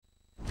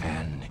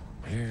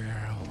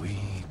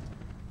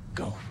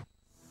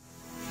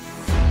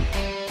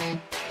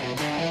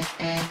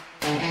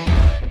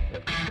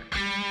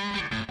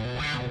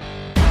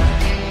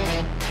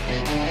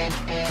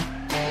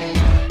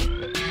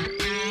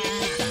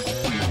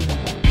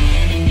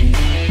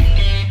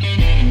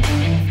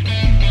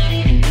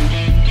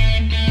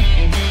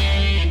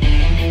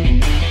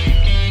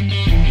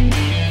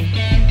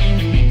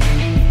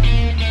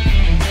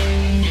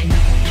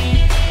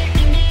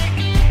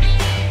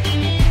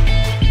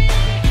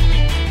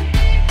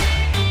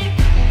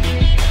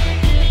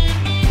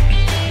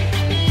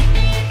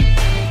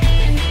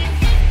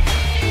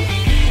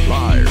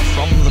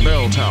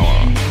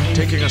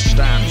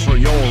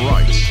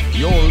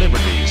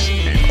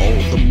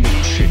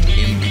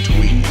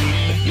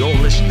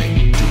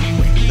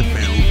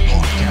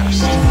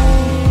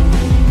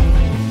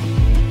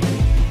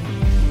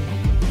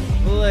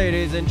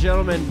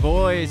gentlemen,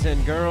 boys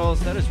and girls,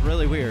 that is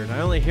really weird.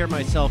 I only hear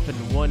myself in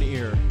one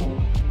ear.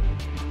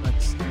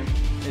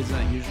 Isn't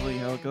that usually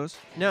how it goes?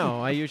 No,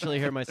 I usually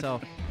hear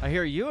myself. I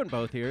hear you in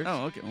both ears.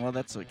 Oh, okay. Well,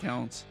 that's what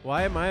counts.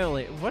 Why am I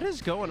only... What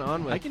is going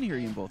on with... I can hear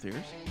you in both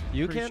ears.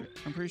 You can? Sure.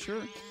 I'm pretty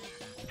sure.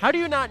 How do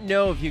you not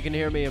know if you can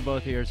hear me in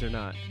both ears or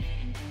not?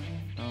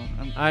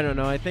 I don't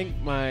know. I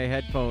think my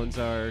headphones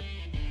are...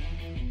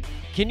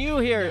 Can you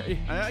hear...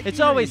 I it's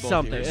hear always you in both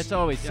something. ears. It's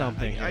always Yeah,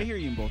 something. I hear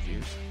you in both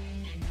ears.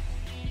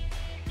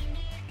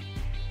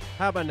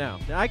 How about now?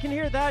 I can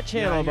hear that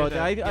channel. I hear about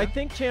that, I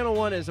think channel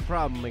 1 is a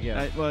problem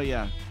again. Well,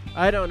 yeah.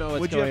 I don't know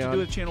what's What'd you going have on. to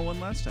do with channel 1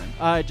 last time?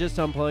 I just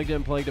unplugged it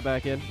and plugged it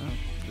back in.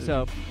 Oh,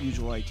 So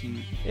usual IT.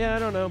 Yeah, I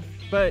don't know.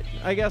 But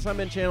I guess I'm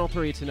in channel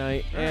 3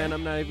 tonight, All and right.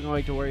 I'm not even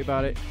going to worry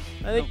about it.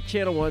 I think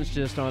channel 1's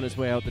just on its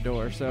way out the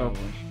door. So,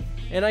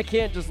 and I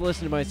can't just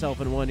listen to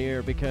myself in one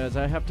ear because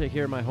I have to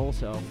hear my whole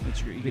self.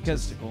 It's your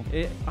egotistical.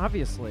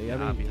 Obviously, I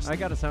mean, Obviously. I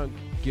got to sound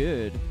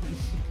good.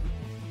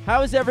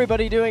 How is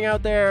everybody doing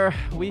out there?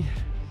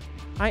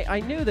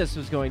 I knew this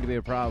was going to be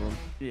a problem.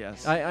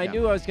 Yes. I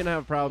knew I was going to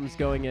have problems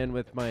going in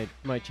with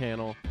my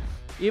channel.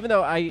 Even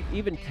though I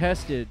even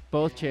tested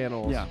both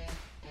channels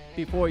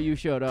before you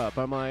showed up.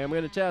 I'm like, I'm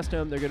going to test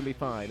them. They're going to be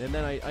fine. And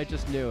then I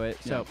just knew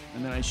it. So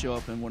and then I show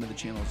up and one of the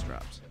channels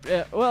drops.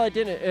 well, it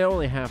didn't. It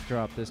only half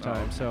dropped this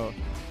time. Okay. So,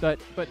 but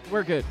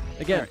we're good.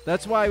 Again, All right.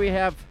 that's why we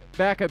have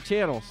backup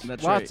channels.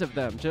 That's Lots right. of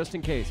them, just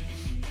in case.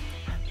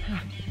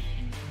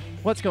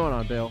 What's going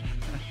on, Bill?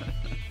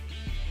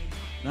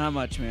 Not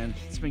much, man.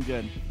 It's been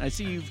good. I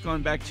see you've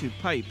gone back to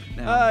pipe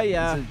now.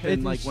 Yeah. Has it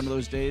been like It's- one of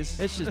those days?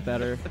 It's just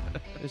better.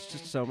 It's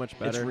just so much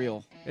better. It's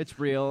real. It's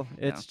real.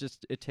 Yeah. It's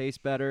just, it tastes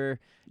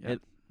better. Yeah.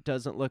 It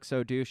doesn't look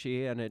so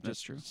douchey, and it That's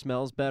just true.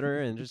 smells better,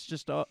 and it's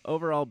just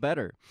overall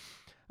better.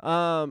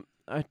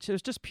 It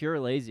was just pure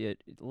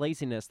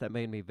laziness that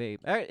made me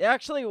vape.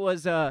 Actually, it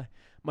was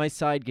my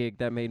side gig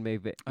that made me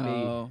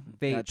vape.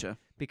 Gotcha.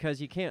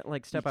 Because you can't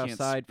like step You can't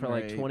outside for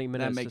like right. 20 That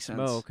minutes to makes sense.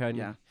 smoke, and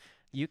Yeah.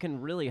 you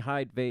can really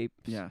hide vape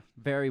Yeah.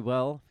 very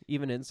well,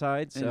 even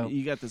inside. So And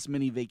you got this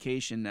mini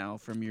vacation now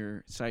from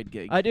your side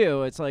gig. I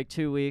do. It's like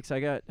 2 weeks. I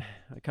got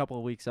a couple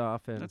of weeks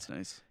off, and That's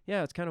nice.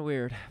 yeah, it's kind of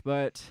weird,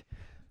 but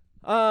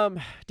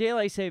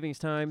daylight savings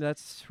time.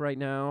 That's right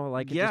now.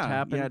 Like it just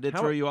happened. Yeah, did it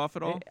throw you off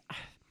at all?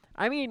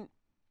 I mean,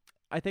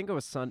 I think it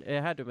was Sunday.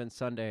 It had to have been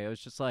Sunday. It was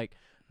just like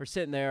we're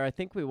sitting there. I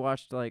think we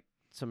watched like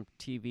some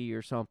TV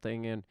or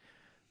something, and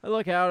I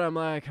look out. I'm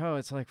like, oh,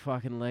 it's like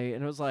fucking late,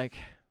 and it was like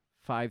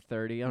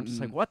 5:30. I'm just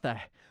like,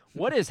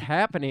 what is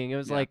happening? It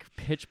was like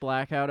pitch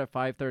black out at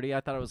 5:30. I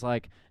thought it was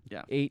like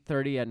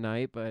 8:30 at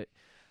night, but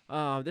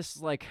this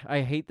is like,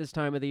 I hate this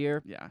time of the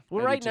year. Yeah.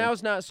 Well, right now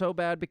it's not so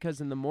bad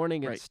because in the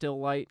morning it's still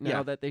light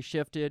now that they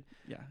shifted.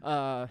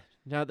 Yeah.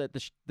 Now that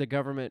the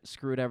government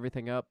screwed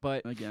everything up.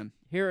 But again,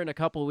 here in a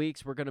couple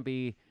weeks, we're going to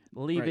be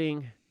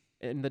leaving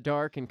in the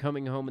dark and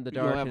coming home in the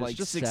dark. You'll have and like it's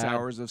just 6 sad.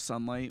 hours of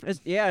sunlight.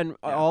 And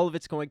all of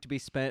it's going to be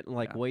spent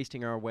like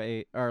wasting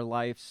our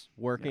lives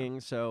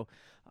working. So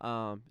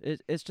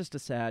it's just a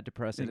sad,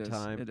 depressing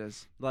time. It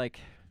is. Like,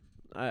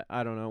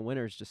 I don't know.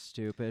 Winter's just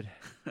stupid.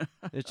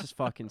 It's just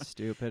fucking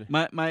stupid.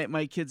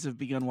 My kids have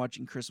begun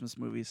watching Christmas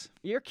movies.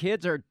 Your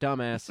kids are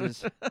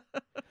dumbasses.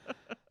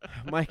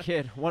 My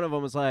kid, one of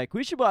them was like,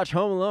 we should watch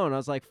Home Alone. I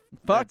was like,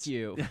 fuck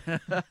you.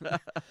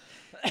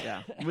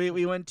 Yeah.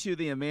 We went to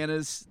the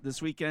Amanda's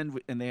this weekend,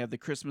 and they have the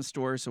Christmas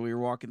store, so we were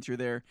walking through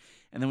there,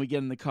 and then we get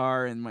in the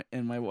car, and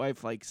my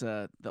wife likes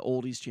the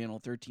oldies channel,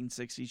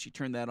 1360. She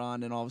turned that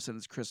on, and all of a sudden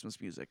it's Christmas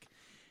music.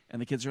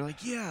 And the kids are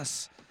like,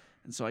 yes.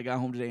 And so I got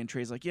home today, and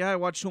Trey's like, yeah, I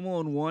watched Home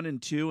Alone 1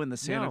 and 2 and the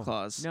Santa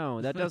Claus.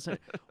 No, that doesn't.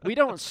 We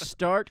don't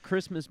start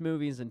Christmas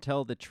movies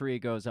until the tree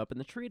goes up, and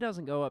the tree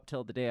doesn't go up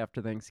till the day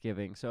after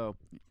Thanksgiving. So,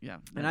 yeah.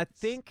 And I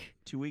think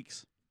 2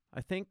 weeks.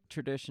 I think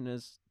tradition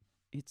is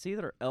it's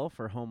either Elf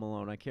or Home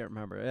Alone. I can't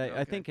remember.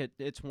 I think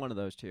it's one of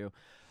those two.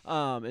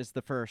 Is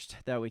the first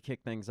that we kick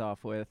things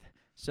off with.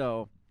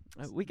 So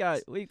I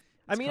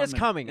mean, it's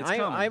coming.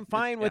 I'm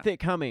fine with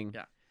it coming.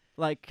 Yeah.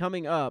 Like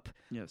coming up.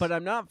 Yes. But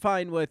I'm not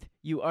fine with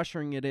you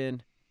ushering it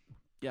in.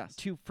 Yes.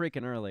 Too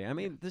freaking early. I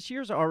mean, this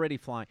year's already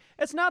flying.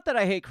 It's not that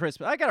I hate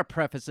Christmas. I gotta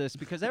preface this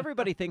because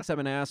everybody thinks I'm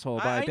an asshole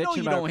by I bitching know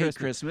you about don't Christmas. hate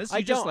Christmas. I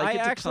You just don't. like I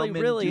it to actually come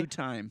in really due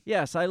time.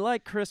 Yes, I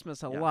like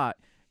Christmas a lot.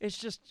 It's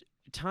just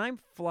time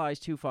flies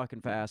too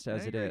fucking fast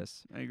as it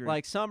is. I agree.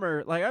 Like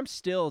summer, like I'm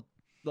still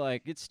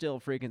like it's still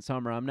freaking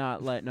summer. I'm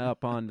not letting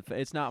up on.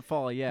 It's not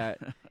fall yet,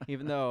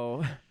 even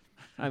though.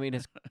 I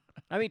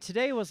mean,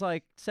 today was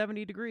like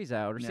 70 degrees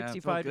out or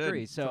 65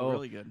 degrees, so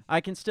really good.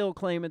 I can still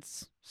claim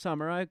it's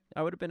summer.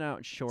 I would have been out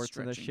in shorts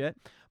and this shit,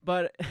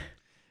 but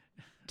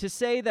to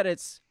say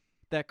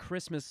that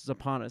Christmas is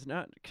upon us,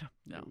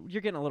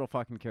 you're getting a little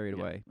fucking carried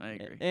away. I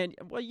agree. And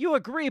well, you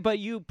agree, but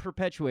you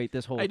perpetuate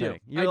this whole I thing. do.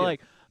 You're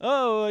like,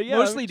 oh yeah,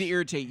 mostly to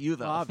irritate you,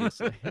 though.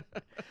 Obviously.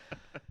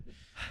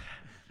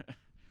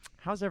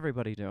 How's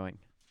everybody doing?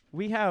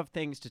 We have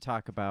things to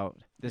talk about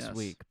this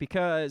week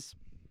because.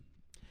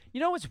 You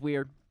know what's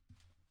weird?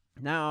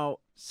 Now,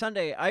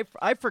 Sunday,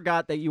 I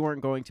forgot that you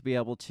weren't going to be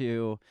able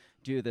to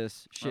do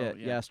this shit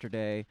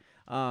yesterday.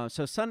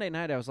 So Sunday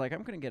night I was like,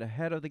 I'm going to get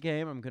ahead of the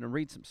game. I'm going to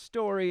read some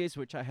stories,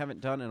 which I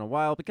haven't done in a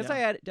while because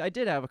I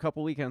did have a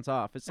couple weekends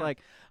off. It's like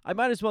I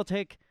might as well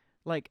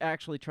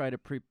actually try to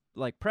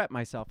prep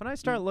myself. And I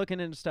start looking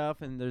into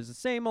stuff, and there's the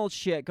same old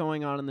shit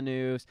going on in the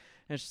news.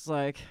 And it's just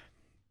like,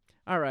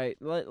 all right,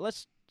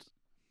 let's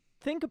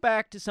think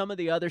back to some of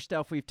the other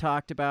stuff we've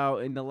talked about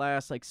in the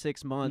last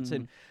 6 months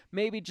and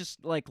maybe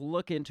just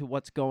look into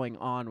what's going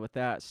on with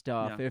that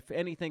stuff. Yeah. If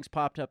anything's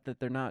popped up that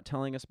they're not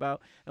telling us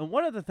about. And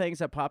one of the things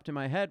that popped in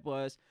my head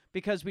was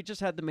because we just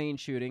had the main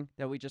shooting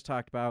that we just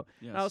talked about.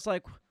 Yes. And I was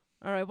like,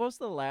 all right, what was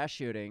the last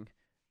shooting?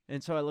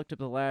 And so I looked up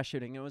the last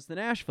shooting. It was the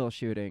Nashville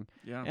shooting.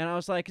 Yeah. And I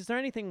was like, is there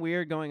anything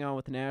weird going on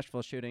with the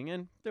Nashville shooting?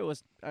 And there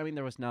was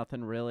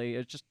nothing really.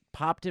 It just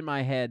popped in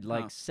my head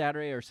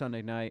Saturday or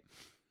Sunday night.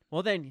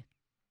 Well, then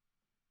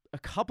a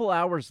couple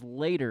hours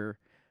later,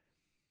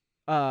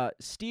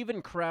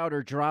 Steven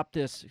Crowder dropped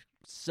this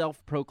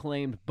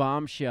self-proclaimed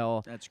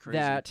bombshell. That's crazy.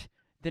 That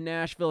the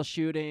Nashville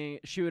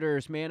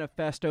shooters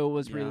manifesto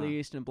was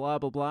released and blah,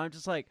 blah, blah. I'm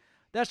just like,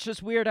 that's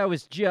just weird. I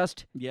was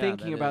just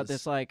thinking about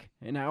this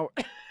an hour,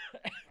 a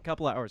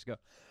couple hours ago.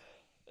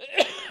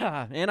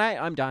 And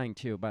I'm dying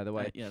too, by the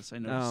way. Yes, I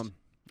noticed.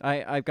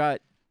 I've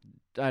got,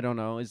 I don't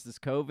know, is this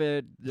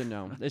COVID?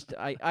 No.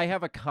 I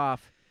have a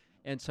cough.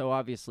 And so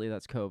obviously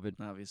that's COVID.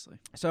 Obviously.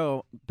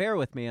 So bear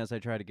with me as I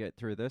try to get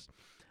through this.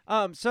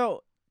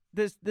 So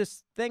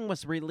this thing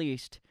was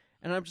released,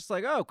 and I'm just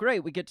like, oh,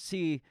 great. We get to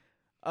see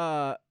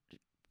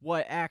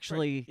what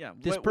actually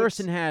this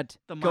person had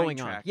the going mind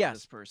track on. Yes.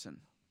 This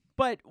person.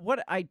 But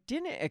what I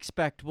didn't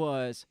expect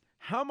was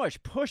how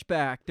much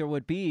pushback there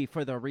would be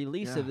for the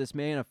release of this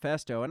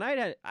manifesto. And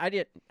I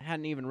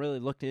hadn't even really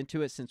looked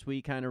into it since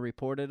we kind of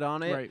reported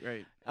on it.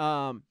 Right.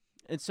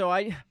 And so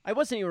I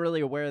wasn't even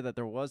really aware that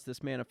there was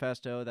this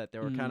manifesto that they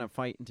were kind of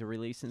fighting to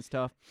release and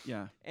stuff.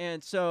 Yeah.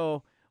 And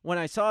so when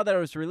I saw that it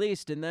was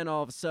released, and then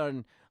all of a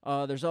sudden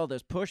there's all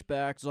this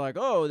pushback, it's like,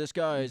 oh, this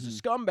guy is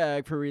a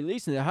scumbag for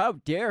releasing it. How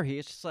dare he?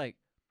 It's just like,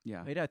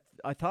 wait,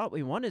 I thought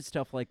we wanted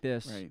stuff like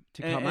this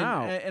to come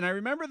out. And I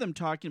remember them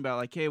talking about,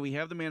 like, hey, we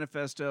have the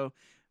manifesto.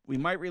 We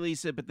might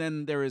release it, but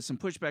then there is some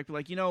pushback.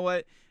 Like, you know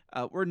what?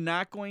 We're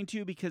not going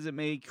to because it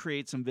may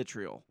create some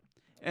vitriol.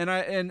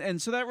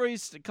 And so that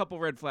raised a couple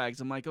red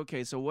flags. I'm like,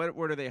 okay, so what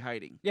are they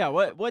hiding? Yeah,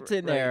 what's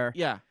in there?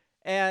 Yeah.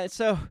 And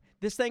so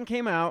this thing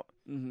came out.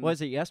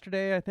 Was it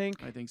yesterday, I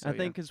think? I think so, I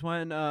think is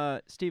when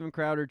Steven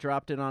Crowder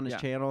dropped it on his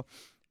channel.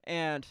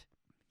 And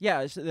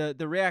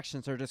the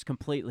reactions are just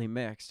completely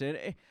mixed. And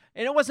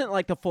it wasn't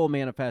like the full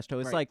manifesto.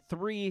 It's like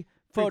three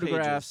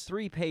photographs,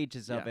 3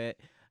 pages of it.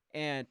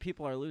 And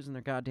people are losing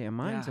their goddamn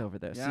minds over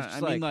this. Yeah,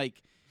 I mean,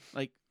 like,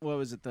 what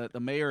was it? The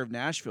mayor of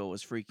Nashville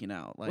was freaking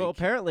out. Well,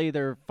 apparently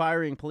they're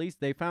firing police.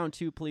 They found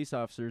 2 police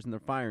officers, and they're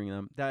firing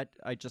them. That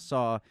I just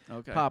saw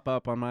pop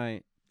up on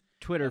my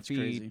Twitter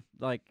feed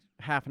like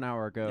half an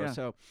hour ago. Yeah.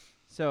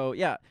 So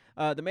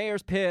the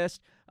mayor's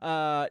pissed.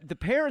 The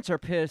parents are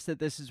pissed that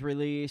this is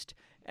released,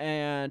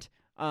 and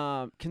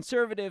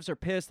conservatives are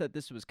pissed that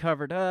this was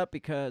covered up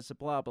because of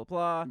blah, blah,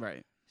 blah.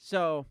 Right.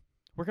 So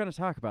we're going to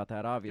talk about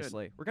that,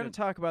 obviously. We're going to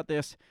talk about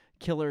this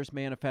Killer's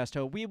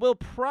Manifesto. We will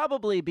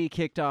probably be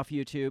kicked off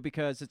YouTube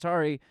because it's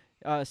already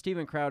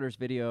Steven Crowder's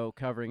video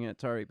covering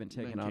it's already been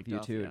taken off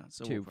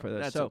YouTube for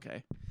this. That's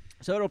okay.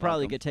 So it'll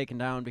probably get taken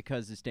down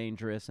because it's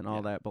dangerous and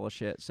all that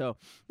bullshit. So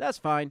that's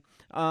fine.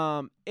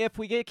 If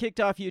we get kicked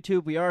off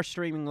YouTube, we are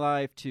streaming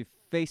live to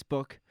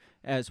Facebook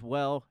as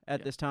well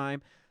at this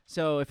time.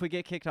 So if we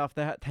get kicked off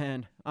that,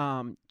 then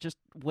just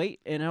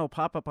wait and it'll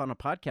pop up on a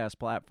podcast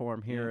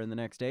platform here in the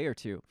next day or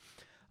two.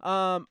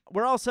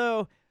 We're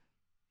also...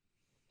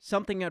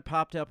 Something that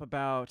popped up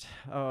about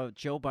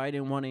Joe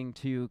Biden wanting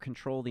to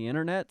control the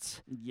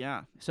internets.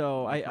 Yeah.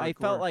 So I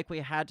felt like we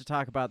had to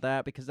talk about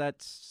that because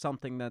that's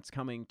something that's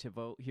coming to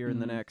vote here in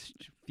the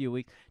next few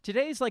weeks.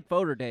 Today's like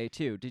voter day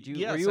too.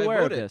 Were you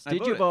aware of this?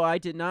 Did you vote? I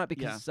did not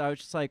because I was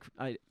just like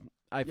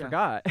I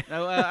forgot.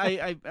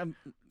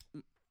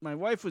 My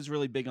wife was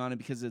really big on it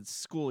because it's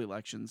school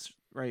elections,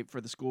 right,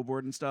 for the school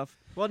board and stuff.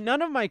 Well,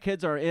 none of my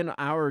kids are in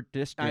our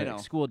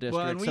school district,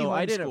 well, and we so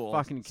I didn't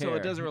fucking care. So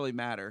it doesn't really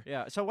matter.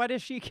 Yeah. So why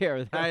does she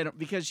care?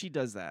 Because she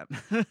does that.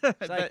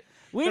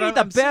 We need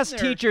the best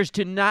teachers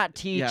to not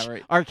teach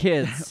our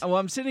kids. Well,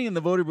 I'm sitting in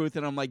the voter booth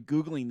and I'm like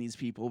Googling these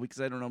people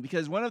because I don't know.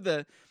 Because one of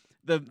the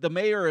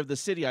mayor of the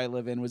city I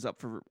live in was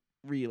up for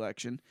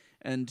re-election,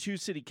 and 2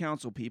 city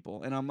council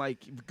people, and I'm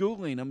like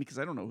Googling them because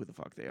I don't know who the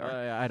fuck they are.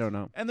 I don't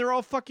know. And they're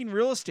all fucking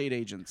real estate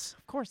agents.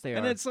 Of course they are.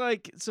 And it's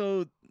like,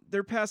 so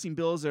they're passing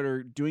bills that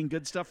are doing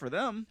good stuff for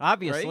them.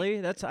 Obviously,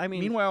 right? I mean,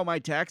 meanwhile, my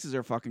taxes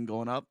are fucking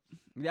going up.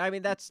 I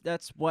mean, that's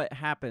what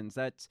happens.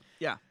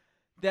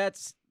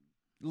 That's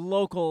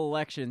local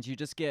elections. You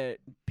just get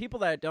people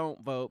that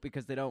don't vote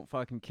because they don't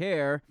fucking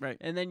care. Right.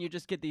 And then you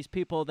just get these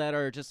people that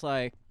are just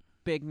like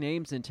big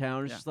names in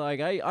town. It's just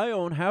like, I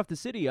own half the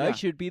city. I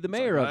should be the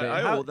mayor of it.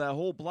 I own that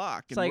whole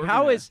block. It's like,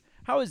 how is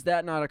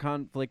that not a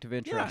conflict of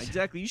interest? Yeah,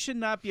 exactly. You should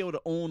not be able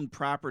to own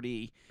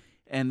property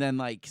and then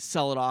like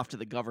sell it off to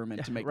the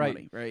government to make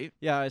money, right?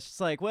 Yeah, it's just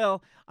like,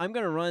 well, I'm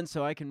going to run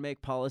so I can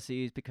make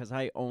policies because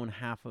I own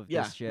half of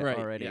this shit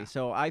already. Yeah.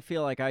 So I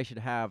feel like I should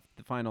have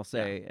the final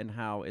say in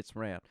how it's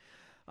ran.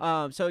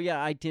 So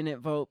yeah, I didn't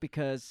vote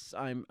because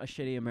I'm a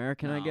shitty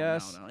American, I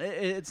guess. No.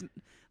 It's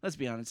let's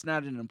be honest, it's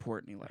not an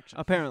important election.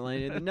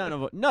 Apparently, none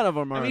of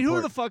them are. I mean, who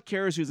the fuck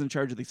cares who's in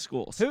charge of these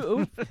schools?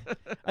 Who?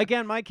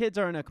 Again, my kids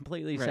are in a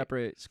completely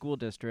separate school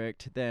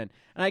district. And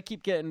I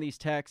keep getting these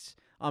texts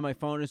on my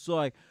phone. It's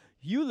like,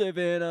 you live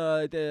in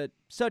the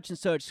such and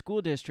such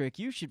school district.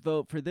 You should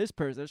vote for this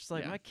person. It's just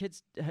like my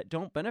kids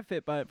don't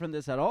benefit from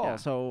this at all.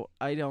 So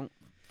I don't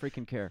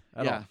freaking care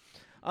at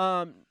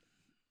all.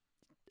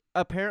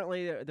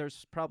 Apparently,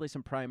 there's probably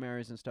some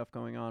primaries and stuff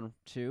going on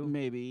too.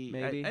 Maybe.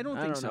 I don't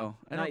think so.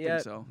 I don't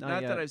think so.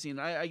 Not that I've seen.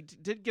 I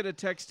did get a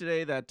text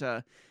today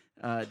that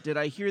did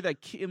I hear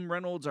that Kim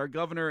Reynolds, our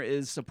governor,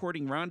 is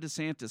supporting Ron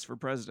DeSantis for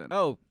president?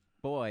 Oh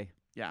boy.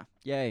 Yeah.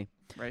 Yay.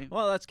 Right.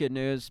 Well, that's good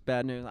news.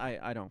 Bad news.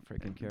 I don't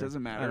freaking care. It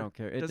doesn't matter. I don't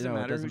care. It doesn't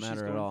matter. It doesn't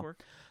matter at all. For?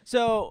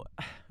 So,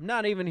 I'm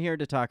not even here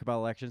to talk about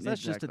elections.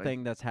 That's just a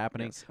thing that's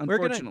happening. Yes,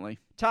 unfortunately. We're going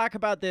to talk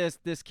about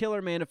this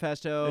killer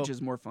manifesto. Which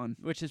is more fun.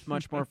 Which is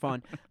much more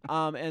fun.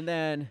 And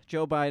then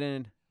Joe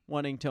Biden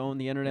wanting to own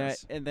the internet.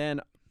 Yes. And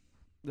then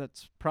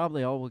that's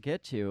probably all we'll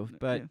get to.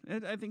 But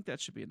I think that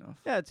should be enough.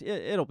 Yeah,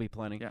 it'll be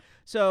plenty. Yeah.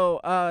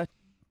 So,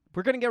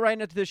 we're going to get right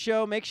into the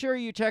show. Make sure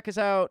you check us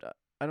out.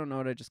 I don't know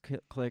what I just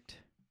clicked.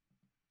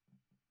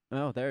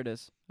 Oh, there it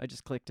is. I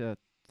just clicked a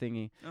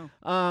thingy.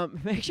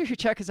 Make sure you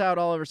check us out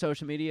all over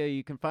social media.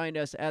 You can find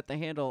us at the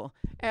handle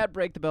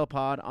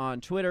 @BreakTheBellPod on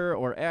Twitter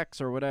or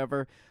X or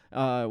whatever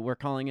we're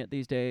calling it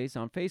these days.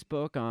 On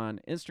Facebook, on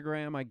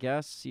Instagram, I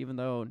guess, even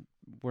though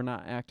we're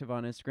not active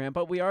on Instagram.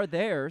 But we are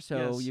there,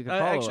 so you can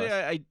follow us.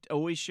 I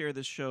always share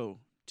this show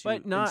to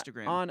but not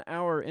Instagram. On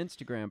our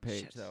Instagram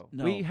page, though.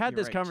 No, we had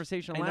this right.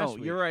 conversation last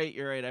week. You're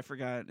right. I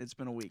forgot. It's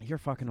been a week. You're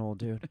fucking old,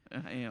 dude.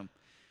 I am.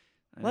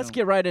 Let's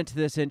get right into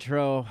this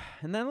intro,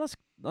 and then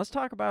let's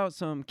talk about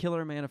some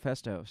killer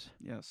manifestos.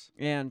 Yes.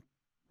 And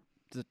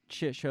the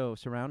shit show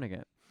surrounding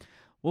it.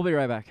 We'll be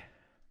right back.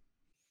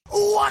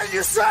 What did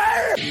you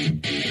say?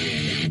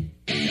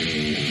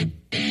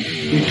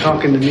 You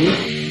talking to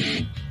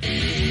me?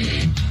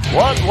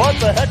 What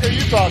the heck are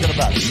you talking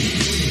about?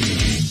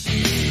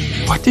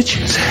 What did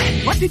you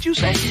say? What did you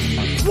say?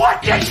 What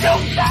did you say?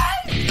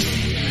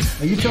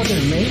 Are you talking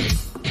to me?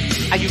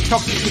 Are you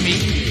talking to me?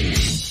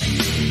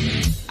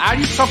 Are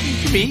you talking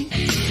to me?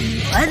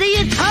 What are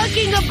you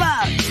talking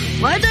about?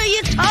 What are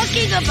you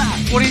talking about?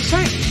 What are you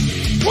saying?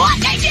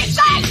 What did you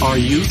say? Are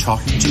you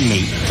talking to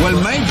me?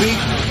 Well, maybe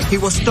he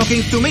was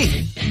talking to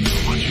me.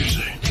 What did you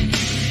say?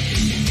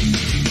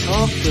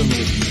 Talk to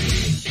me.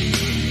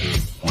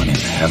 What in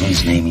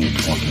heaven's name are you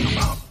talking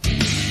about?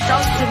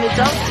 Talk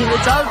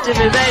to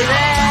me, baby.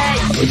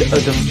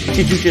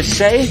 Did you just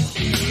say?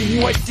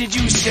 What did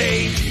you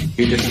say?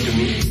 You listen to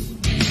me.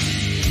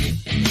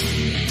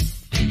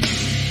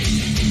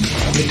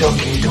 Are you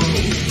talking to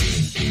me?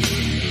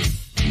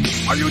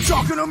 Are you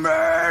talking to me?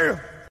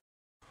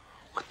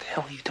 What the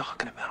hell are you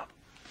talking about?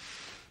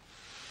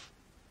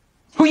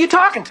 Who are you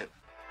talking to?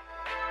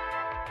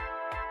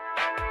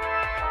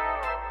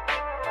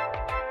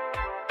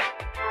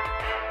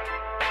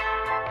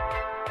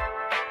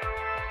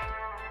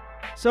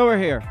 So we're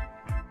here.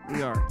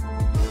 We are.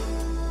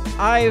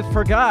 I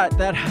forgot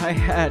that I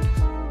had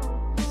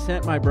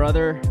sent my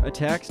brother a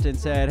text and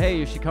said, hey,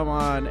 you should come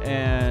on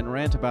and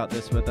rant about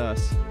this with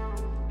us.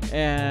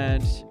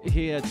 And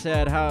he had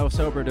said, how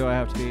sober do I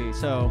have to be?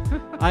 So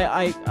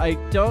I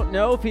don't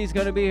know if he's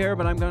going to be here,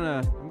 but I'm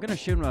gonna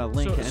shoot him a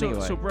link anyway. So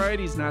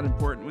sobriety's not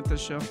important with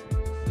this show?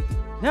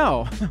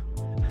 No.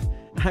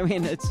 I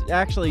mean, it's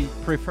actually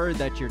preferred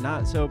that you're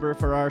not sober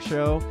for our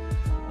show.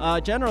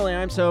 Generally,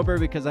 I'm sober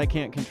because I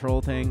can't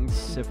control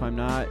things if I'm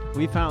not.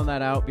 We found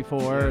that out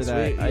before.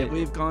 Yes,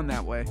 we've gone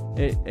that way.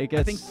 It gets.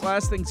 I think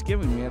last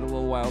Thanksgiving we had a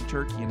little wild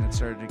turkey and it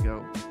started to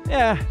go.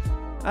 Yeah,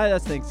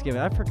 that's Thanksgiving.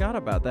 I forgot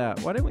about that.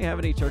 Why didn't we have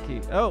any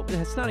turkey? Oh,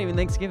 it's not even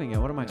Thanksgiving yet.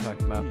 What am I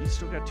talking about? You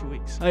still got 2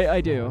 weeks. I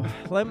do.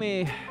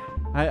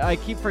 I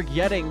keep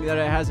forgetting that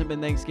it hasn't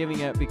been Thanksgiving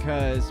yet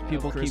because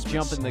people keep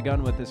jumping the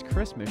gun with this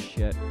Christmas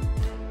shit.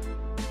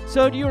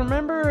 So do you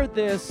remember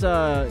this?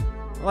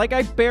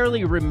 I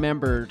barely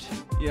remembered.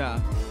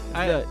 Yeah.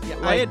 I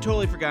had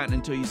totally forgotten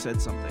until you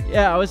said something.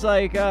 Yeah, I was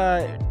like,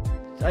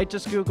 I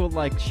just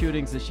Googled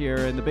shootings this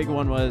year, and the big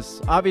one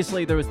was,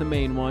 obviously there was the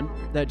main one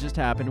that just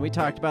happened. We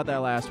talked about that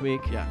last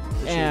week. Yeah.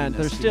 And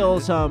there's still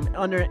some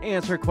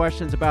unanswered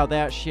questions about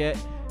that shit.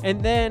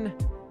 And then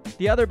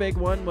the other big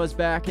one was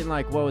back in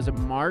what was it,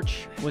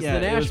 March? Was the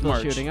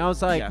Nashville shooting. I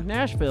was like,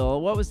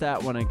 Nashville, what was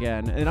that one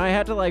again? And I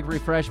had to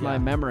refresh my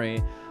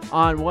memory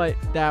on what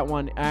that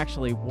one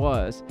actually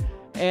was.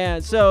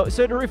 And so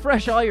to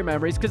refresh all your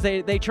memories, because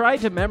they tried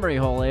to memory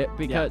hole it,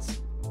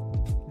 because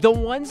the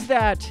ones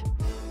that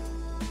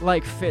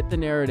fit the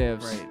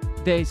narratives,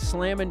 they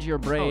slam into your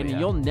brain and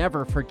you'll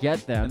never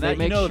forget them. And they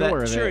make sure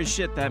of it. Sure as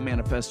shit that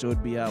manifesto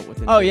would be out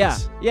within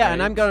days. Yeah, right?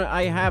 And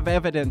I have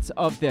evidence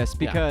of this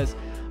because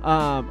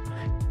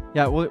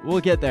Yeah, we'll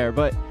get there.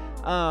 But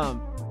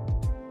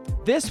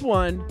this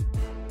one,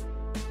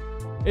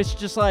 it's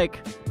just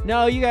like,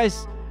 no, you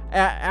guys,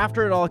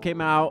 after it all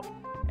came out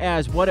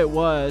as what it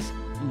was,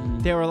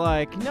 they were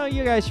like, no,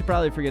 you guys should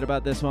probably forget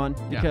about this one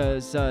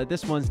because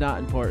this one's not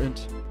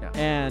important. Yeah.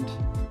 And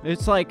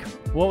it's like,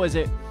 what was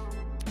it?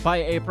 By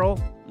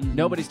April,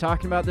 nobody's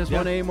talking about this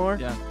one anymore.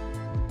 Yeah.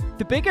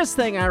 The biggest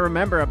thing I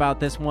remember about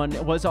this one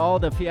was all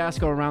the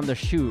fiasco around the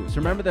shoes.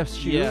 Remember the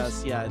shoes?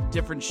 Yes, yeah,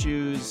 different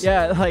shoes.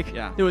 Yeah, like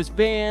there was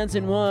Vans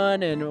in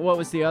one, and what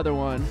was the other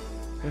one?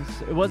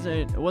 It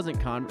wasn't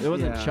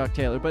Chuck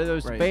Taylor, but there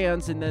was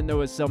Vans, and then there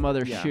was some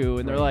other shoe,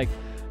 and they're like,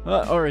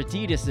 or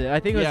Adidas. I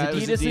think it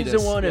was Adidas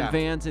in one and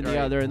Vans in the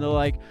other, and they're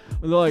like,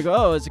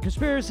 oh, it's a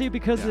conspiracy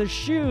because of the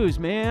shoes,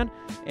 man,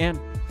 and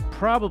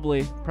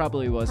probably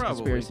was a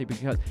conspiracy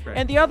because.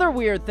 And the other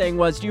weird thing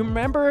was, do you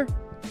remember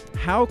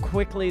how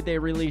quickly they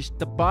released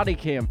the body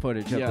cam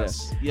footage of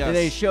this? Yes. And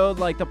they showed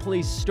like the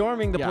police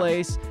storming the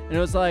place, and it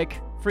was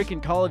like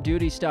freaking Call of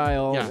Duty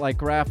style like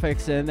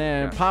graphics, and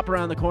then pop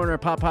around the corner,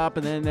 pop,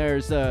 and then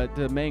there's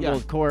the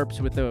mangled corpse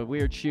with the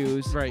weird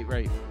shoes.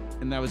 Right.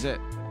 And that was it.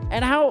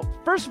 And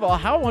first of all,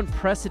 how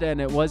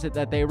unprecedented was it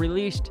that they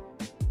released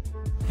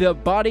the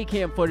body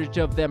cam footage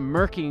of them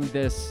murking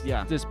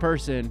this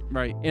person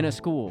in a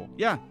school?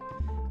 Yeah.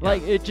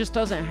 Like, it just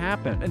doesn't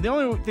happen. And the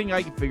only thing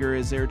I can figure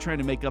is they were trying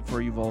to make up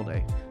for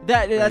Uvalde.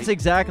 That's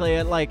exactly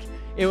it. Like,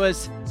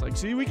 it's like,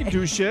 see, we can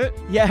do shit.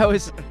 Yeah, it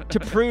was to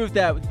prove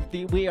that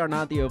we are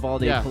not the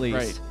Uvalde police.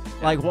 Right.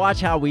 Like,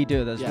 watch how we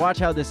do this. Yeah. Watch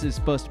how this is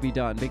supposed to be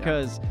done.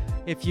 Because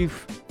if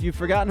you've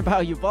forgotten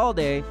about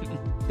Uvalde,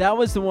 that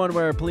was the one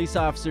where police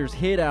officers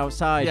hid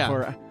outside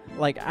for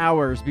like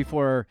hours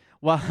before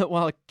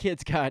while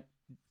kids got.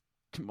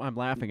 I'm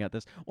laughing at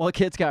this. While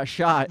kids got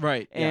shot.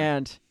 Right.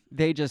 And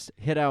they just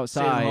hid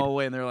outside. Stay in the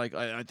hallway, and they're like,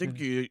 I think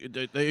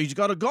he's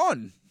got a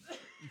gun.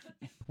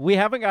 We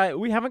haven't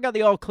got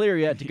the all clear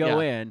yet to go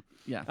in.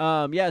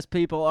 Yeah. Yes,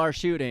 people are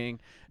shooting.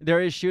 There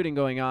is shooting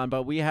going on,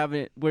 but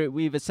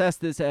we've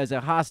assessed this as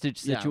a hostage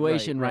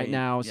situation right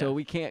now, so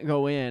we can't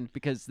go in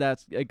because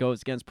it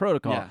goes against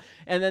protocol. Yeah.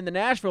 And then the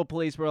Nashville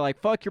police were like,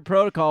 "Fuck your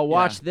protocol,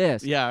 watch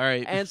this." Yeah, all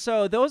right. And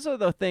so those are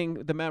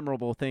the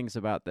memorable things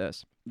about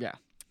this. Yeah.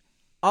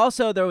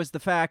 Also, there was the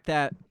fact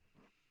that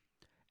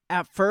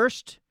at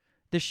first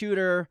the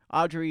shooter,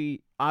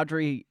 Audrey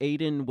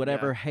Aiden,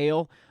 whatever,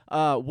 Hale,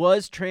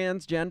 was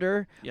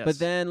transgender. Yes. But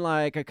then,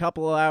 like, a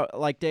couple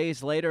of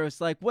days later,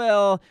 it's like,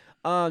 well,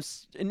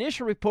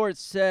 initial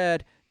reports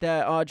said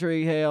that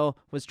Audrey Hale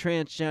was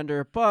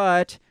transgender,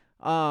 but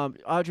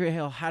Audrey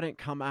Hale hadn't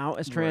come out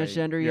as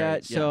transgender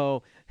yet,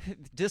 so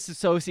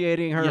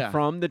disassociating her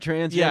from the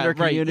transgender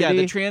community. Yeah,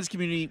 the trans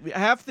community,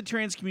 half the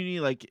trans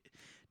community, like,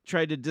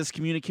 tried to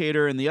discommunicate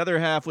her, and the other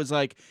half was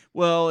like,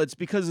 well, it's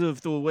because of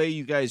the way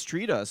you guys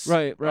treat us.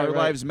 Right. Our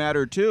lives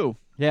matter too.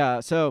 Yeah,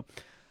 so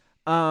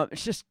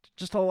it's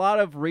just a lot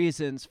of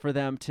reasons for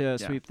them to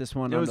sweep this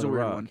one under the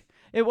rug.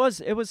 Weird one.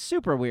 It was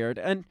super weird,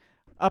 and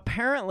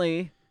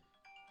apparently,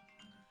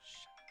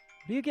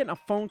 are you getting a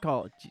phone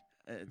call?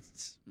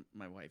 It's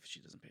my wife.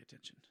 She doesn't pay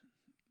attention.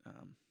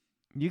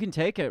 You can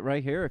take it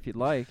right here if you'd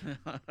like.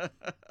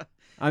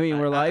 I mean,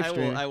 we're live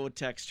streaming. I will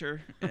text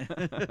her.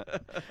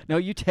 No,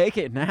 you take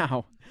it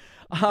now.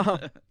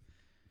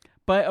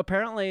 But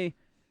apparently,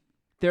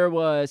 there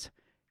was,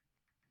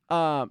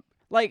 it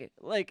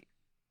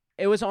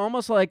was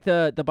almost like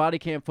the body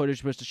cam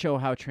footage was to show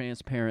how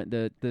transparent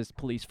this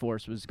police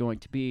force was going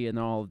to be and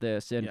all of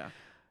this. And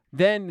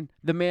then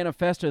the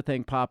Manifesto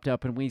thing popped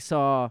up, and we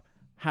saw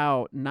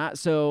how not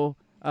so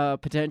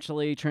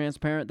potentially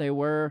transparent they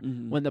were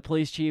when the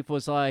police chief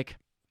was like,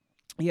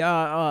 we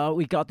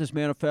got this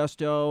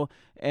manifesto,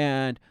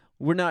 and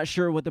we're not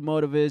sure what the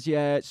motive is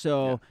yet,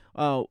 so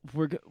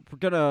we're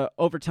gonna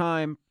over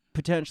time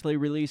potentially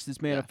release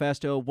this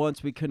manifesto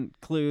once we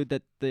conclude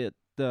that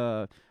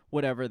the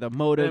whatever the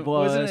motive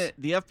was. Wasn't it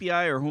the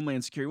FBI or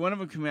Homeland Security? One of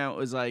them came out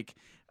was like,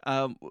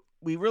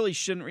 we really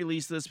shouldn't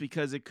release this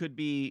because it could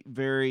be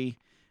very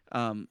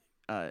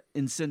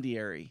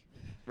incendiary,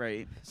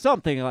 right?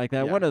 Something like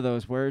that. One of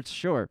those words,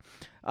 sure.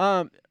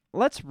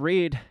 Let's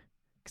read.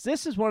 Because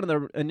this is one of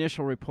the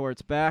initial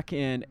reports back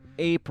in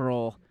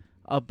April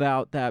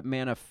about that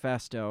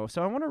manifesto.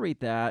 So I want to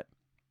read that.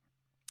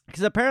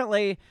 Because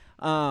apparently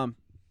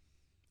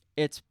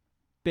it's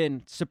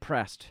been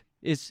suppressed.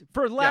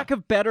 For lack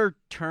of better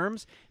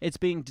terms, it's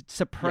being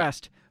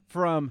suppressed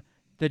from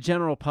the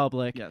general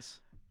public.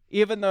 Yes.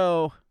 Even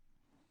though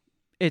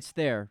it's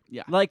there.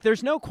 Yeah. Like,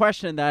 there's no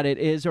question that it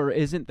is or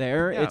isn't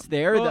there. Yeah. It's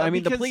there. Well, I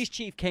mean, the police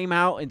chief came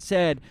out and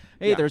said,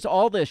 hey, there's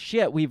all this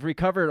shit. We've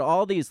recovered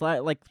all these,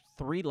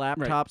 3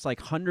 laptops,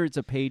 hundreds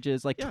of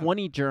pages,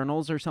 20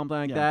 journals or something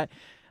like that.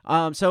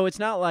 So it's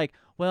not like,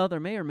 well, there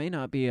may or may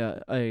not be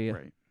a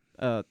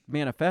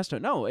manifesto.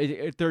 No,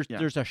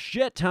 there's a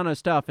shit ton of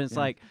stuff. And it's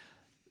like,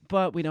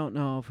 but we don't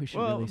know if we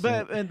should release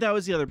it. And that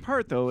was the other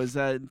part, though, is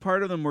that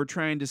part of them were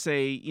trying to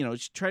say,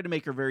 try to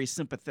make her a very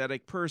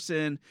sympathetic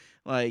person.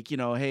 Like,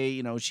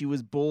 hey, she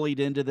was bullied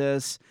into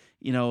this.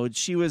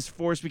 She was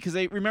forced because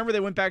they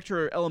went back to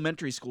her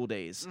elementary school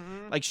days.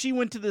 Mm-hmm. Like, she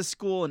went to this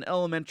school in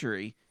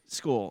elementary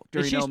school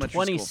during she's elementary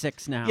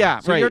 26 school. now. Yeah,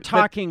 so right. you're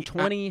talking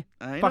 20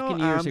 I fucking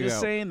know, years I'm ago.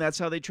 just saying that's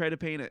how they try to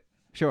paint it.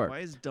 Sure. Why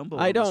is Dumbo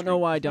I on the don't know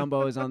screen? why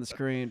Dumbo is on the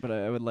screen, but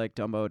I would like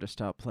Dumbo to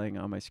stop playing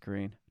on my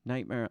screen.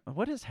 Nightmare.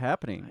 What is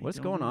happening? What's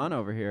going on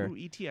over here? Ooh,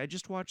 E.T. I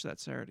just watched that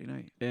Saturday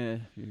night.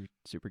 You're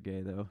super gay,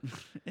 though.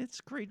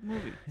 It's a great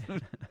movie.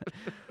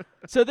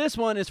 So this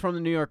one is from the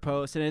New York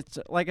Post, and it's,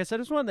 like I said,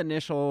 it's one of the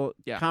initial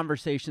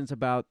conversations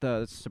about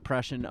the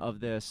suppression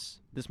of this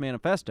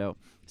manifesto.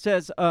 It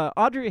says,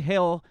 Audrey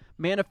Hale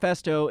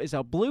manifesto is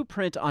a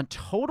blueprint on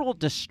total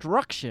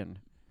destruction,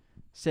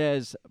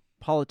 says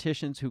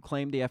politicians who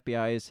claim the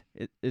FBI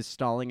is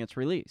stalling its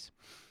release.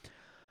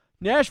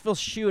 Nashville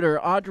shooter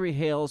Audrey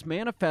Hale's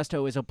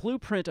manifesto is a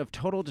blueprint of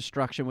total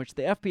destruction, which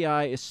the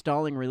FBI is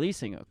stalling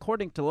releasing,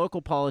 according to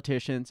local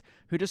politicians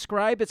who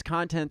describe its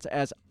contents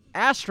as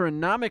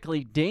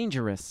astronomically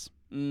dangerous.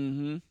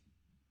 Mm-hmm.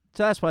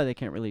 So that's why they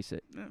can't release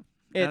it. Yeah.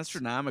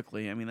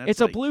 Astronomically, I mean, that's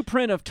it's a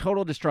blueprint of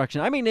total destruction.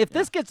 I mean, if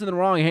this gets in the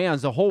wrong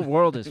hands, the whole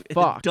world is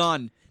fucked.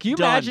 Done. Can you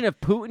imagine if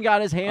Putin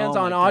got his hands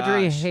on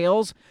Audrey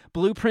Hale's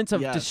blueprints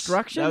of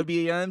destruction? That would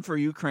be the end for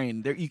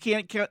Ukraine. You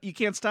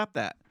can't stop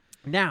that.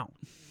 Now,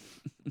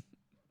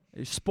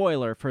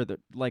 spoiler for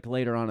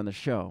later on in the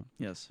show.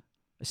 Yes.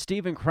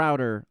 Steven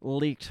Crowder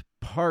leaked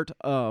part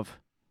of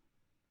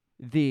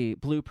the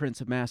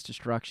blueprints of mass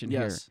destruction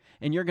here,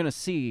 and you're going to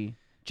see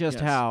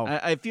just how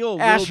I feel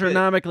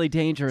astronomically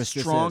dangerous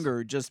stronger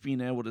this is. just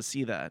being able to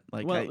see that.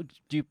 Like,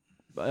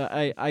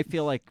 I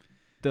feel like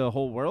the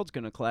whole world's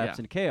going to collapse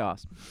into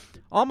chaos.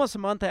 Almost a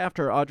month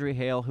after Audrey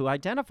Hale, who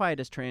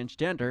identified as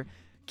transgender,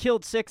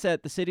 killed 6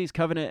 at the city's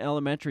Covenant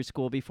Elementary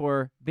School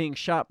before being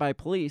shot by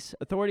police,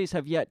 authorities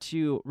have yet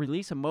to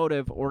release a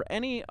motive or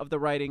any of the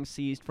writings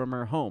seized from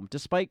her home,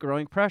 despite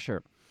growing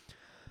pressure.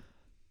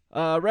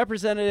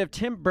 Representative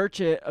Tim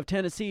Burchett of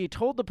Tennessee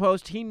told the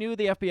Post he knew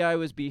the FBI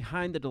was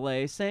behind the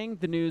delay, saying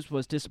the news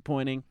was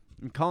disappointing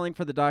and calling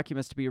for the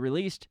documents to be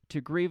released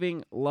to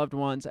grieving loved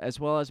ones as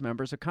well as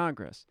members of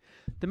Congress.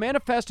 The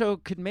manifesto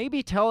could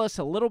maybe tell us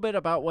a little bit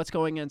about what's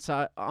going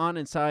on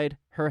inside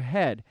her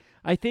head.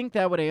 I think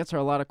that would answer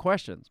a lot of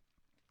questions.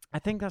 I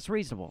think that's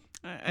reasonable.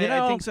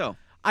 I think so.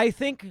 I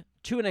think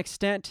to an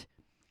extent,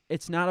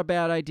 it's not a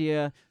bad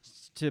idea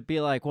to be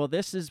like, well,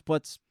 this is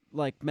what's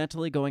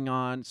mentally going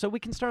on, so we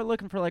can start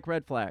looking for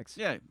red flags.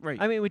 Yeah,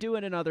 right. I mean, we do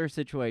it in other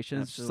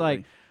situations.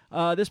 Absolutely. It's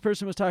like, this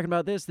person was talking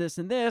about this, this,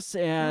 and this,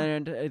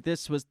 and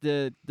this was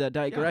the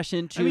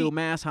digression to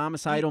mass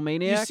homicidal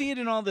maniac. You see it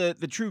in all the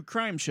true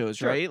crime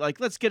shows, right? Like,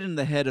 let's get in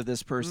the head of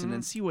this person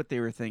and see what they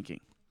were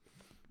thinking.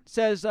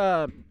 Says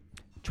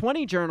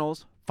 20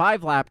 journals,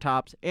 5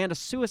 laptops, and a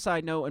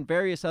suicide note and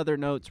various other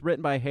notes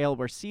written by Hale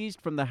were seized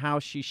from the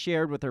house she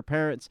shared with her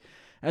parents,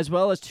 as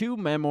well as 2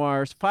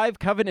 memoirs, 5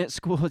 Covenant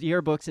School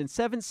yearbooks, and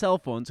 7 cell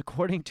phones,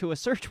 according to a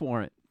search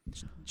warrant.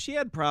 She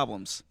had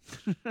problems.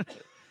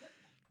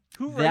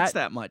 Who writes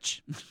that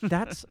much?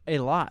 That's a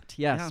lot,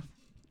 yes.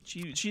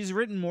 Yeah. She's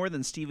written more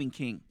than Stephen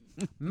King.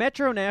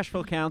 Metro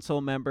Nashville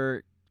Council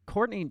member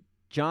Courtney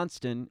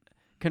Johnston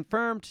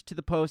confirmed to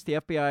the Post the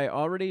FBI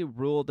already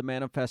ruled the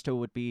manifesto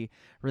would be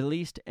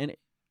released and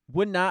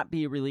would not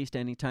be released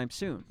anytime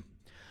soon.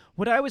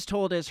 What I was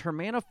told is her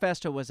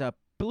manifesto was a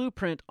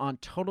blueprint on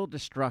total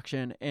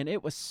destruction, and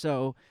it was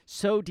so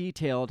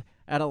detailed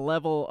at a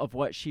level of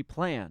what she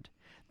planned.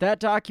 That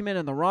document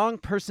in the wrong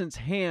person's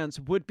hands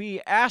would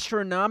be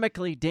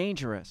astronomically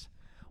dangerous.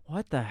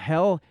 What the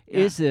hell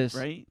is this?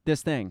 Right?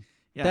 This thing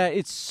Yeah. that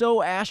it's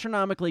so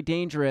astronomically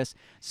dangerous,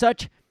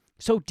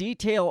 so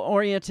detail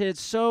oriented,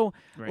 so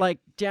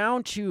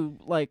down to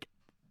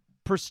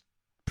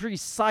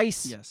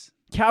precise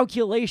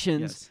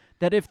calculations.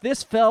 That if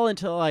this fell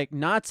into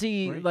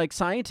Nazi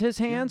scientists'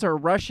 hands or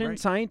Russian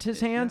scientists'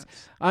 hands,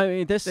 I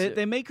mean this.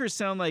 They make her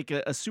sound like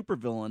a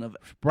supervillain of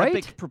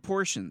epic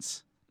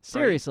proportions.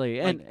 Seriously,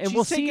 and she's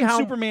we'll see taking how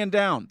Superman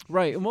down.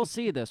 Right, and we'll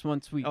see this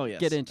once we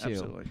get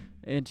absolutely.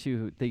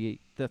 into the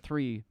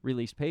 3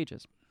 released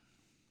pages.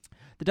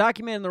 The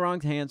document in the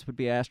wrong hands would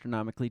be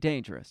astronomically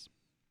dangerous.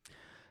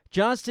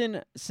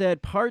 Johnston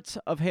said parts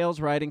of Hale's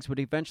writings would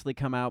eventually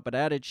come out, but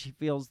added she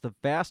feels the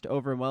vast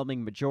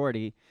overwhelming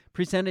majority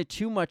presented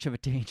too much of a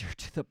danger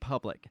to the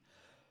public.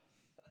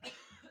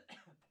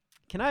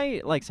 Can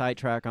I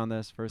sidetrack on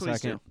this for a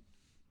Please second? do.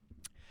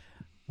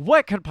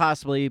 What could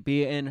possibly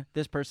be in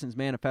this person's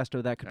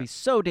manifesto that could be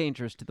so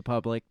dangerous to the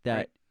public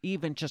that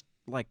even just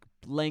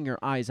laying your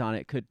eyes on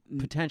it could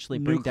potentially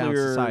bring down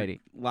society?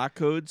 Lock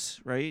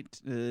codes, right?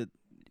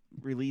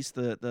 Release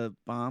the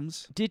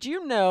bombs. Did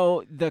you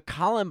know the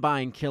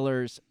Columbine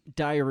killers'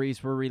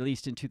 diaries were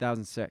released in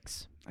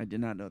 2006? I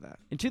did not know that.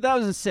 In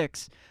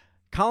 2006,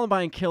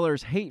 Columbine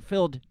killers'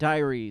 hate-filled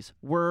diaries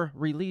were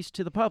released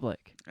to the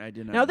public. I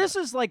did not. Now, this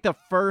is the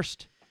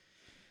first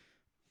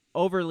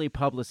overly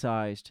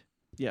publicized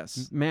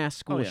Yes. Mass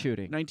school Oh, yeah.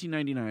 shooting.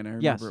 1999. I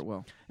remember Yes. it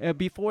well.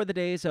 Before the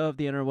days of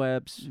the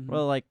interwebs, Mhm.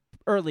 well, like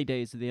early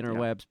days of the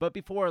interwebs, but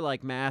before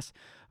like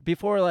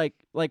before like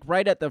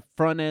right at the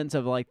front ends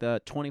of like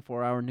the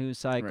 24-hour news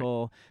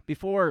cycle,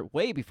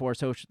 way before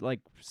social, like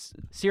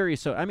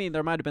serious. So I mean,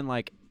 there might have been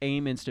like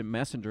AIM Instant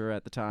Messenger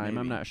at the time.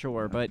 I'm Maybe. not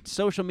sure, but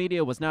social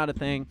media was not a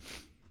thing.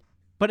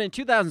 But in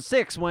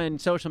 2006, when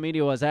social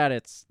media was at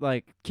its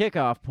like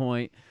kickoff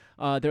point,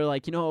 they're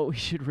like, you know what we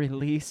should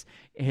release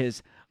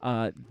is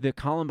the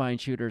Columbine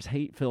shooters'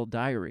 hate-filled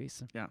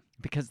diaries. Yeah.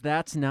 Because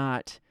that's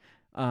not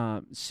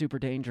super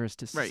dangerous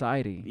to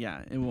society.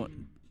 Yeah,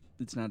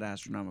 it's not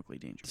astronomically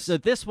dangerous. So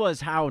this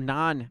was how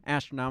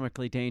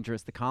non-astronomically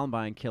dangerous the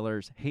Columbine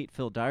killers'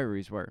 hate-filled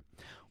diaries were.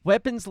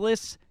 Weapons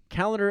lists,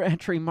 calendar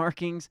entry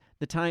marking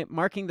the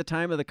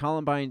time of the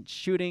Columbine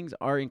shootings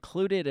are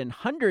included in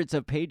hundreds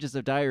of pages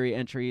of diary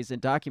entries and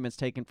documents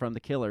taken from the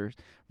killers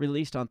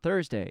released on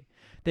Thursday.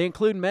 They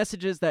include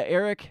messages that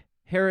Eric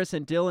Harris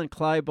and Dylan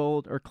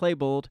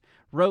Klebold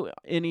wrote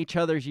in each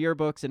other's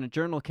yearbooks in a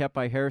journal kept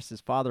by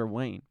Harris's father,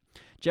 Wayne.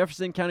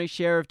 Jefferson County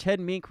Sheriff Ted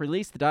Mink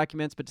released the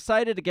documents but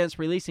decided against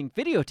releasing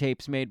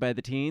videotapes made by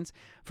the teens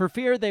for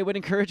fear they would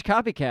encourage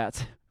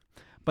copycats.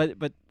 But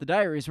the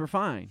diaries were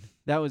fine.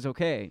 That was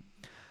okay.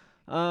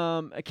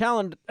 A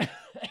calendar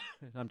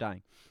I'm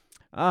dying.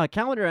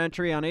 Calendar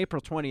entry on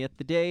April 20th,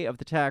 the day of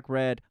the attack,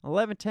 read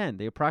 11:10,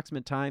 the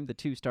approximate time the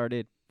two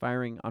started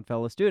firing on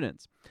fellow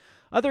students.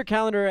 Other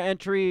calendar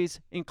entries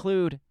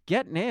include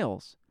get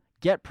nails,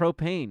 get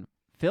propane,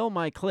 fill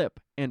my clip,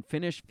 and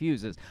finish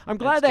fuses. I'm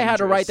glad they had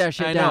to write that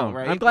shit I down. know,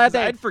 right? I'm glad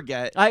I'd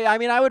forget. I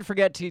mean, I would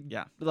forget to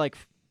Yeah. like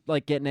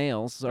get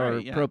nails or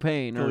Right, yeah.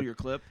 propane Fill or your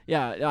clip.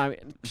 yeah. I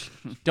mean,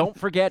 don't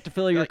forget to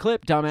fill your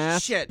clip,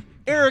 dumbass. Shit.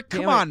 Eric,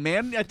 Damn come it. on,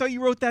 man. I thought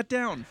you wrote that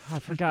down. I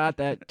forgot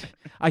that.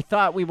 I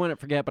thought we wouldn't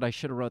forget, but I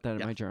should have wrote that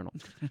in my journal.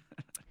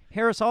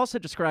 Harris also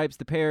describes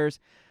the pair's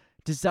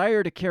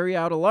desire to carry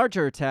out a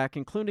larger attack,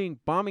 including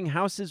bombing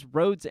houses,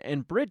 roads,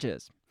 and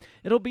bridges.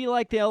 It'll be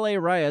like the LA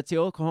riots, the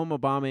Oklahoma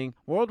bombing,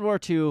 World War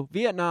II,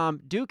 Vietnam,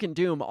 Duke and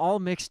Doom all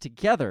mixed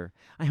together.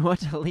 I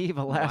want to leave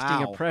a lasting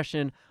Wow.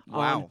 impression on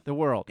Wow. the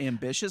world.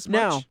 Ambitious much?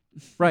 Now,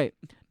 right.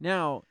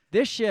 Now,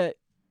 this shit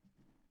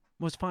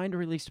was fine to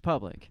release to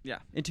public Yeah.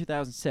 in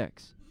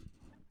 2006.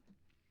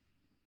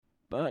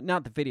 But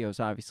not the videos,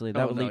 obviously.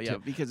 That would lead to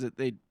because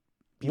people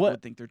What-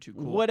 would think they're too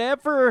cool.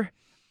 whatever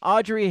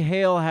Audrey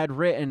Hale had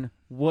written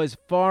was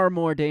far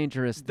more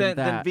dangerous than Than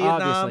that.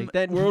 Vietnam, obviously.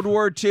 Than World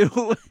War II,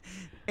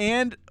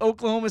 and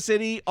Oklahoma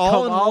City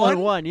all in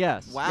one?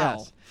 Yes. Wow.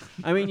 Yes.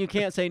 I mean, you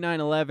can't say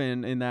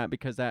 9/11 in that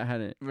because that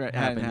hadn't Right,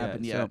 happened, hadn't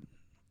happened yet.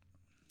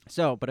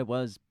 So, but it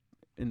was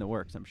in the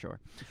works, I'm sure.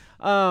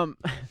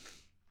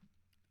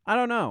 I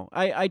don't know.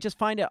 I just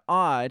find it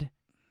odd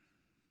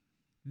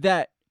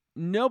that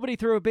nobody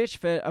threw a bitch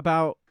fit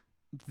about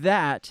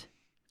that.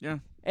 Yeah.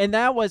 And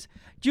that was,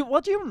 do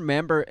you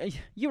remember?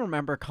 You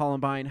remember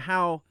Columbine?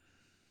 How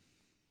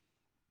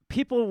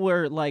people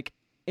were like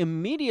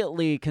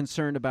immediately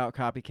concerned about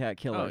copycat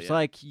killers. yeah.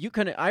 Like you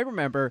couldn't. I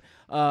remember.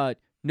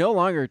 No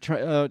longer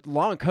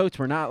long coats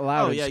were not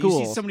allowed Oh, in yeah. schools.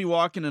 You see somebody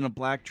walking in a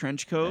black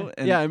trench coat.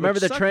 And, Yeah, remember which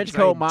the sucked trench 'cause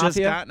coat I mafia? just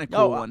gotten a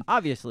cool one.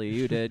 Obviously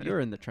you did.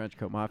 You're in the trench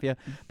coat mafia.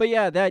 But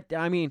yeah, that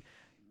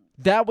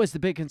was the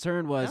big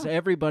concern was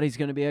everybody's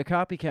going to be a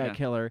copycat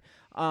killer.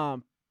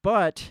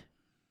 But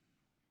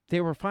they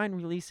were fine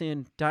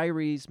releasing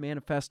diaries,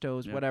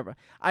 manifestos, whatever.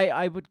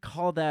 I would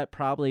call that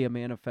probably a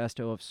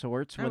manifesto of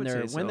sorts I when would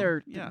they're say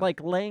so. Yeah.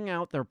 like laying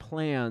out their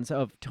plans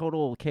of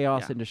total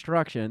chaos and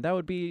destruction. That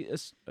would be a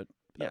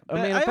But I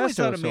manifesto. always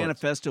thought a of sorts.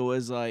 manifesto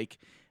was like,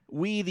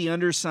 we, the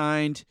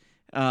undersigned,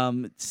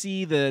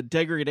 see the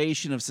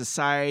degradation of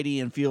society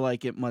and feel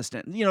like it must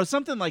end. You know,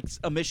 something like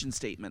a mission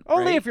statement.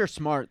 Only right? if you're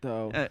smart,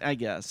 though. I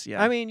guess,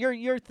 yeah. I mean,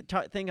 you're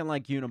thinking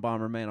like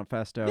Unabomber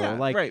manifesto, Yeah,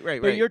 like right.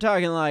 But you're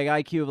talking like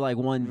IQ of like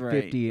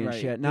 150 and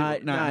right. shit, People-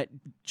 not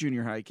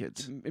junior high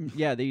kids.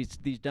 yeah these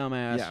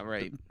dumbass. Yeah,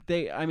 right.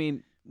 I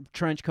mean,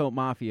 trench coat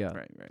mafia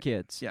Right.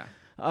 kids. Yeah.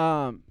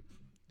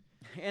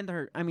 And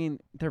they're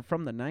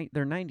from they're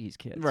 90s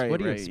kids. Right. What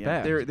do you right,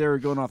 expect? Yeah. They're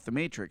going off the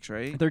Matrix,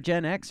 right? They're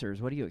Gen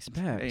Xers. What do you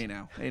expect? Hey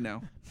now.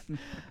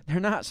 They're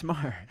not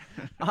smart.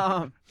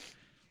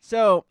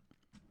 So,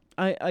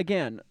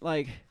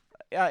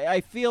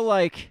 I feel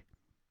like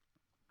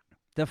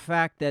the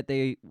fact that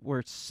they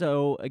were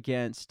so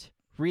against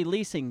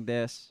releasing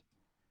this,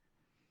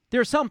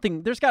 there's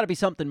got to be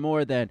something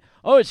more than,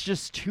 oh, it's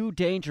just too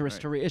dangerous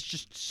to it's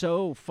just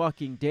so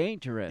fucking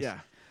dangerous. Yeah.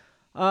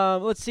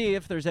 Let's see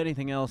if there's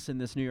anything else in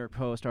this New York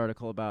Post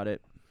article about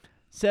it.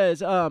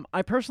 Says,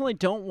 I personally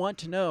don't want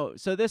to know.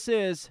 So this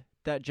is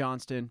that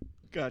Johnston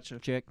Gotcha.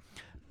 chick.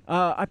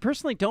 I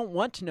personally don't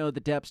want to know the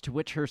depths to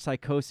which her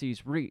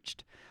psychoses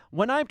reached.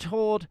 When I'm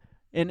told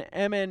an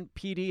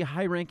MNPD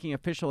high-ranking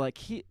official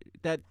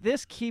that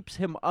this keeps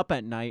him up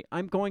at night,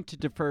 I'm going to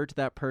defer to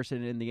that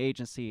person in the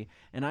agency,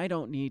 and I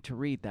don't need to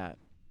read that.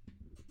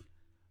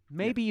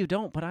 Maybe you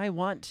don't, but I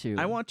want to.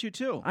 I want to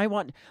too.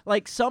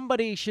 Like,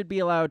 somebody should be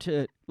allowed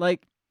to,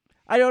 like,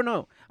 I don't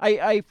know.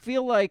 I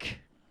feel like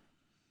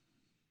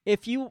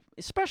if you,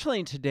 especially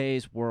in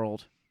today's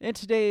world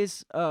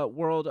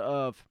world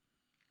of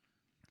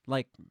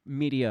like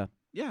media.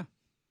 Yeah.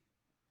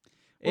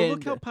 Well, look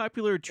and how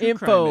popular true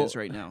info crime is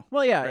right now.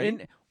 Well, yeah, right?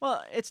 and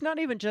well, it's not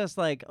even just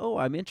like, oh,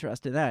 I'm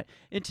interested in that.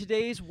 In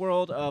today's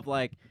world of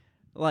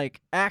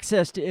like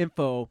access to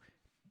info,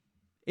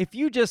 if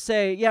you just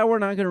say, yeah, we're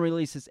not going to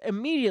release this,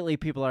 immediately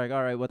people are like,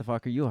 all right, what the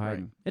fuck are you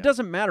hiding? Right. It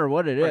doesn't matter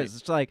what it is. Right.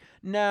 It's like,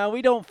 no,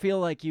 we don't feel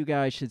like you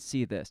guys should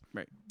see this.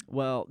 Right.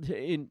 Well,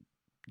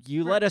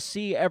 you let us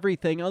see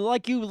everything.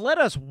 Like you let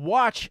us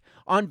watch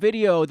on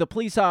video the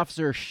police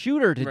officer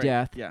shoot her to Right.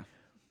 death. Yeah.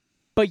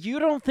 But you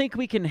don't think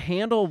we can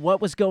handle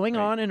what was going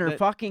on in her That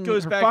fucking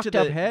goes her back fucked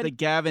to up head? the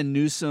Gavin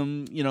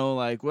Newsom,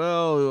 like,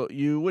 well,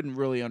 you wouldn't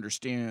really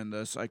understand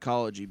the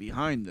psychology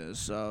behind this,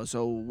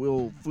 so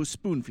we'll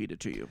spoon feed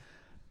it to you.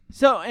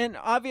 So, and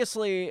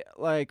obviously,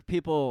 like,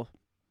 people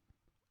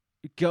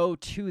go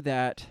to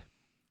that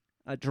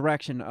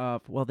direction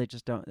of, well, they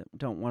just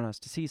don't want us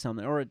to see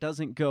something, or it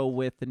doesn't go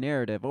with the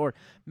narrative, or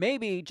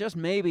maybe, just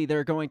maybe,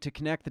 they're going to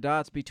connect the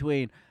dots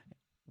between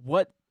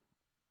what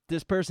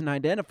this person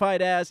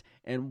identified as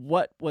and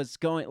what was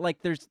going, like,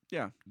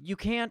 you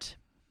can't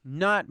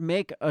not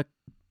make a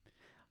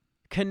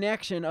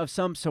connection of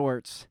some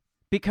sorts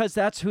because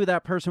that's who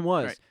that person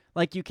was. Right.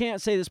 Like, you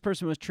can't say this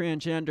person was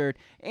transgendered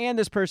and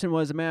this person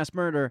was a mass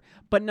murderer,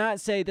 but not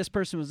say this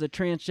person was a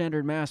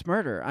transgendered mass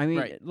murderer. I mean,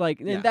 Right. like,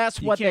 Yeah. and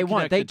that's You what they can't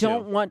want. connect They the two.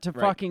 don't want to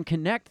Right. fucking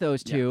connect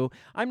those Yeah. two.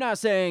 I'm not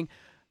saying,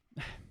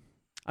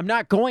 I'm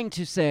not going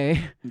to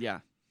say Yeah.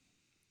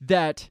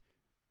 that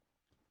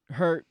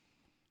her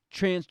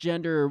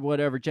transgender or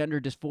whatever,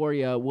 gender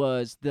dysphoria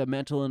was the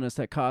mental illness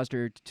that caused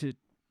her to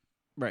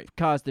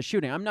cause the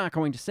shooting. I'm not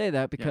going to say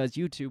that because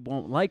YouTube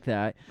won't like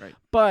that. Right.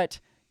 But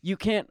you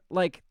can't,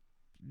 like,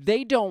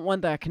 they don't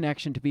want that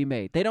connection to be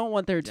made. They don't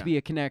want there to be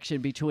a connection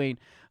between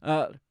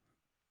A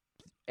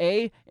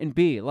and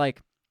B.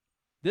 Like,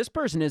 this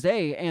person is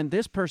A and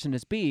this person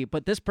is B,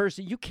 but this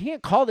person, you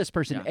can't call this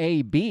person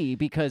A, B,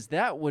 because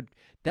that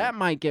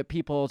might get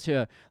people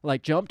to,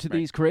 like, jump to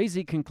these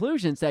crazy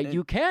conclusions that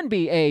you can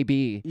be A,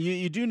 B.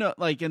 You do know,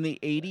 like, in the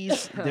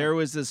 80s, there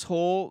was this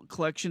whole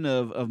collection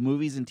of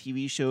movies and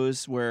TV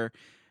shows where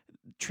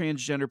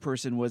transgender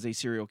person was a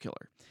serial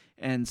killer.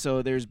 And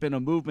so there's been a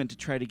movement to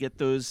try to get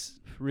those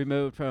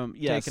removed from,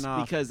 taken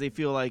off. because they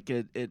feel like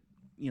it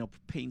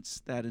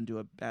paints that into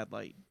a bad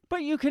light.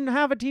 But you can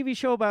have a TV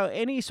show about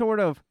any sort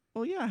of...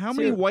 Well, yeah, how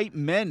many white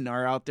men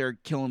are out there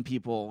killing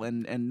people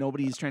and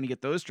nobody's trying to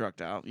get those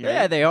struck out? Right?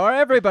 Yeah, they are.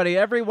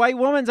 Every white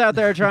woman's out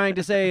there trying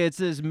to say it's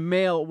this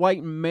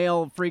white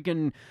male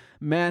freaking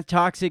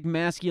toxic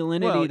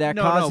masculinity that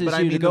causes but you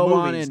I mean to go the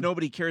on movies. and...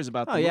 Nobody cares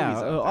about the movies movies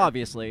out there.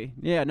 Obviously.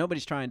 Yeah,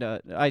 nobody's trying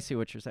to... I see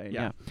what you're saying,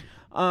 yeah.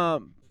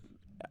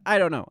 I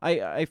don't know.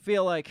 I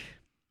feel like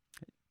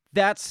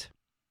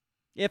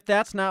if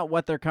that's not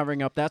what they're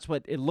covering up, that's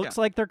what it looks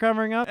like they're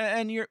covering up.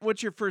 And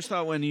what's your first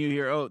thought when you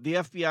hear, the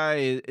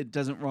FBI it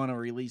doesn't want to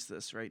release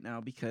this right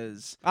now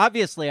because...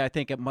 Obviously, I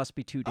think it must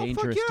be too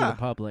dangerous to the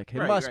public.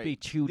 It must be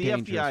too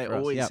dangerous The FBI for us.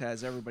 always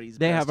has everybody's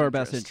They best have our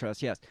best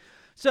interest, yes.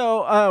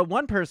 So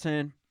one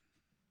person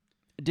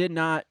did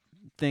not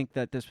think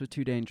that this was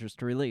too dangerous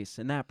to release,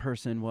 and that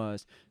person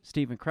was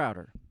Steven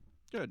Crowder.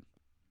 Good.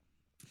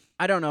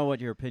 I don't know what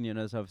your opinion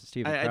is of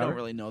Steven Crowder. I don't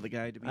really know the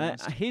guy, to be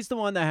honest. He's the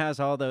one that has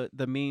all the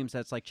memes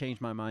that's like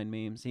change my mind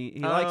memes. He he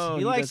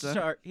likes does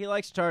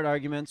to start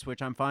arguments,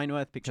 which I'm fine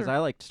with because I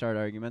like to start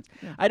arguments.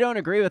 Yeah. I don't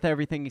agree with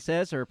everything he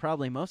says, or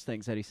probably most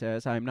things that he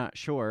says. I'm not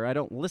sure. I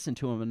don't listen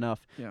to him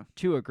enough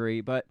to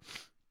agree, but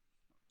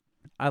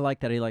I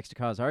like that he likes to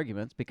cause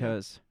arguments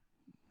because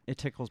it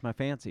tickles my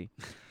fancy.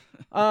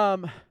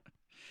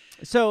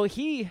 So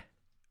he,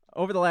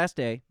 over the last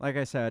day, like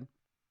I said,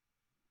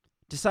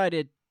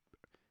 decided.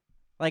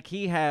 Like,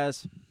 he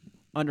has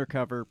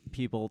undercover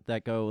people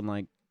that go and,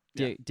 like,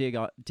 dig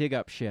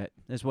up shit,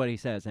 is what he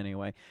says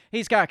anyway.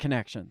 He's got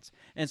connections.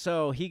 And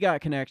so he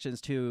got connections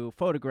to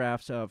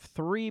photographs of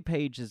 3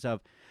 pages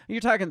of...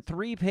 You're talking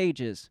 3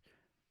 pages.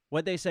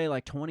 What'd they say,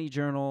 like 20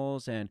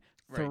 journals and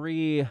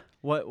 3...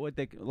 What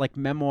they... Like,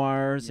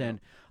 memoirs and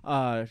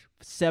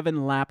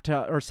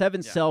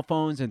 7 cell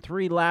phones and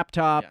 3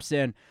 laptops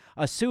and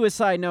a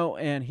suicide note.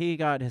 And he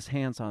got his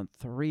hands on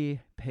 3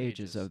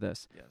 pages of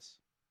this. Yes.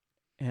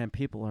 And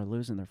people are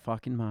losing their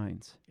fucking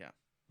minds. Yeah.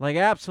 Like,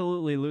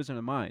 absolutely losing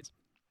their minds.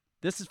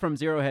 This is from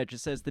Zero Hedge. It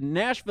says, the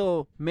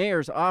Nashville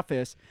mayor's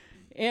office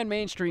and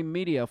mainstream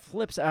media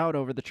flips out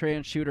over the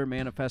trans shooter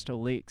manifesto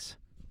leaks.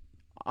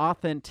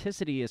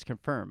 Authenticity is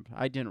confirmed.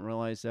 I didn't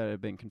realize that it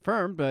had been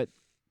confirmed, but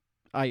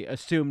I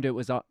assumed it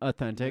was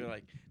authentic. You're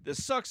like,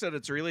 this sucks that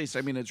it's released.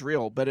 I mean, it's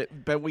real, but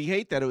we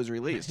hate that it was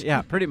released.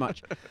 Yeah, pretty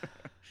much.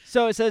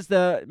 So it says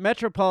the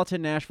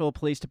Metropolitan Nashville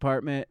Police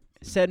Department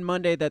said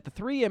Monday that the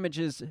 3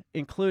 images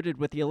included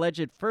with the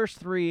alleged first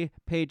 3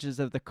 pages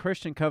of the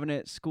Christian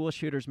Covenant school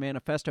shooters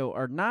manifesto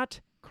are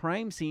not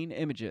crime scene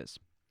images.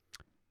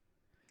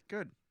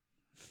 Good.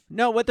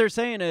 No, what they're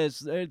saying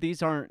is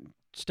these aren't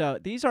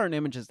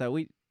images that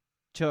we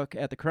took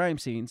at the crime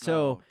scene.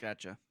 So,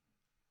 gotcha.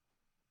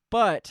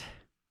 but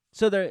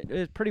So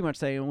they're pretty much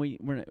saying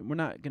we're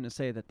not going to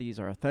say that these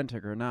are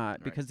authentic or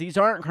not because these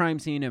aren't crime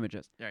scene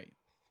images. Right.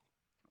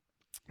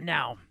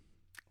 Now,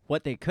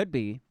 what they could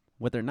be,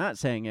 what they're not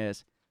saying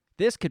is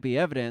this could be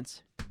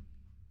evidence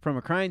from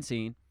a crime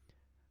scene.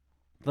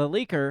 The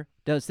leaker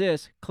does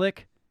this,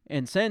 click,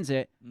 and sends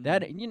it.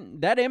 That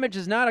image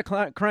is not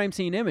a crime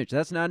scene image.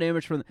 That's not an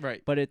image from,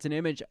 but it's an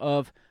image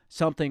of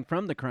something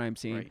from the crime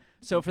scene. Right.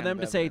 So for them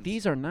to say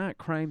these are not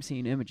crime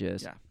scene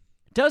images, Yeah.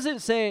 doesn't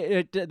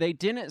say they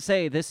didn't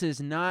say this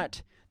is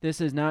not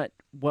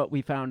what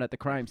we found at the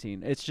crime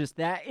scene. It's just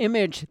that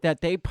image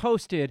that they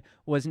posted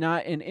was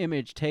not an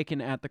image taken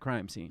at the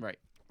crime scene. Right.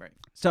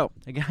 So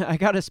I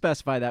got to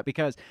specify that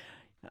because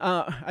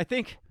I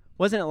think,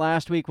 wasn't it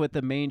last week with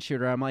the main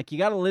shooter? I'm like, you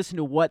got to listen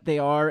to what they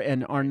are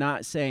and are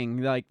not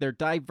saying. Like they're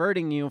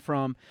diverting you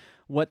from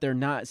what they're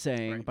not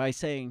saying by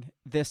saying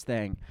this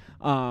thing.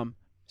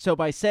 So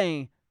by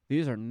saying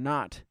these are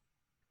not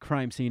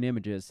crime scene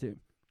images, it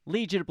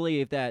leads you to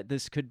believe that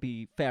this could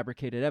be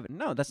fabricated evidence.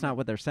 No, that's not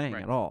what they're saying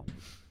at all.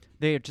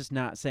 They are just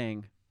not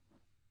saying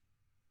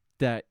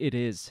that it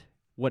is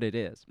what it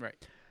is. Right.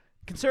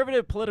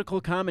 Conservative political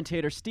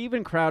commentator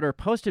Steven Crowder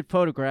posted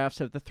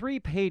photographs of the 3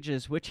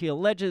 pages which he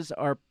alleges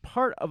are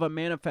part of a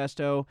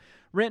manifesto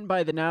written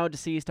by the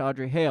now-deceased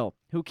Audrey Hale,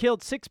 who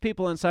killed 6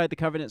 people inside the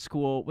Covenant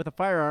School with a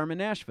firearm in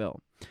Nashville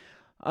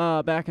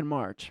back in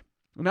March.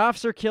 An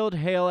officer killed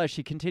Hale as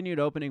she continued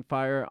opening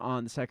fire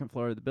on the 2nd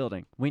floor of the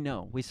building. We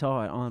know. We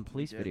saw it on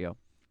police video.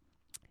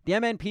 The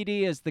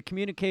MNPD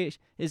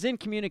is in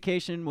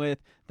communication with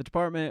the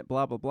department,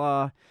 blah, blah,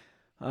 blah.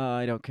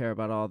 I don't care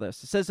about all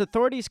this. It says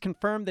authorities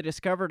confirmed they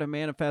discovered a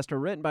manifesto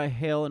written by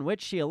Hale in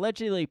which she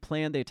allegedly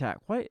planned the attack.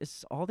 What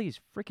is all these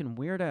freaking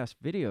weird-ass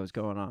videos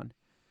going on?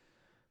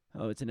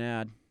 Oh, it's an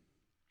ad.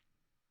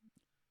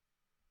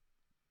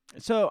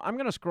 So I'm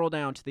going to scroll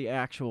down to the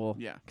actual...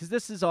 Yeah. Because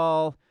this is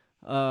all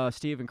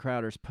Steven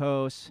Crowder's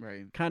posts.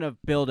 Right. Kind of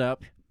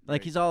build-up.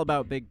 Like he's all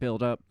about big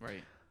build-up.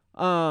 Right.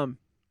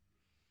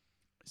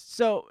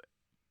 So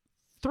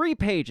 3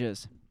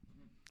 pages...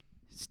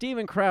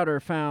 Steven Crowder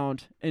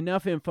found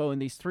enough info in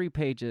these 3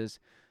 pages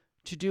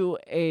to do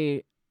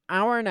a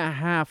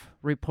hour-and-a-half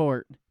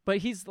report. But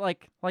he's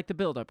like the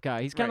build-up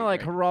guy. He's kind of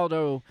like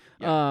Geraldo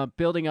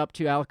building up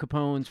to Al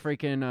Capone's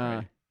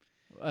freaking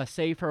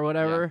safe or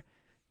whatever.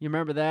 You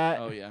remember that?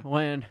 Oh, yeah.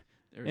 When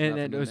and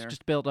it was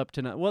just build up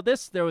to well,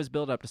 there was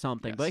build up to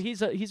something, but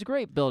he's a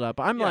great build up.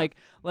 I'm like,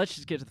 let's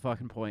just get to the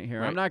fucking point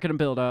here. I'm not going to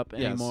build up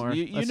anymore.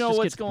 You know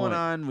what's going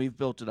on. We've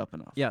built it up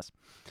enough. Yes.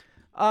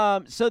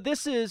 So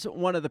this is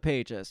one of the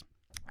pages.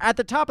 At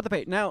the top of the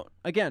page. Now,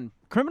 again,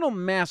 criminal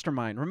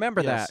mastermind.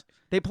 Remember that.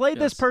 They played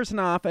this person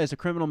off as a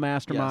criminal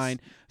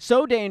mastermind.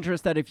 So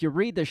dangerous that if you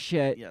read the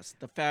shit... Yes,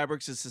 the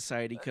fabrics of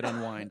society could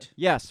unwind.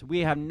 Yes, we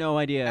have no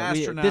idea.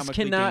 Astronomically this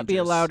cannot be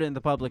allowed in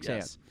the public's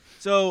hands.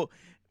 So,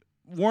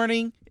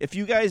 warning, if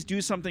you guys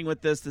do something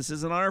with this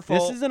isn't our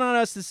fault. This isn't on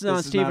us. This is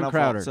on Steven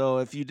Crowder. So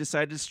if you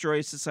decide to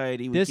destroy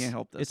society, we can't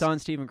help this. It's on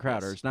Steven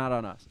Crowder. Yes. It's not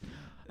on us.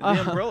 The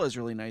umbrella is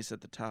really nice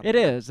at the top. It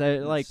is.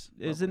 Isn't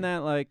lovely. that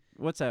like...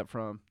 What's that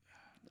from?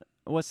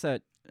 What's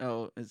that?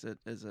 Oh, is it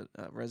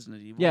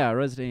Resident Evil? Yeah,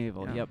 Resident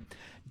Evil. Yeah. Yep.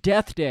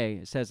 Death Day,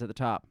 it says at the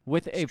top,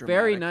 with a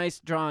very nice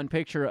drawn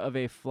picture of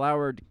a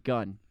flowered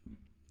gun.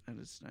 That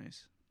is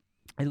nice.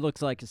 It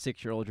looks like a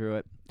 6-year-old drew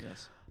it.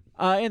 Yes.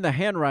 And the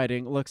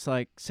handwriting looks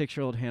like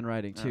 6-year-old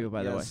handwriting too,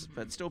 by the way.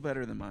 But still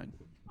better than mine.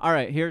 All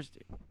right, here's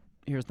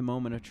the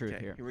moment of truth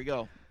here. Here we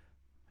go.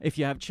 If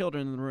you have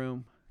children in the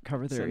room,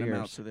 cover their Send ears.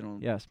 them out so they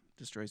don't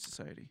destroy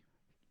society.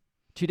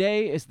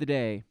 Today is the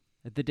day.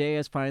 The day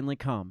has finally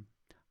come.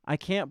 I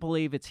can't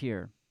believe it's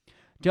here.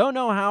 Don't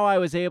know how I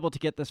was able to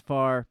get this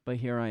far, but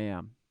here I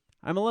am.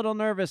 I'm a little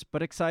nervous,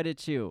 but excited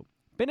too.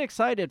 Been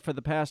excited for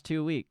the past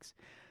 2 weeks.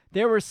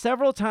 There were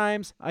several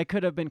times I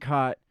could have been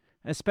caught,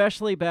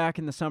 especially back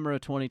in the summer of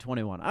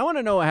 2021. I want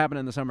to know what happened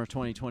in the summer of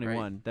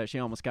 2021 that she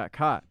almost got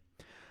caught.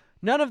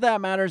 None of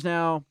that matters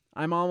now.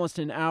 I'm almost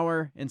an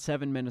hour and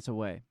 7 minutes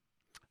away.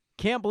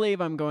 Can't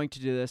believe I'm going to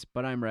do this,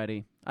 but I'm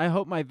ready. I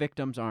hope my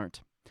victims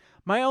aren't.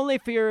 My only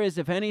fear is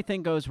if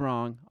anything goes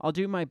wrong, I'll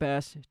do my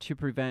best to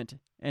prevent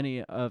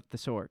any of the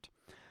sort.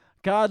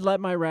 God, let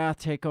my wrath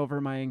take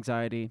over my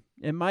anxiety.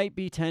 It might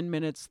be 10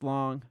 minutes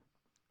long,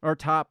 or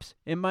tops.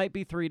 It might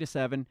be 3 to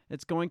 7.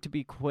 It's going to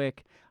be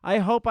quick. I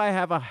hope I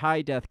have a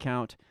high death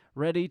count.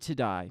 Ready to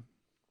die.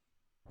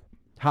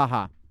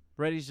 Ha.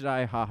 Ready to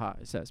die, ha,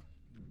 it says.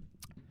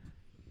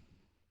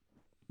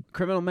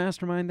 Criminal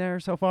mastermind there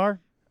so far?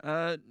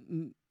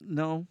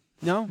 No.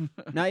 No?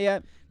 Not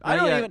yet?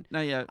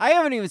 Not yet. I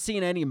haven't even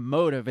seen any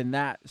motive in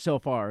that so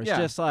far. It's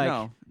just like,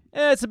 no.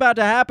 It's about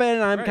to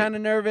happen. I'm kind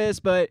of nervous,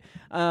 but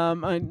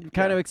I'm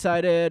kind of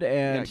excited.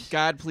 And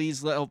God,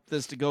 please help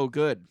this to go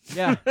good.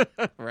 Yeah.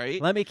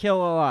 Right? Let me kill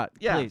a lot,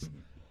 Yeah. please.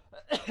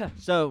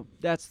 So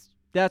that's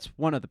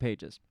one of the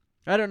pages.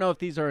 I don't know if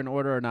these are in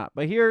order or not,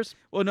 but here's...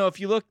 Well, no, if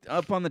you look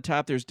up on the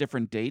top, there's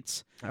different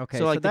dates. Okay,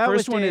 So, like, the that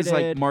first was one is,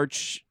 like, dated-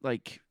 March,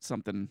 like,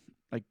 something.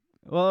 Like,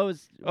 Well, it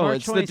was Oh, March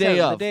it's the 27th, day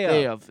of. The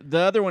Day of. The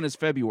other one is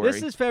February.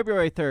 This is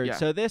February 3rd.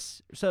 Yeah.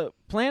 So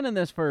planning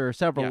this for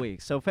several Yeah.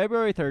 weeks. So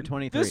February 3rd,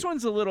 23. This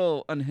one's a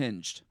little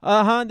unhinged.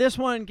 This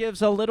one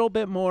gives a little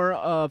bit more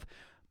of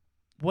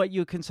what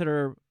you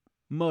consider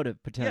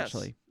motive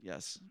potentially.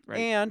 Yes. Right.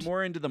 And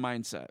more into the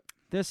mindset.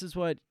 this is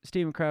what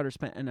Steven Crowder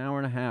spent an hour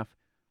and a half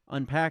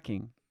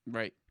unpacking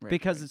Right.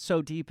 because it's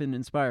so deep and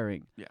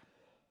inspiring. Yeah.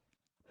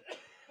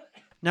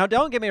 Now,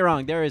 don't get me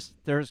wrong. There's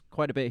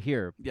quite a bit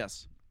here,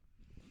 Yes.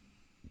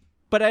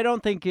 but I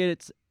don't think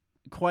it's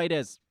quite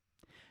as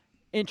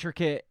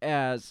intricate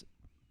as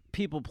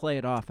people play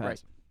it off as.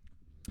 Right.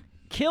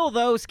 Kill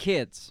those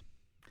kids.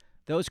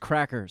 Those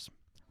crackers.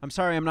 I'm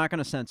sorry, I'm not going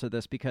to censor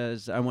this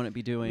because I wouldn't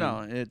be doing...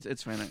 No,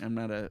 it's fine. I'm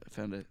not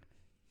offended.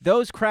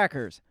 Those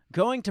crackers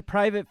going to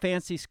private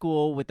fancy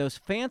school with those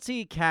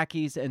fancy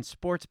khakis and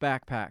sports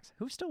backpacks.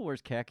 Who still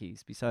wears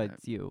khakis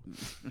besides you?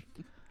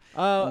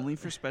 Only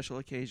for special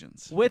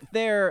occasions. With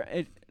their...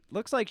 It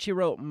looks like she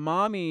wrote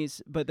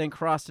mommies, but then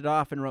crossed it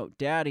off and wrote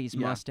daddy's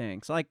Yeah.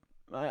 Mustangs. Like,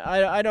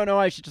 I don't know.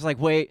 I should just like,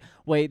 wait,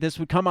 this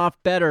would come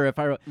off better if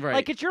I wrote... Right.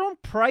 Like, it's your own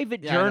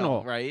private Yeah, I know,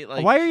 journal. right?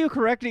 Like, Why are you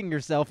correcting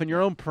yourself in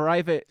your own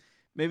private...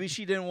 Maybe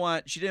she didn't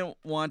want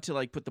to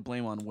like put the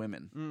blame on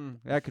women.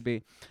 That could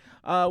be.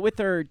 With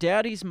their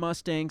daddy's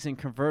Mustangs and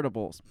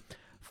convertibles.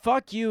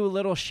 Fuck you,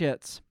 little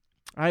shits.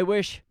 I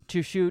wish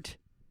to shoot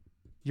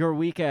your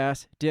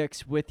weak-ass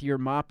dicks with your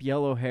mop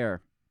yellow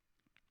hair.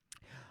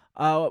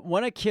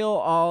 Want to kill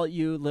all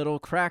you little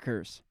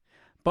crackers.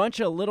 Bunch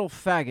of little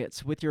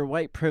faggots with your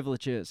white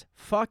privileges.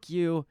 Fuck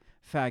you,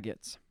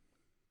 faggots.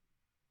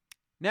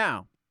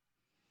 Now,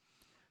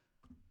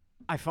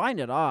 I find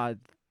it odd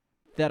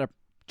that a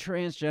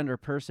transgender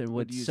person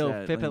would use so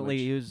that flippantly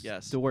language. use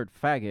Yes. the word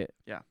faggot.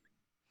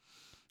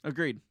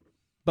 Agreed.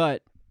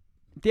 But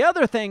the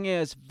other thing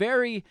is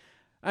they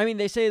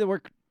say the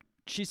word,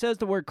 she says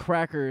the word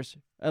crackers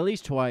at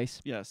least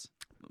twice, Yes.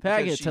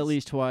 Because faggots at she's-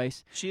 least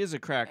twice, She is a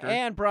cracker.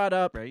 and brought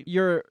up Right.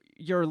 your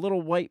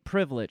little white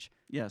privilege.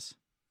 yes.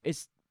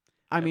 It's,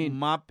 I mean,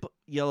 mop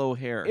yellow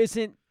hair.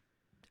 isn't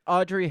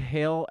Audrey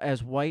Hale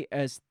as white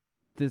as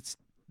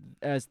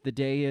the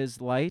day is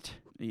light?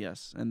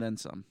 Yes, and then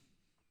some.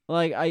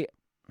 Like, I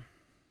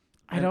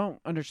And- don't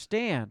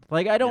understand.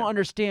 Like, I don't Yeah.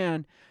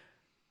 understand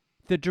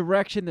the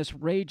direction this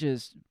rage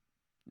is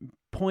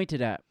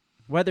pointed at.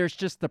 Whether it's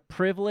just the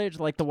privilege,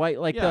 like the white,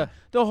 like Yeah.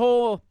 the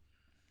whole.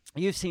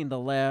 You've seen the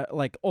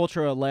like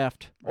ultra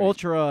left, Right.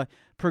 ultra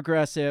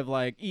progressive,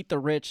 like eat the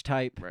rich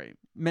type Right.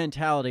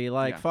 mentality,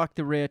 like Yeah. fuck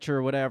the rich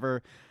or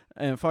whatever,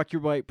 and fuck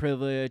your white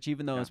privilege.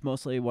 Even though Yeah. it's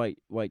mostly white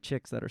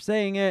chicks that are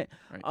saying it.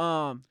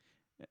 Right.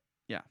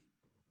 Yeah.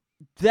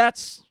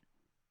 That's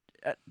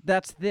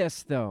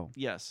this though.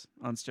 Yes,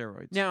 on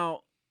steroids.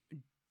 Now,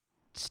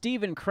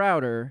 Steven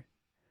Crowder,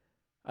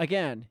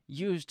 again,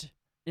 used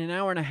an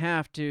hour and a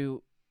half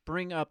to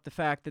bring up the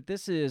fact that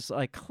this is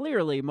like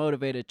clearly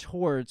motivated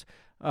towards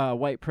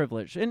white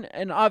privilege,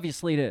 and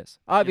obviously it is.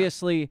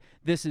 Obviously,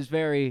 this is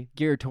very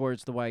geared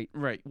towards the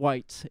Right.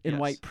 whites and Yes.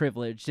 white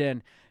privilege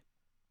and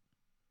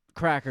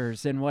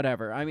crackers and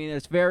whatever. I mean,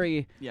 it's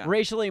very Yeah.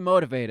 racially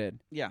motivated.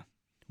 Yeah.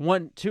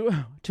 One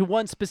to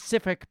one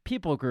specific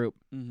people group.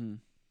 Mm-hmm.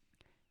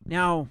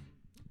 Now,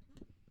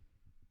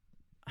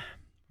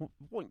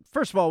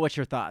 first of all, what's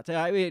your thoughts?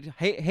 I mean,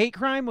 hate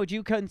crime? Would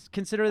you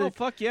consider Oh, that?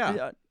 fuck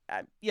yeah.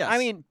 Yes. I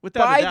mean,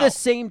 without a by the doubt.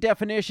 same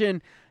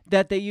definition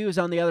that they use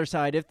on the other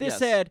side. If this Yes.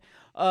 said,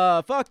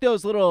 "Fuck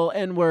those little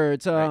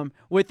N-words,"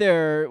 with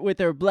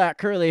their black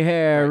curly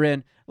hair, Right.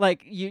 and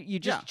like you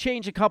just Yeah.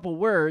 change a couple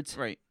words,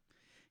 Right.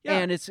 Yeah.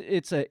 and it's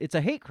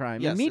a hate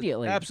crime Yes,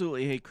 immediately.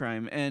 Absolutely hate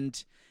crime.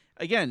 And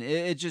again,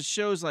 it just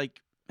shows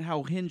like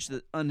how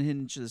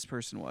unhinged this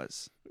person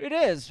was. It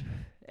is,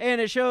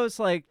 and it shows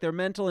like their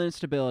mental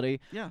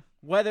instability. Yeah.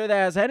 Whether that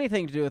has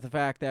anything to do with the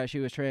fact that she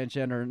was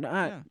transgender or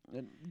not, Yeah.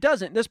 it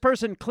doesn't. This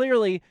person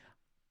clearly,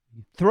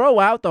 throw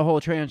out the whole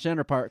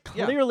transgender part,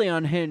 Yeah. clearly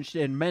unhinged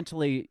and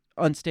mentally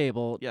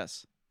unstable.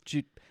 Yes.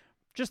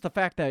 Just the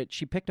fact that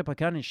she picked up a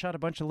gun and shot a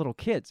bunch of little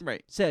kids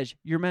Right. says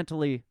you're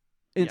mentally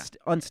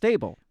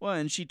unstable. Well,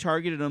 and she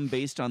targeted them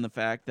based on the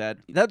fact that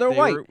That they're they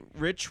white. were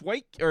rich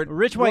white or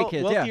Rich white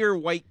kids, yeah. wealthier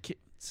white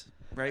kids,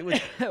 right?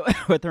 With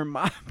With their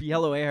mop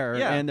yellow hair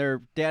Yeah. and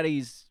their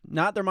daddies,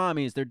 not their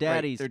mommies, their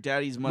daddies. their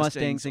daddy's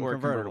Mustangs Mustangs and or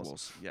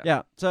convertibles. Yeah.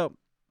 Yeah. So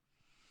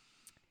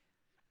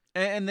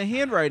And the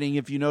handwriting,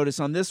 if you notice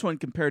on this one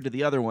compared to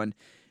the other one,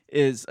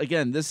 is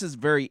again, this is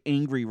very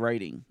angry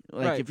writing.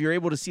 Like Right. if you're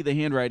able to see the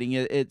handwriting,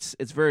 it's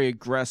very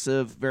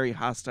aggressive, very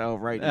hostile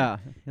writing. yeah,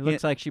 it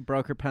looks like she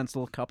broke her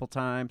pencil a couple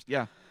times.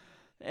 Yeah.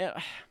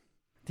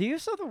 The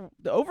use of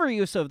the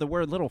overuse of the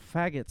word "little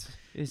faggots"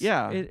 is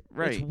right.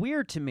 It's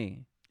weird to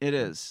me. It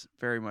is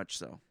very much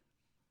so.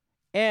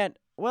 And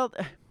well,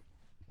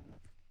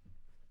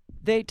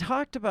 they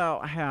talked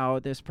about how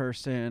this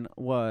person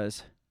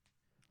was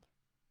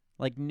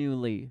like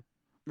newly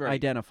Right.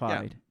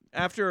 identified.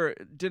 After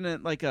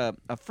didn't like a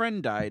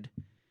friend died,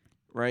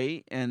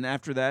 right? And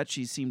after that,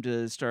 she seemed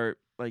to start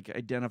like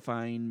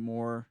identifying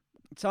more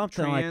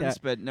something trans, like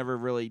that. but never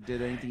really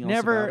did anything else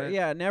Never, about it.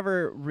 yeah,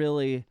 never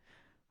really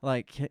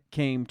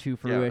came to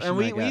fruition. And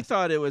I we guess.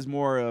 thought it was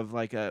more of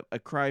like a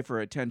cry for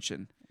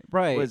attention.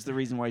 Right. Was the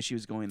reason why she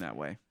was going that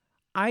way.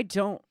 I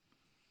don't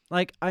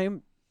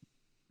I'm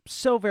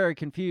so very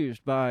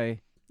confused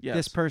by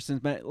this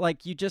person's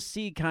you just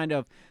see kind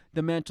of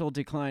the mental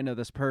decline of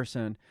this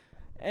person.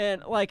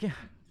 And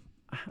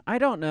I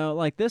don't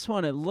know, this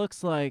one, it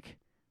looks like,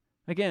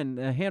 again,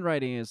 the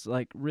handwriting is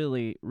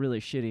really, really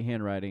shitty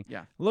handwriting.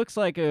 Yeah. Looks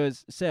like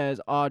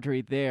says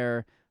Audrey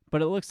there,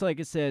 but it looks like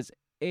it says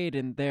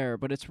Aiden there,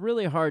 but it's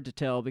really hard to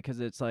tell because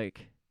it's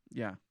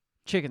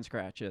chicken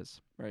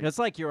scratches. Right. It's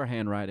like your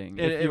handwriting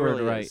if It you were really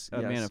to write is,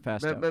 a yes.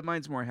 manifesto. But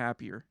mine's more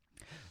happier.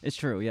 It's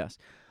true, yes.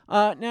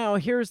 Now,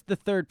 here's the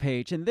third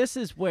page, and this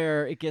is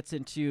where it gets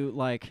into,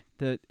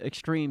 the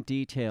extreme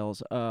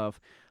details of,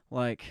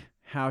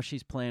 how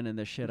she's planning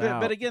this shit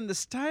out. But again, the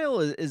style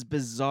is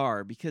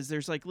bizarre because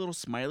there's, little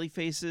smiley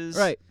faces.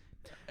 Right.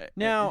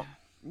 Now,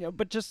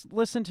 but just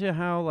listen to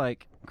how,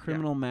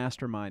 criminal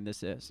mastermind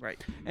this is.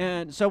 Right.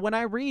 And so when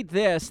I read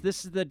this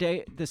is the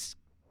day,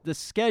 the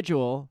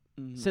schedule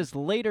says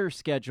later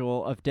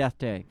schedule of death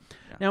day.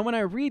 Yeah. Now, when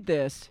I read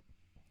this,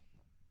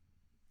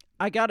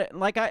 I got it.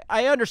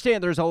 I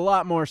understand there's a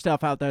lot more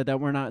stuff out there that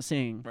we're not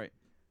seeing. Right.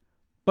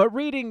 But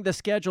reading the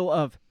schedule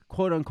of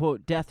quote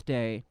unquote death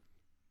day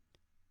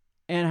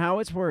and how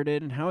it's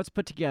worded and how it's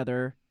put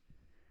together,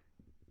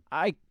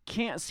 I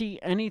can't see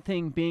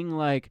anything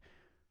being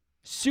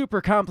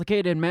super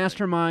complicated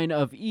mastermind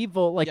of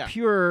evil,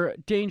 pure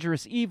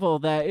dangerous evil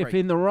that if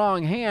in the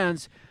wrong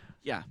hands,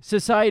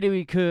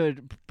 society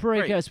could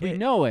break as we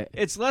know it.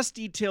 It's less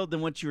detailed than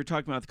what you were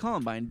talking about with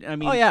Columbine. I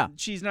mean,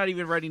 she's not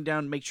even writing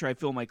down, make sure I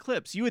fill my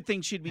clips. You would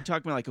think she'd be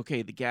talking about,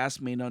 okay, the gas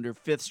main under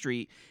 5th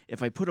Street,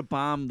 if I put a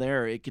bomb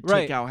there, it could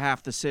take out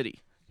half the city.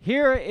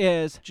 Here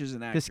is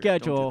the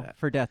schedule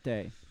for Death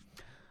Day.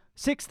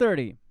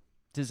 6:30,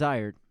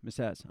 desired, it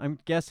says. I'm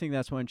guessing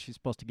that's when she's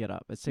supposed to get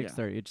up, at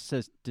 6:30. It just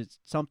says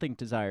something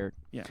desired.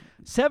 Yeah.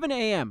 7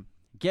 a.m.,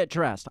 get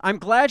dressed. I'm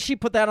glad she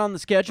put that on the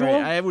schedule.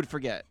 Right, I would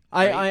forget.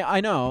 I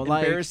know.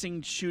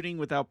 Embarrassing shooting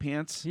without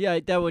pants. Yeah,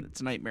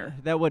 it's a nightmare.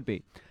 That would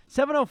be.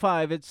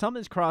 7:05,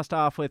 something's crossed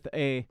off with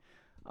a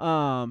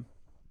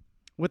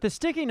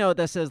sticky note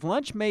that says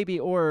lunch may be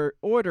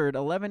ordered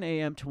 11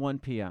 a.m. to 1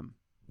 p.m.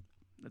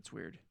 That's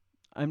weird.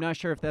 I'm not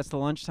sure if that's the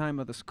lunchtime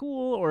of the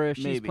school or if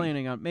she's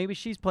planning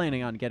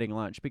on getting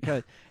lunch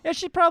because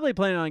she's probably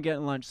planning on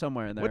getting lunch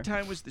somewhere in there. What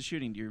time was the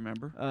shooting? Do you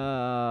remember?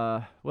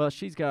 Well,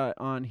 she's got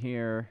on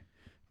here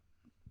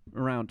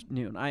around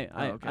noon.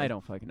 I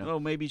don't fucking know. Oh,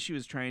 maybe she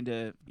was trying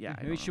to. Yeah,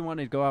 maybe she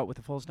wanted to go out with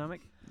a full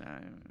stomach.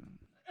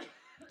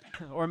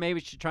 Or maybe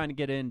she's trying to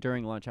get in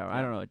during lunch hour.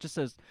 I don't know. It just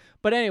says.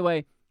 But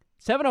anyway,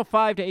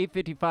 7:05 to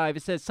 8:55.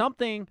 It says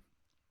something.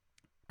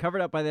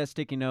 Covered up by that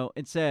sticky note,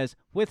 it says,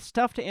 with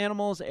stuffed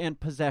animals and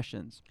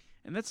possessions.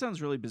 And that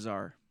sounds really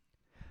bizarre.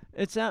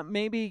 It's not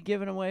maybe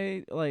giving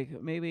away,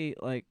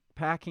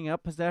 packing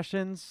up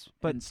possessions,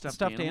 but and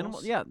stuffed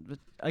animals? Yeah. But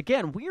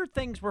again, weird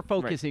things we're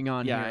focusing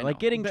on here. Like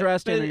getting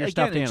dressed in your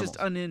stuffed animals. It's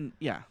just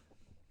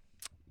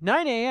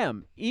 9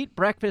 a.m., eat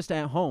breakfast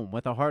at home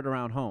with a heart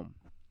around home.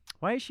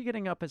 Why is she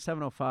getting up at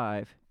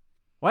 7:05?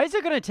 Why is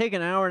it going to take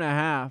an hour and a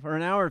half or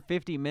an hour and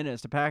 50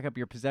 minutes to pack up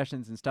your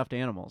possessions and stuffed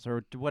animals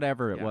or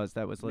whatever it was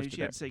that was listed? Maybe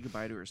she had to say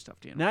goodbye to her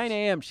stuffed animals. 9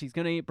 a.m., she's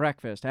going to eat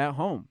breakfast at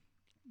home.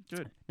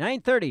 Good.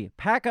 9:30,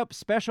 pack up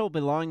special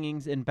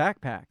belongings in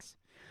backpacks.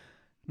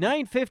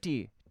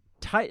 9:50,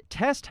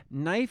 test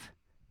knife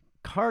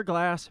car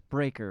glass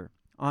breaker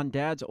on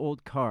dad's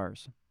old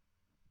cars.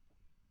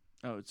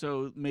 Oh,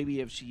 so maybe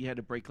if she had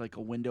to break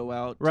a window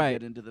out to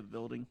get into the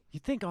building.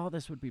 You'd think all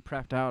this would be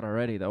prepped out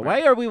already, though.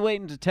 Right. Why are we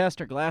waiting to test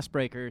her glass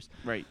breakers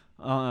at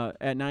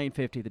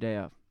 9:50 the day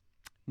of?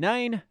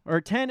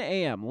 10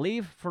 a.m.,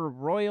 leave for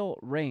Royal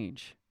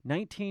Range,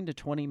 19 to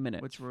 20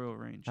 minutes. What's Royal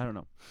Range? I don't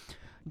know.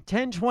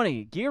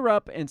 10:20, gear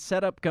up and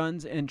set up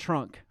guns in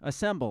trunk,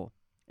 assemble,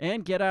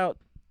 and get out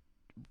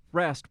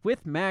rest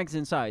with mags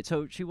inside.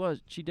 So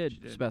she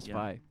did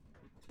specify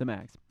the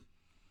mags.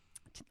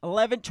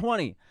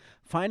 11:20,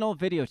 final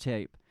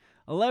videotape.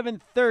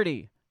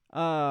 11:30,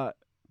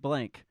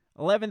 blank.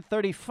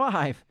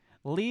 11:35,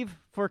 leave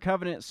for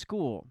Covenant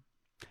School.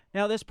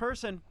 Now this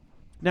person,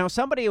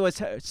 somebody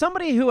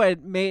who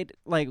had made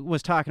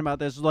was talking about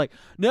this was like,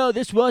 no,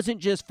 this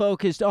wasn't just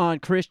focused on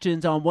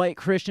Christians, on white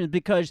Christians,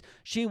 because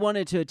she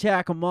wanted to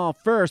attack them all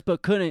first,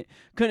 but couldn't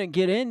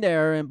get in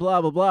there and blah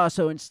blah blah.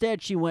 So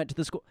instead, she went to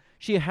the school.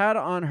 She had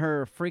on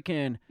her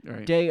freaking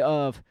day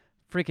of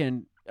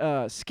freaking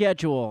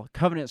schedule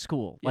Covenant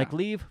School,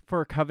 leave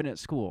for Covenant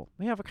School.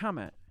 We have a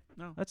comment.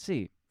 No. Let's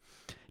see.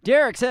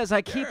 Derek says,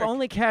 I keep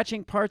only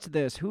catching parts of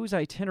this. Whose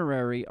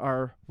itinerary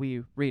are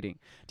we reading?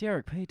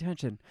 Derek, pay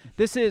attention.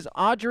 This is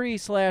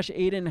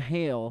Audrey/Aiden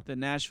Hale. The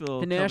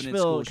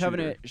Nashville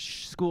Covenant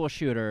school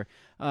shooter.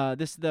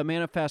 This is the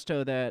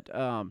manifesto that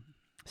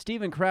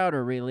Steven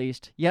Crowder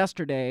released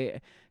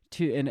yesterday,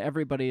 and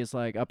everybody is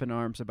up in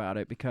arms about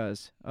it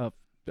because of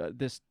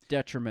this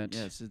detriment.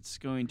 Yes, it's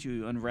going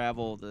to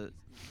unravel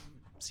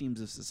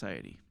seams of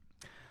society.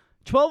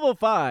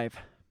 12:05.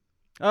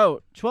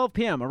 Oh, 12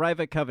 p.m. Arrive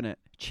at Covenant.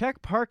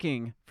 Check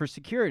parking for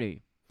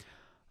security.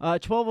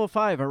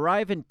 12:05.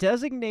 Arrive in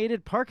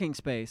designated parking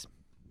space.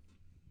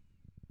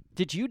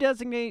 Did you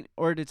designate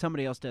or did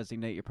somebody else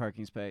designate your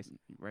parking space?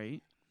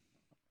 Right.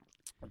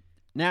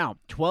 Now,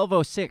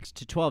 12:06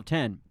 to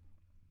 12:10.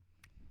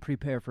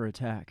 Prepare for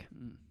attack.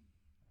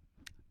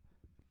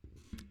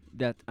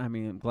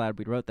 I'm glad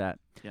we wrote that.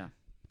 Yeah.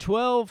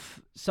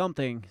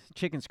 12-something,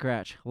 chicken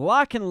scratch.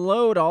 Lock and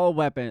load all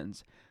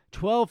weapons.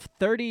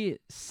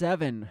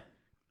 12:37.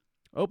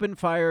 Open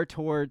fire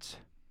towards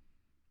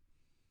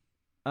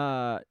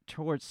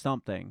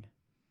something.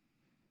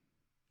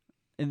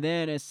 And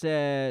then it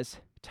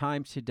says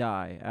time to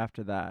die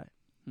after that.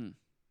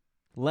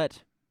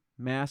 Let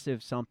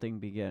massive something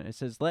begin. It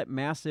says let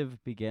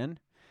massive begin.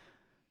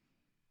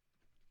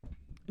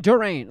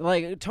 Deranged.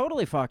 Like,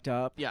 totally fucked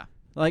up. Yeah.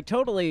 Like,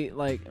 totally,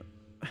 like,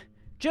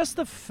 just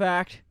the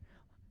fact,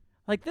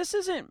 like, this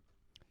isn't,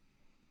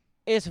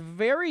 it's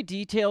very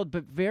detailed,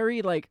 but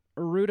very, like,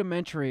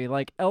 rudimentary,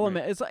 like,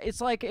 element. Right.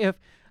 It's like if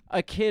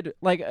a kid,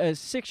 like, a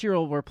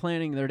 6-year-old were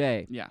planning their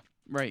day. Yeah,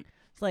 right.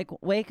 It's like,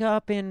 wake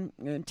up and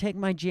take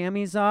my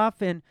jammies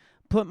off and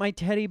put my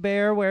teddy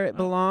bear where it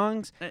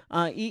belongs,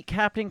 eat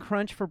Captain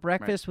Crunch for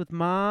breakfast with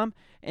Mom,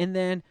 and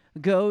then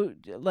go,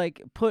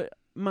 like, put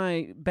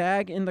my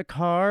bag in the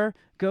car,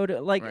 go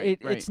to, like,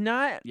 it's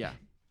not,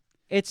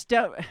 it's,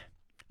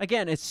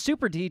 again, it's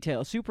super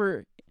detailed,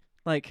 super,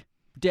 like,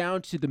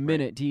 down to the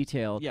minute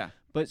detailed,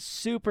 but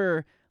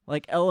super,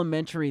 like,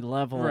 elementary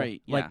level,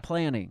 like,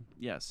 planning.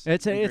 Yes.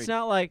 It's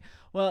not like,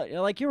 well,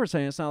 like you were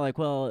saying, it's not like,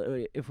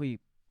 well, if we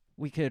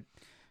could,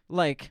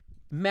 like,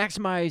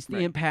 maximize the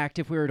impact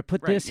if we were to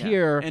put this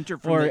here, enter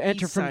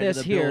from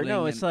this here.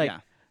 No, it's like,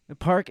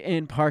 park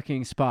in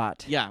parking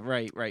spot. Yeah,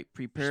 right.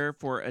 Prepare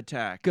for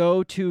attack.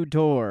 Go to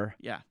door.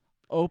 Yeah.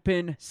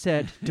 Open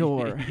set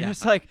door.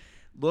 It's like,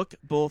 look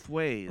both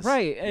ways.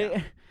 Right.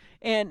 Yeah.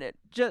 And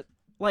just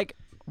like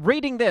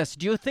reading this,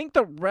 do you think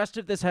the rest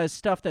of this has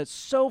stuff that's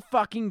so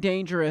fucking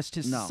dangerous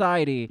to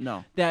society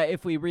that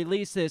if we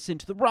release this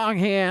into the wrong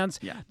hands,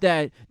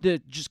 that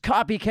the just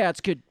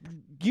copycats could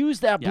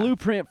use that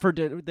blueprint for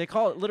they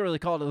literally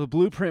call it the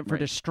blueprint for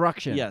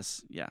destruction.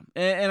 Yes, yeah.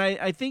 And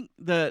I think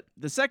the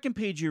second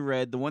page you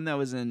read, the one that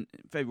was in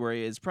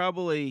February, is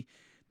probably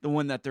the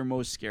one that they're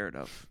most scared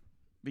of,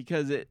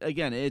 because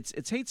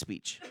it's hate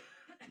speech,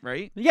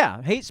 right?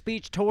 Yeah, hate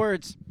speech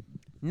towards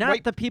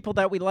not the people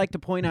that we like to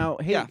point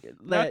out.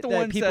 Not the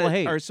ones people that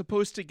hate. are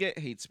supposed to get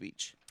hate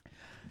speech.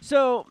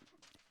 So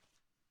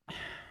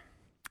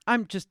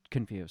I'm just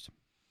confused.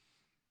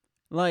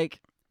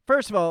 Like,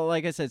 first of all,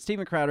 like I said,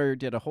 Steven Crowder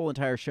did a whole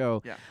entire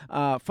show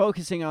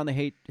focusing on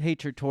the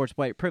hatred towards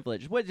white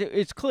privilege.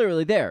 It's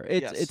clearly there.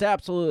 It's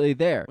absolutely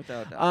there.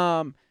 Without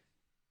doubt.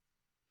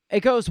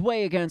 It goes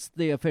way against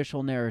the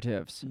official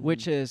narratives,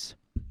 which is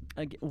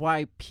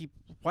why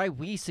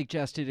we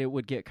suggested it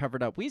would get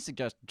covered up. We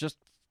suggest just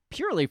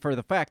purely for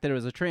the fact that it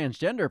was a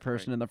transgender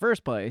person in the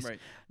first place. Right.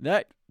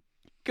 That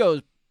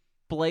goes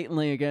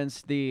blatantly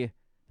against the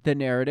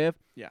narrative.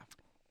 Yeah.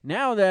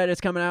 Now that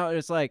it's coming out,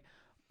 it's like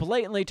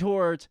blatantly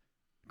towards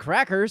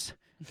crackers,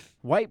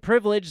 white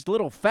privileged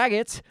little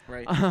faggots.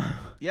 Right.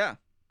 Yeah.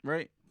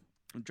 Right.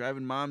 I'm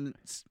driving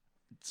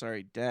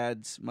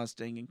dad's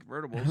Mustang and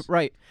convertibles.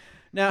 Right.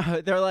 Now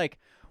they're like,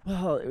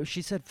 well,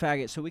 she said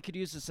faggot, so we could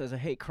use this as a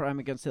hate crime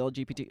against the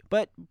LGBT.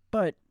 But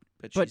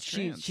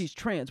she's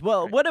trans.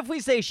 Well, what if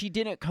we say she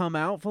didn't come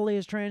out fully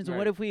as trans? And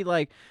what if we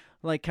like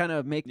kind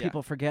of make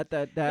people forget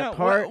that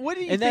part, what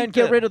do you and think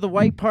then get rid of the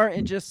white part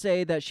and just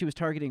say that she was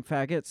targeting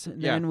faggots?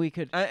 And then we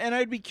could. And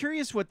I'd be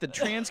curious what the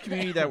trans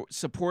community that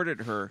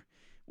supported her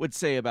would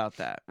say about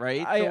that.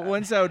 Right, the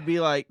ones that would be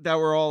like that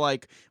were all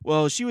like,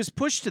 well, she was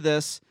pushed to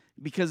this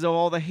because of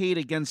all the hate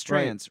against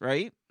trans.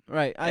 Right.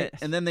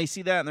 And then they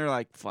see that and they're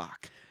like,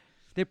 fuck.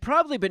 They've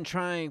probably been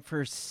trying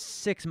for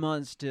 6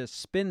 months to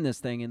spin this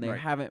thing, and they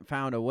haven't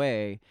found a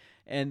way.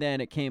 And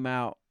then it came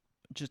out,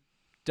 just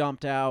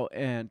dumped out,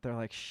 and they're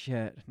like,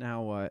 shit,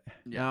 now what?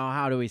 Now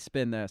how do we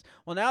spin this?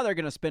 Well, now they're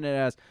going to spin it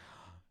as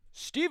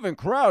Steven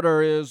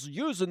Crowder is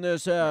using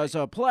this as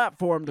a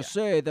platform to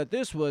say that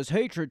this was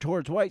hatred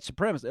towards white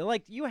supremacy.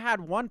 Like, you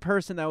had one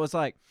person that was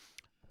like,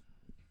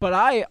 but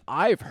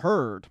I've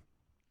heard,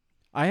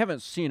 I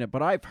haven't seen it,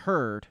 but I've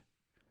heard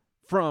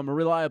from a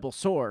reliable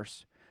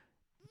source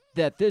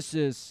that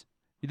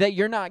that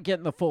you're not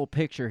getting the full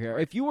picture here.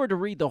 If you were to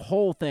read the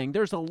whole thing,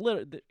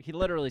 he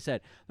literally said,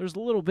 there's a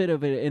little bit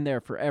of it in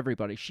there for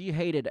everybody. She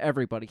hated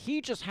everybody.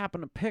 He just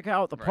happened to pick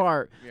out the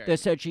part that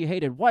said she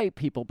hated white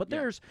people, but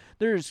there's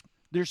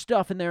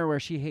stuff in there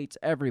where she hates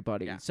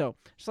everybody. So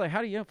it's like,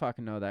 how do you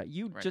fucking know that?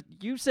 You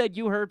said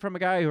you heard from a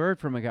guy who heard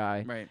from a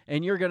guy,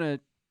 and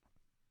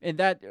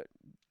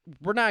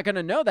we're not going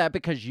to know that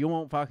because you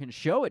won't fucking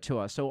show it to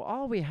us. So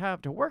all we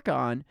have to work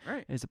on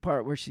is the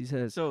part where she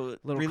says, so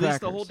little release crackers.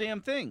 The whole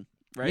damn thing,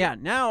 right? Yeah,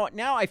 now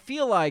I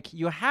feel like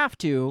you have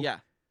to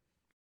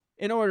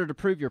in order to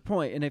prove your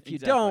point. And if you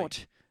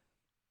don't,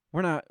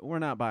 we're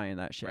not buying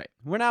that shit. Right.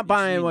 We're not Which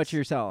buying what means-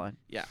 you're selling.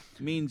 Yeah,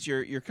 means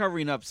you're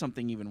covering up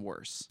something even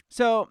worse.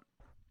 So,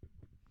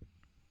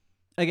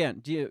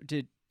 again,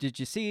 did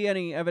you see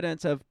any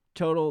evidence of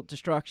total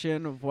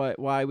destruction of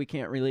why we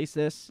can't release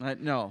this?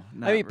 No,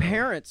 not I mean,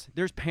 really.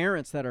 there's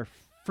parents that are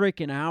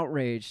freaking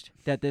outraged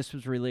that this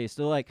was released.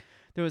 They're like,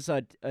 there was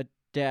a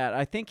dad.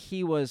 I think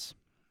he was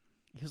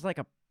like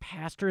a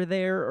pastor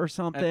there or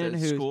something. At the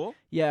who's- school?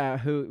 Yeah,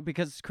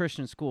 because it's a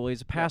Christian school.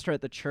 He's a pastor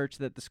at the church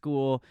that the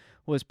school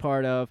was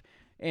part of,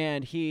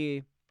 and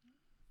he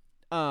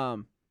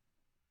had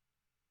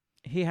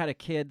a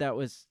kid that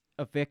was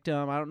a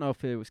victim. I don't know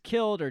if it was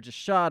killed or just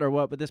shot or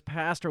what, but this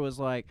pastor was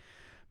like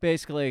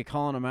basically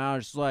calling him out.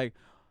 It's like,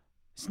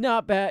 it's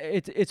not bad.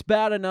 It's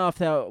bad enough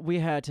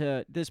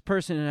that this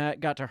person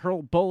got to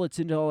hurl bullets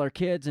into all our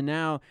kids, and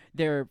now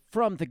they're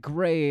from the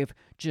grave,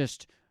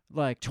 just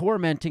like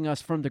tormenting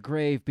us from the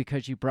grave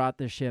because you brought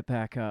this shit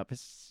back up.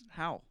 It's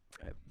How?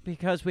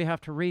 because we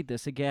have to read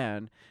this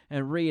again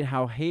and read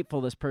how hateful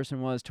this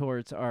person was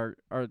towards our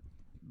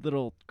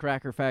little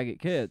cracker faggot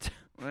kids.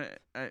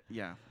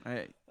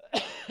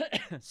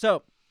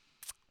 So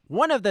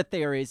one of the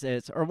theories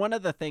is, or one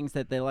of the things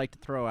that they like to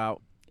throw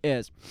out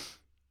is,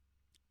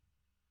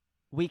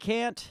 we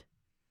can't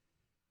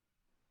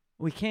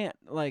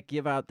like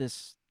give out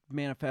this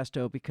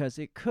manifesto because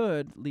it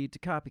could lead to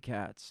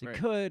copycats. It Right.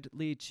 could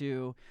lead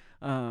to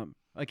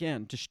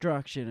again,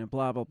 destruction and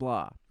blah blah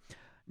blah.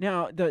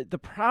 Now, the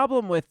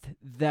problem with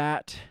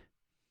that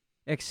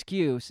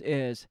excuse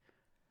is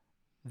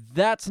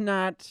that's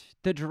not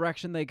the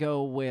direction they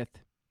go with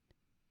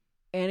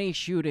any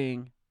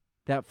shooting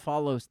that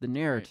follows the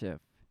narrative.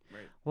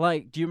 Right.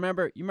 Like, do you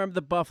remember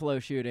the Buffalo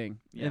shooting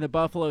Yeah. in the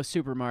Buffalo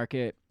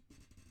supermarket?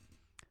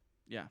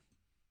 Yeah.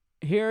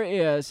 Here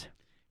is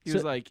He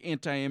was like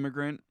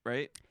anti-immigrant,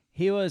 right?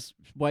 he was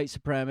white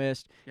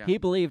supremacist. Yeah. He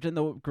believed in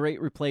the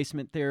Great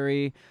Replacement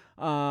theory,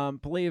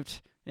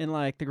 believed in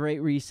like the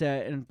Great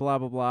Reset and blah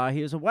blah blah.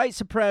 He was a white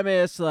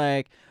supremacist,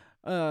 like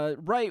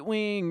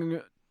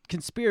right-wing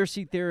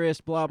conspiracy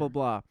theorist, blah blah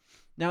blah.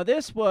 Now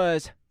this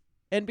was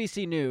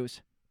NBC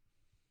News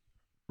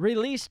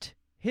released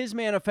his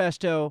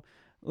manifesto.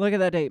 Look at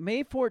that date,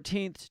 May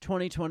 14th,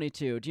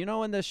 2022. Do you know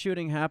when this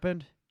shooting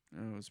happened?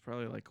 It was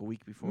probably like a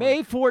week before.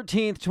 May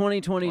 14th,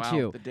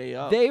 2022. Wow, the day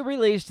of. They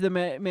released the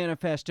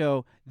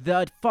manifesto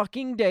the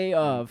fucking day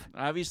of.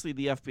 Obviously,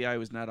 the FBI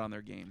was not on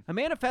their game. A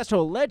manifesto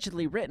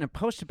allegedly written and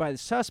posted by the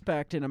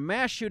suspect in a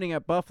mass shooting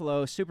at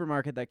Buffalo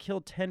supermarket that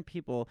killed 10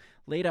 people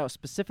laid out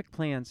specific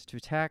plans to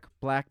attack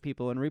black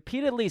people and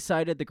repeatedly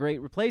cited the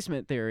Great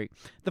Replacement theory.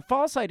 The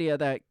false idea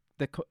that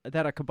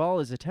a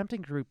cabal is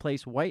attempting to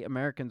replace white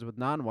Americans with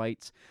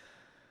non-whites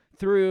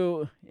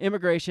through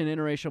immigration,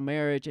 interracial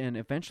marriage, and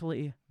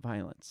eventually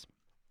violence.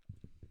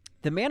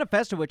 The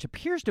manifesto, which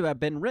appears to have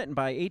been written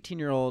by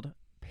 18-year-old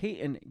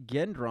Peyton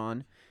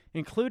Gendron,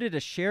 included a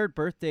shared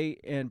birth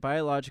date and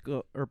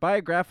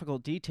biographical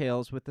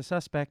details with the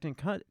suspect in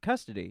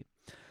custody.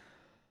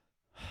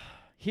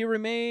 He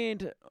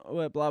remained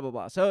blah, blah,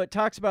 blah. So it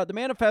talks about the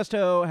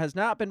manifesto has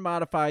not been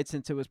modified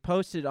since it was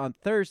posted on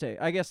Thursday.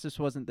 I guess this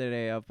wasn't the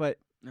day of, but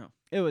No.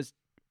 it was,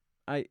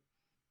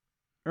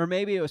 or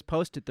maybe it was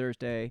posted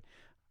Thursday.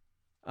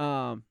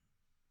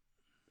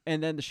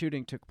 And then the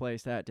shooting took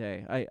place that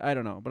day. I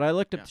don't know. But I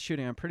looked up the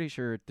shooting. I'm pretty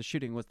sure the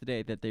shooting was the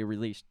day that they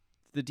released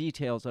the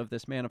details of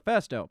this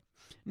manifesto.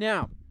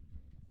 Now,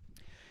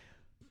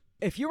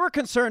 if you were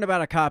concerned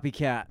about a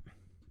copycat,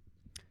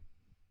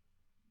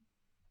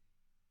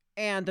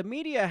 and the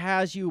media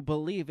has you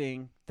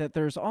believing that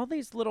there's all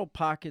these little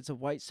pockets of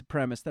white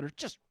supremacists that are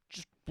just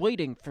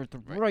waiting for the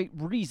right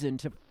reason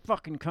to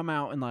fucking come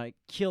out and like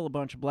kill a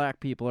bunch of black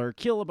people or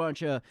kill a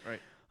bunch of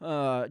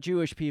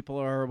Jewish people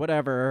or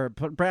whatever, or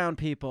brown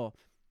people.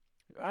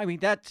 I mean,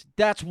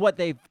 that's what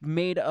they've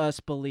made us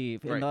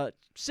believe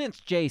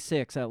since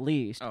J6 at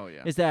least. Oh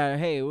yeah. Is that,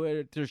 hey,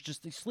 there's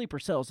just these sleeper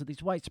cells of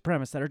these white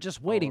supremacists that are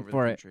just waiting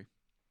for it.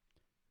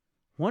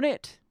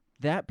 Wouldn't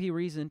that be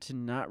reason to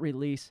not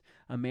release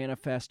a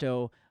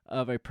manifesto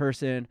of a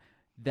person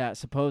that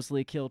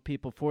supposedly killed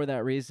people for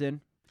that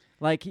reason?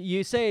 Like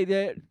you say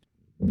that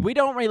we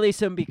don't release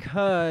them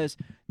because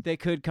they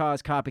could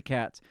cause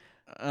copycats.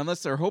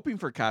 Unless they're hoping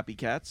for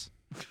copycats.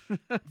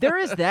 There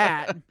is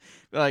that.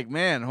 Like,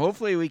 man,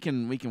 hopefully we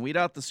can weed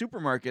out the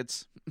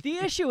supermarkets. The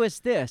issue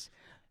is this.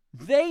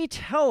 They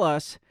tell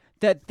us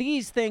that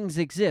these things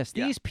exist.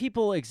 Yeah. These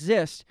people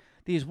exist.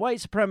 These white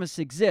supremacists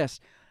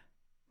exist.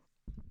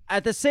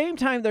 At the same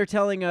time, they're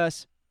telling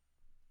us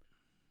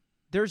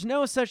there's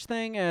no such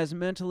thing as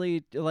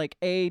mentally, like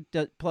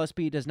plus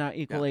B does not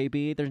equal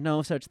AB. There's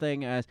no such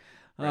thing as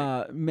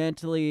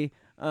mentally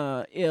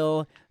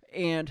ill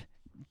and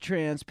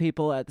trans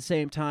people at the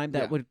same time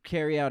that would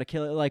carry out a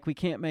killer. Like, we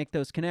can't make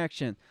those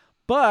connections.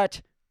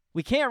 But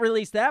we can't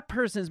release that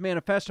person's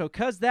manifesto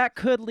because that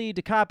could lead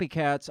to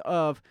copycats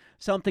of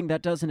something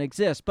that doesn't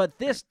exist. But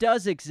this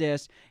does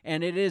exist,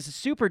 and it is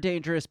super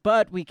dangerous,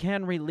 but we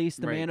can release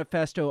the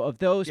manifesto of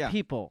those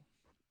people.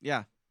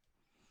 Yeah.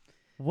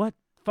 What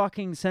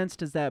fucking sense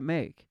does that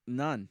make?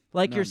 None.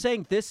 Like, you're None.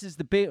 saying this is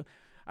the big...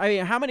 I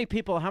mean, how many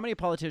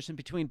politicians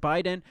between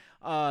Biden,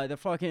 the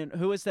fucking...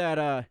 Who was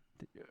that?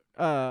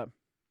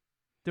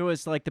 There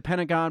was, like, the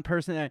Pentagon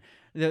person,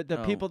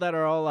 the people that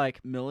are all,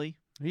 like... Milley?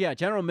 Yeah,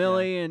 General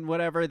Milley and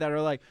whatever, that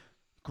are like,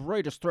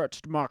 greatest threat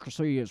to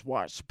democracy is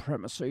white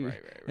supremacy,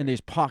 Right. and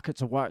these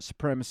pockets of white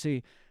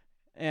supremacy.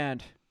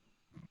 And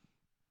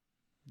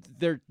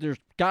there's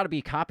got to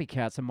be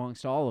copycats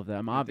amongst all of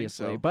them,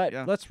 obviously. so, But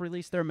yeah. let's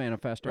release their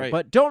manifesto. Right.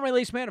 But don't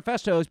release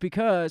manifestos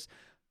because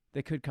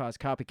they could cause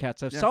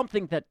copycats of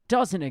something that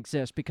doesn't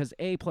exist, because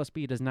A plus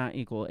B does not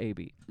equal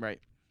AB.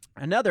 Right.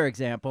 Another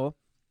example.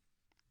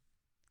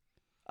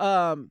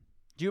 Do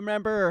you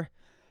remember...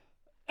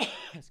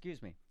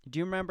 Excuse me. Do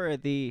you remember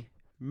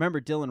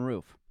Dylan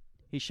Roof?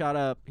 He shot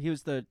up. He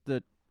was the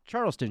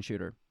Charleston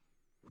shooter.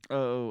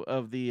 Oh,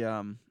 of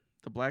the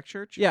black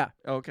church? Yeah.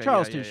 Okay.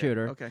 Charleston yeah.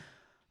 shooter. Okay.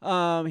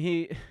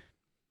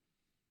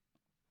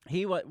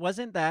 He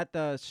wasn't that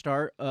the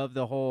start of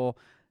the whole.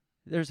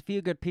 There's a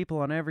few good people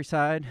on every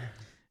side.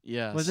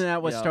 Yes. Wasn't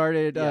that what Yeah.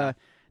 started? Yeah.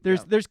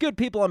 There's good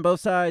people on both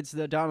sides.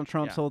 The Donald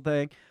Trump's Yeah. whole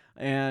thing,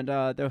 and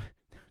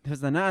there's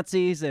the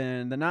Nazis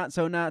and the not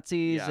so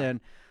Nazis, Yeah.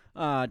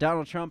 and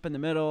Donald Trump in the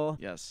middle.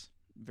 Yes.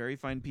 Very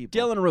fine people.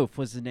 Dylan Roof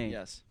was his name.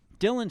 Yes.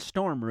 Dylan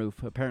Storm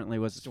Roof apparently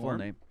was his full Storm?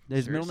 name.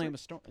 His middle Seriously? name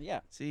was Storm.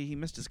 Yeah, See, he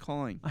missed his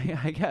calling.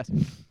 I guess.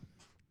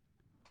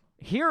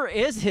 Here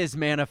is his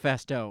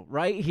manifesto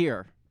right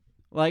here.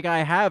 Like, I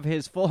have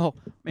his full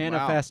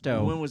manifesto.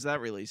 Wow. When was that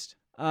released?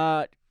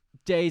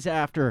 Days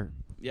after.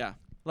 Yeah.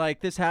 Like,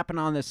 this happened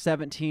on the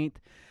 17th.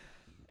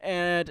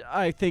 And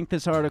I think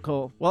this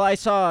article... Well, I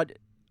saw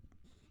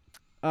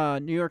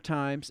New York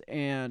Times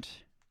and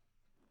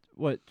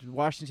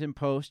Washington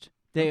Post.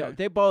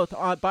 They both,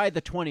 by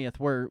the 20th,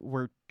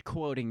 were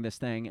quoting this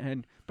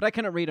thing. But I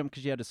couldn't read them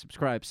because you had to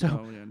subscribe. So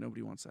Oh, yeah,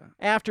 nobody wants that.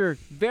 after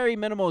very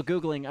minimal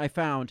Googling, I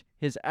found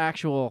his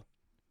actual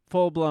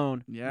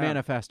full-blown Yeah.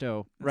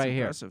 manifesto That's right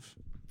impressive.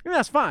 here. And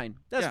that's fine.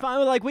 That's Yeah.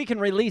 fine. Like, we can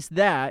release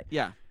that.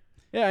 Yeah.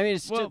 Yeah, I mean,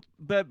 it's Well, just...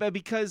 but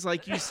because,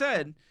 like you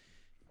said,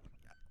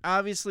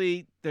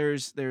 obviously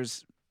there's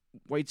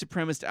white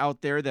supremacists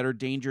out there that are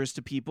dangerous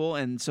to people,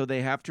 and so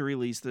they have to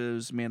release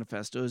those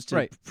manifestos to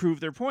Right. prove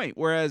their point.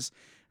 Whereas,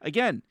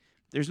 again,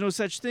 there's no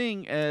such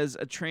thing as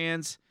a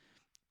trans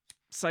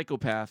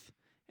psychopath,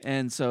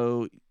 and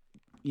so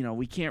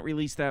we can't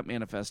release that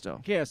manifesto.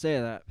 You can't say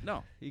that.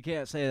 No. You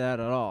can't say that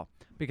at all,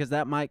 because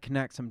that might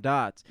connect some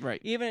dots.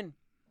 Right. Even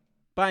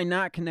by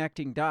not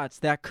connecting dots,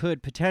 that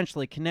could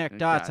potentially connect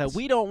dots Dots. that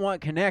we don't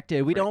want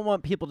connected. We Right. don't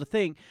want people to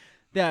think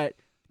that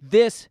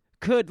this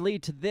could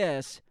lead to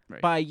this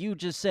Right. by you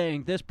just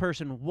saying this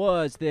person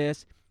was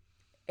this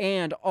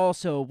and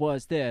also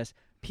was this.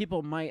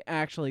 People might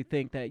actually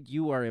think that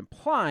you are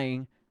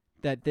implying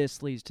that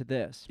this leads to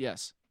this.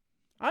 Yes.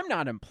 I'm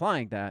not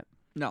implying that.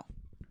 No.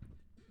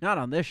 Not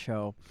on this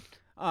show.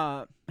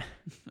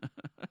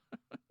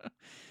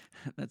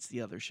 That's the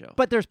other show.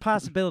 But there's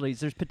possibilities.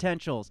 There's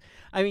potentials.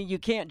 I mean, you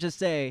can't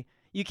just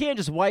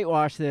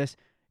whitewash this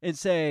and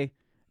say,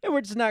 hey,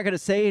 we're just not going to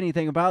say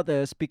anything about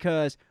this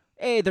because,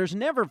 A, there's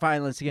never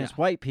violence against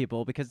white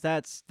people, because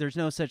there's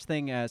no such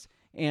thing as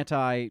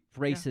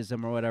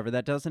anti-racism or whatever.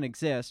 That doesn't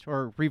exist,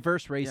 or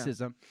reverse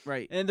racism.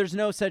 Right. And there's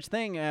no such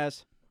thing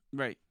as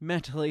Right.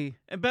 mentally...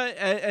 But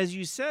as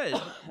you said,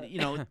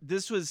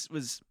 this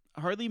was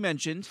hardly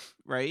mentioned,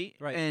 right?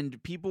 Right.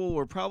 And people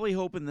were probably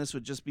hoping this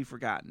would just be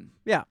forgotten.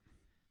 Yeah.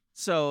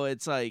 So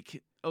it's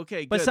like,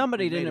 okay, But good.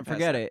 somebody We made didn't past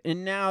forget that. it.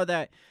 And now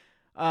that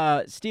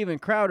Steven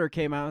Crowder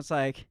came out, it's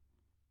like,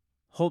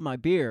 hold my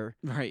beer.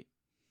 Right.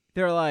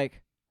 They're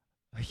like,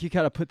 you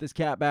got to put this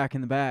cat back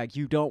in the bag.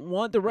 You don't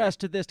want the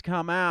rest of this to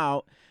come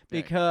out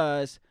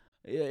because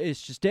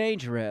it's just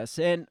dangerous.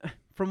 And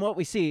from what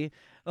we see,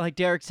 like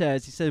Derek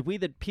says, he said, we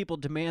the people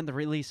demand the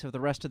release of the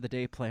rest of the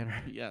day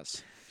planner.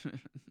 Yes.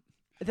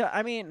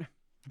 I mean...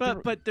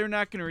 But they're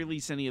not going to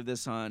release any of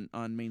this on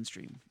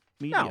mainstream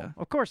media. No,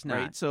 of course not.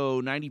 Right?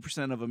 So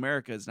 90% of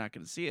America is not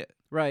going to see it.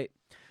 Right.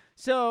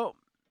 So,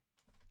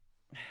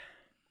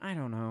 I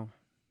don't know.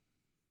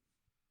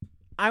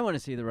 I want to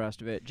see the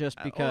rest of it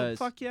just because...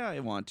 fuck yeah,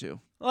 I want to.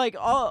 Like,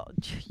 all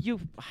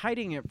you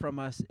hiding it from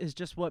us is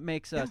just what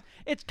makes us...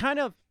 It's kind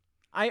of...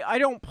 I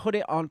don't put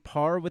it on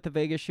par with the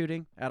Vegas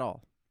shooting at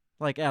all.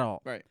 Like, at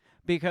all. Right.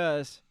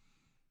 Because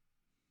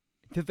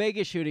the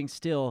Vegas shooting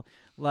still,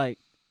 like,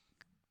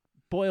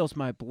 boils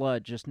my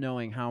blood just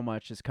knowing how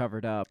much is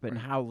covered up and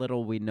how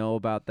little we know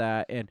about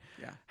that and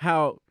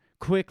how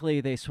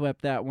quickly they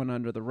swept that one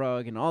under the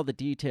rug and all the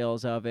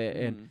details of it.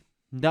 And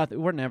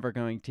nothing. We're never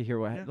going to hear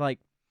what... Like,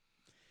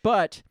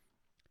 but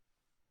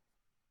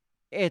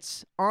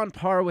it's on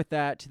par with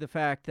that to the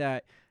fact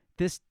that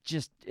this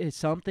just is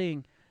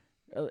something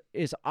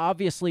is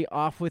obviously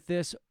off with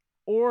this,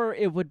 or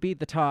it would be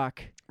the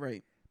talk.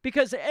 Right.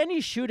 Because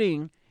any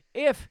shooting,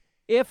 if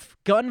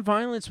gun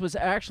violence was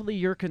actually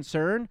your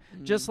concern,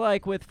 just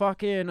like with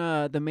fucking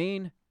the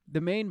main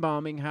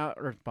bombing,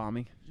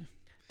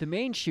 the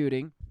main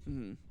shooting,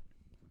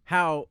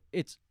 how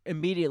it's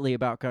immediately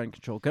about gun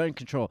control. Gun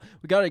control.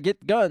 We got to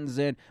get guns,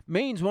 and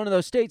Maine's one of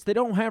those states they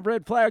don't have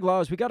red flag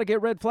laws. We got to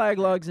get red flag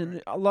laws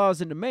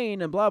into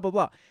Maine, and blah blah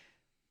blah.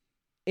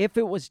 If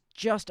it was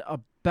just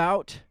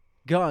about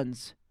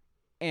guns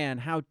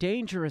and how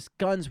dangerous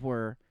guns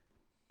were,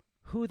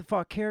 who the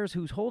fuck cares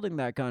who's holding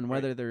that gun?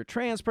 Whether they're a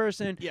trans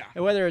person,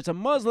 and whether it's a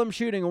Muslim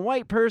shooting a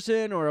white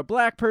person, or a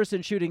black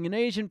person shooting an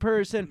Asian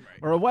person,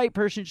 or a white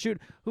person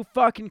shooting. Who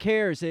fucking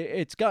cares?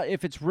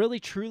 If it's really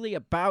truly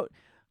about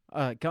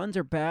guns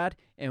are bad,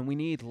 and we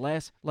need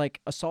less like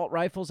assault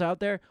rifles out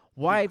there.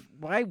 Why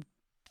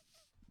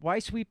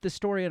sweep the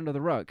story under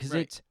the rug? Because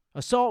it's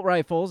assault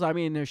rifles. I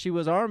mean, she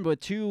was armed with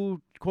 2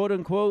 quote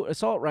unquote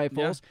assault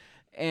rifles,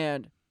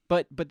 and.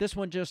 But this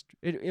one just,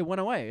 it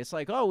went away. It's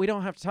like, oh, we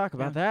don't have to talk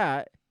about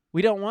that.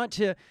 We don't want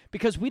to,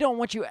 because we don't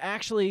want you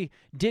actually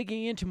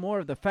digging into more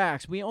of the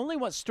facts. We only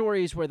want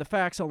stories where the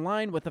facts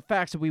align with the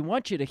facts that we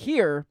want you to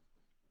hear.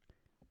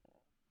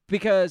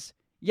 Because,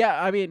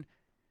 I mean,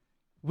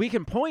 we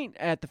can point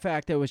at the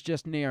fact that it was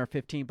just an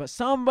AR-15, but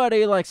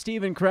somebody like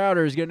Steven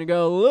Crowder is going to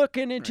go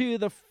looking into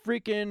the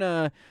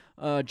freaking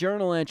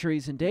journal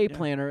entries and day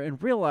planner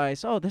and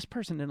realize, oh, this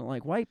person didn't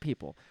like white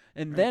people.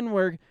 And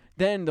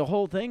then the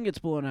whole thing gets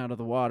blown out of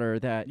the water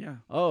that,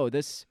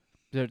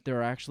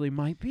 there actually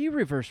might be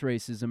reverse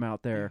racism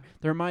out there.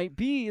 There might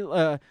be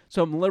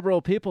some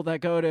liberal people that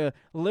go to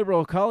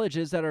liberal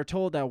colleges that are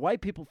told that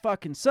white people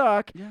fucking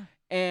suck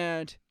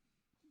and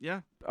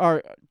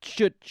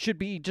should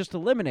be just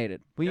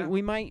eliminated.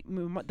 We might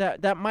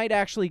that might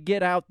actually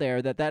get out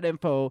there, that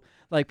info,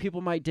 like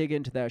people might dig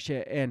into that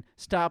shit and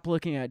stop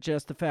looking at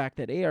just the fact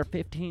that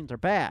AR-15s are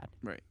bad.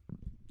 Right.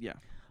 Yeah.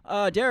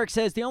 Derek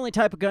says the only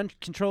type of gun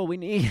control we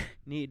need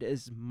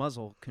is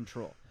muzzle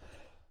control.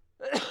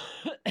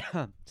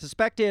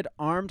 Suspect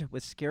armed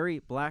with scary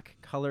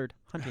black-colored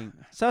hunting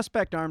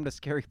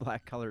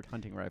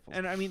rifles.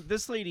 And I mean,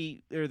 this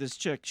lady or this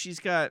chick, she's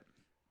got,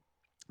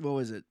 what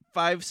was it?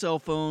 5 cell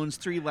phones,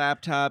 3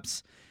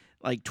 laptops,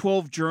 like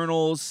 12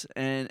 journals,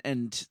 and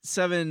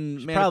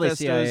 7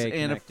 manifestos,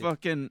 and a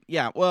fucking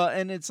Well,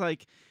 and it's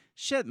like,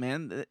 shit,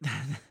 man.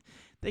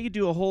 They could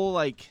do a whole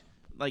like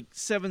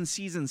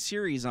 7-season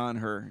series on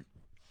her,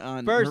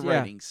 her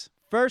writings.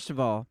 First of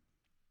all,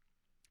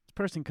 this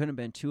person couldn't have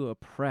been too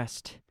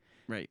oppressed.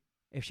 Right.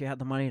 If she had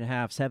the money to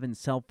have 7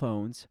 cell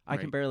phones. I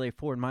can barely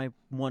afford my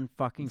 1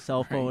 fucking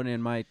cell phone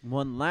and my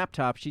 1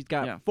 laptop. She's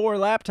got 4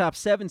 laptops,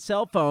 7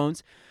 cell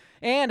phones,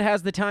 and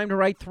has the time to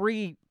write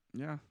 3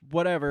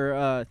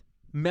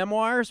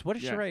 memoirs. What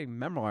is she writing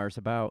memoirs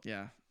about?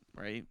 Yeah,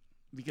 right.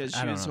 Because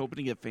she was hoping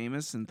to get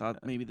famous and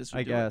thought maybe this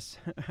would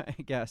I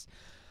guess.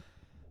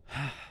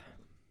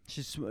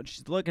 She's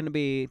looking to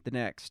be the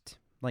next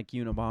like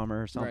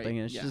Unabomber or something,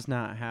 and it's just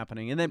not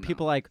happening. And then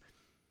people like,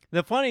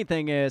 the funny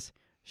thing is,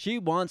 she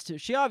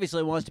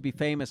obviously wants to be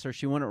famous, or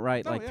she wouldn't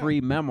write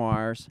 3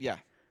 memoirs. Yeah.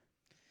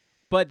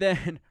 But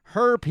then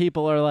her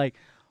people are like,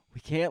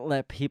 we can't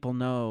let people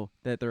know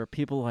that there are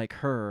people like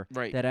her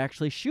that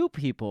actually shoot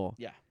people.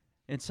 Yeah.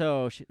 And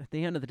so at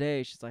the end of the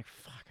day, she's like,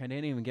 fuck, I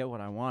didn't even get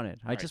what I wanted.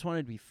 I just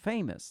wanted to be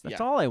famous.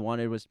 That's all I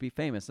wanted, was to be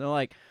famous. And they're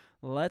like,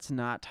 let's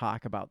not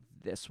talk about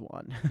this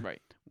one.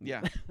 Right.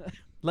 Yeah.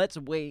 Let's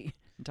wait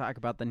and talk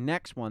about the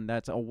next one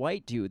that's a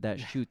white dude that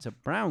shoots a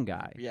brown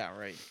guy. Yeah,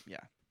 right.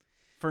 Yeah.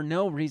 For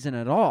no reason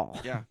at all.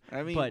 Yeah.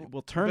 I mean, but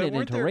we'll turn it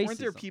into racism. Weren't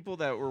there people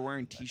that were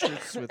wearing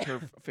T-shirts with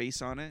her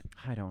face on it?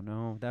 I don't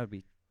know. That would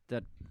be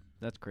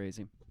that's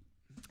crazy.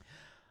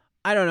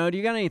 I don't know. Do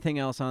you got anything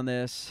else on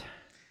this?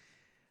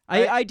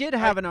 I did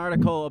have an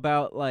article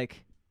about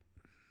like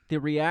the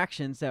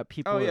reactions that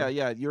people. Oh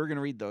yeah. You were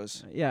gonna read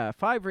those. Yeah,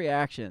 5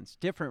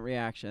 different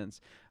reactions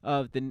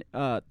of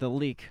the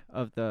leak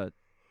of the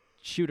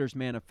Shooter's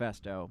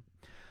Manifesto,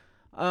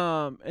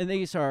 and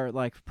these are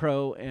like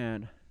pro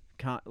and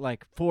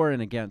like for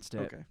and against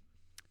it. Okay.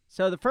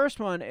 So the first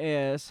one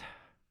is,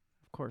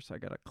 of course, I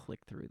gotta click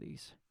through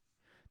these.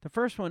 The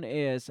first one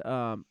is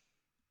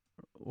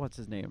what's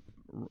his name?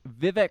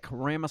 Vivek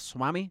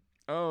Ramaswamy.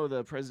 Oh,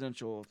 the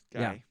presidential guy.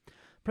 Yeah,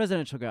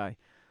 presidential guy.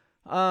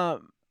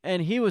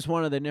 And he was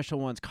one of the initial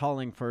ones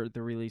calling for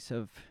the release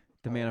of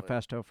the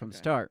manifesto from the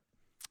start.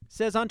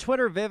 Says on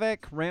Twitter,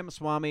 Vivek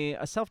Ramaswamy,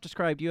 a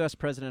self-described U.S.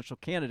 presidential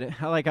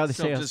candidate. I like how they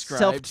say a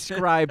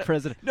self-described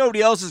president.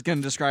 Nobody else is going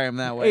to describe him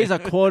that way. He's a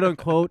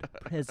quote-unquote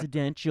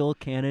presidential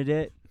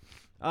candidate.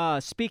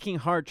 Speaking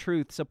hard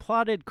truths,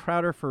 applauded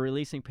Crowder for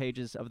releasing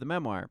pages of the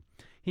memoir.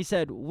 He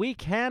said, "We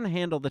can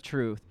handle the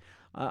truth.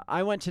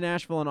 I went to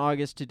Nashville in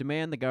August to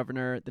demand the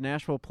governor, the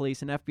Nashville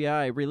police, and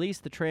FBI release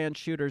the trans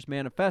shooters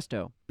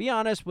manifesto. Be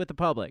honest with the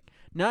public,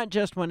 not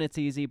just when it's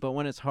easy, but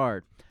when it's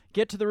hard.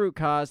 Get to the root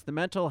cause, the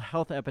mental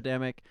health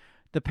epidemic.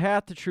 The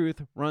path to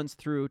truth runs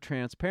through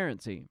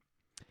transparency."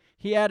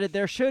 He added,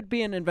 there should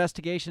be an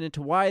investigation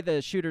into why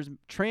the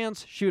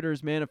trans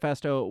shooters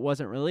manifesto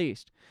wasn't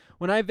released.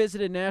 When I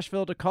visited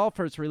Nashville to call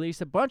for its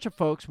release, a bunch of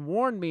folks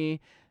warned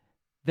me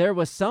there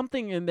was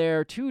something in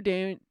there too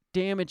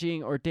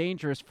damaging or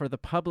dangerous for the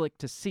public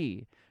to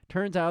see.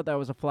 Turns out that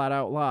was a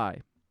flat-out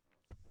lie.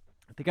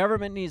 The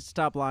government needs to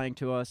stop lying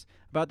to us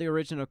about the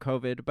origin of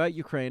COVID, about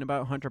Ukraine,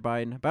 about Hunter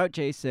Biden, about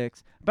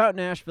J6, about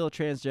Nashville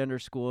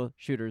transgender school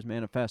shooters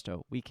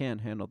manifesto. We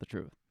can't handle the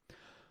truth.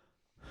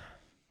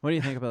 What do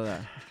you think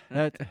about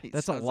that?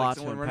 That's a lot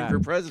to someone unpack. running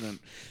for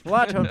president. A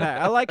lot to unpack.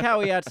 I like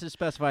how he has to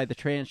specify the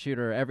trans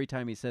shooter every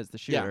time he says the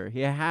Yeah. shooter. He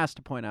has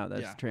to point out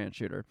that it's a trans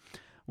shooter,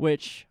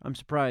 which I'm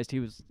surprised he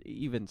was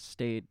even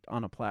stayed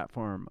on a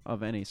platform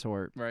of any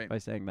sort by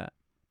saying that.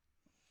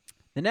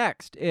 The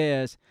next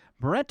is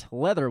Brent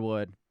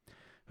Leatherwood,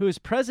 who is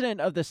president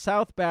of the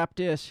South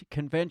Baptist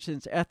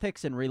Convention's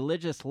Ethics and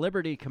Religious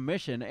Liberty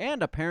Commission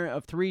and a parent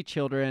of 3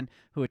 children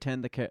who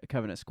attend the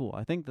Covenant School.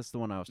 I think this is the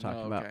one I was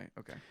talking about.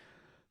 Okay.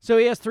 So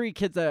he has 3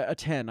 kids that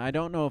attend. I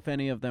don't know if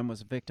any of them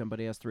was a victim, but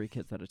he has 3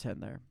 kids that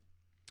attend there.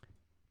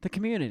 The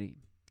community,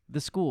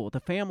 the school, the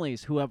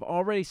families who have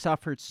already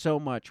suffered so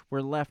much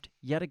were left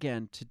yet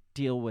again to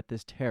deal with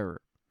this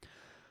terror.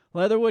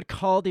 Leatherwood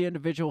called the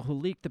individual who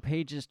leaked the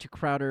pages to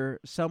Crowder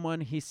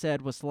someone he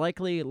said was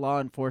likely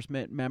law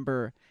enforcement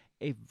member,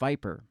 a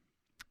viper.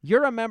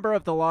 You're a member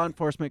of the law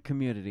enforcement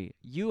community.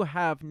 You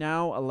have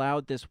now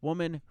allowed this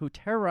woman who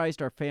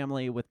terrorized our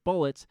family with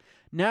bullets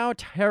now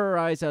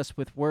terrorize us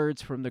with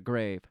words from the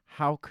grave.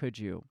 How could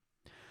you?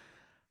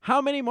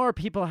 How many more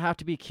people have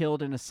to be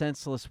killed in a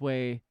senseless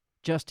way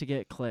just to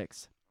get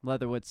clicks?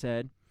 Leatherwood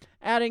said,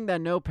 adding that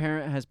no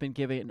parent has been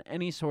given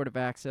any sort of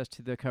access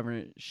to the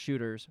Covenant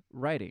shooter's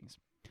writings.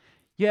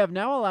 You have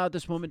now allowed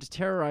this woman to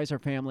terrorize our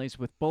families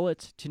with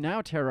bullets to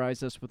now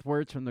terrorize us with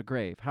words from the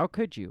grave. How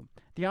could you?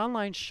 The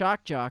online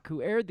shock jock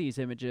who aired these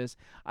images,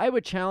 I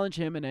would challenge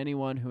him and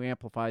anyone who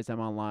amplifies them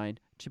online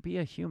to be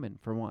a human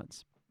for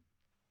once.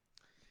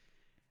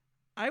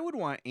 I would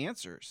want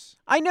answers.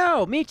 I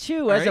know, me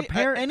too. As a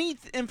parent, any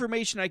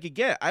information I could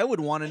get, I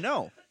would want to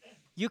know.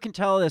 You can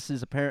tell this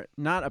is a parent,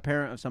 not a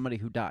parent of somebody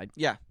who died.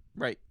 Yeah,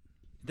 right.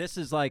 This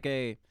is like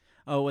a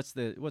what's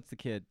the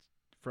kid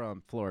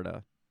from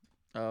Florida?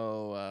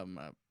 Oh,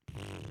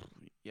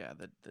 yeah,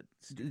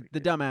 the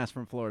dumbass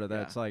from Florida.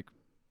 That's like,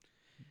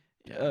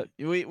 we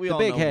the all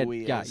big know head. who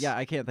he Yeah, is. yeah.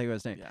 I can't think of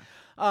his name.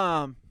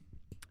 Yeah.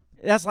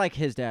 That's like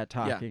his dad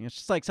talking. It's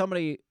just like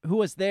somebody who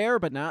was there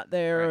but not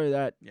there. Or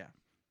that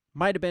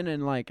might have been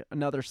in like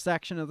another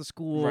section of the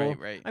school.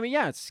 Right. I mean,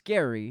 yeah, it's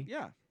scary.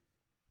 Yeah.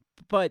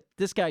 But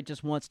this guy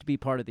just wants to be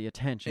part of the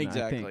attention.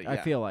 Exactly. I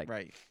feel like.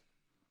 Right.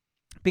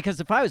 Because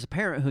if I was a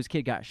parent whose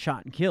kid got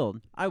shot and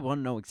killed, I want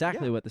to know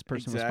exactly what this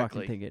person was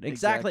fucking thinking.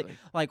 Exactly.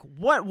 Like,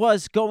 what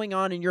was going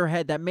on in your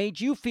head that made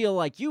you feel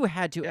like you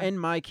had to end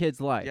my kid's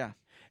life? Yeah.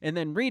 And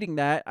then reading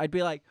that, I'd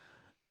be like,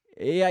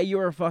 yeah, you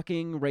were a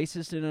fucking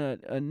racist and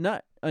a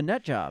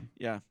nut job.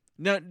 Yeah.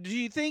 Now, do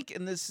you think,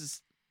 and this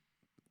is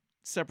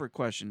a separate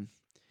question,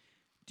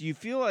 do you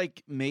feel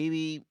like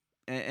maybe,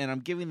 and I'm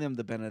giving them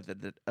the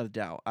benefit of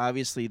doubt,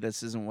 obviously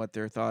this isn't what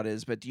their thought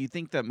is, but do you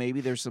think that maybe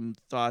there's some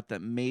thought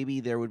that maybe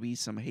there would be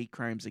some hate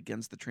crimes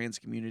against the trans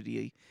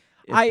community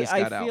if this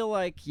got out? I feel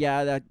like,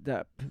 yeah,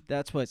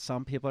 that's what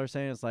some people are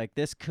saying. Is like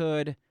this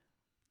could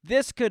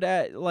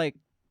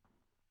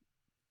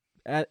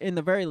in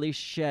the very least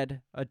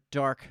shed a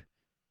dark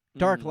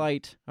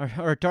light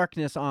or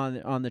darkness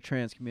on the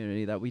trans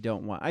community that we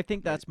don't want. I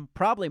think that's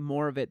probably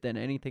more of it than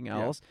anything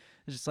else.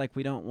 It's just like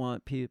we don't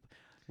want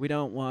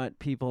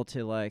people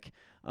to like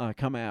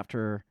come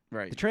after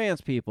the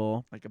trans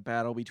people. Like a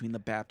battle between the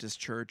Baptist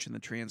church and the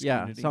trans Yeah,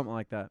 community. something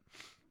like that.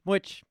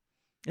 Which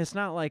it's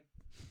not like,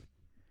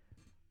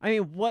 I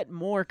mean, what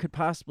more could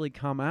possibly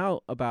come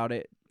out about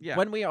it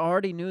when we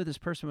already knew this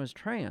person was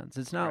trans?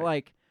 It's not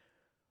like,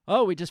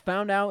 oh, we just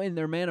found out in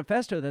their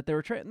manifesto that they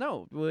were trans.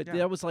 No,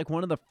 that was like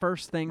one of the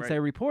first things they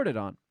reported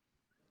on.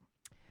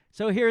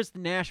 So here's the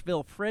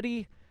Nashville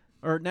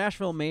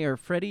Mayor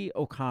Freddie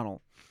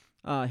O'Connell.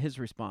 His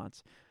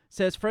response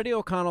says, Freddie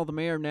O'Connell, the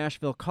mayor of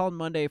Nashville, called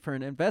Monday for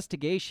an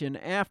investigation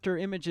after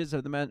images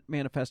of the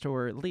manifesto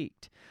were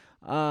leaked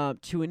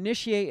to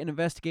initiate an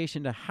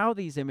investigation to how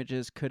these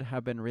images could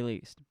have been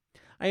released.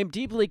 I am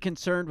deeply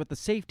concerned with the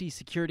safety,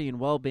 security, and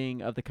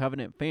well-being of the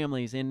Covenant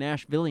families and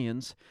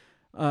Nashvillians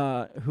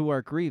who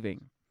are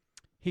grieving.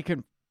 He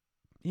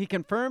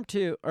confirmed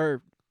to,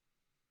 or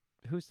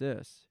who's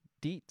this?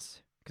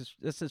 Dietz. Because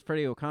this is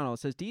Freddie O'Connell. It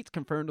says, Dietz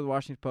confirmed to the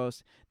Washington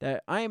Post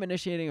that I am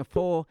initiating a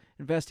full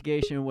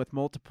investigation with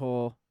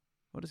multiple...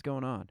 What is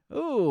going on?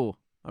 Ooh,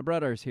 my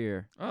brother's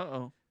here.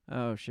 Uh-oh.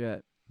 Oh,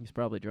 shit. He's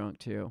probably drunk,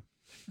 too.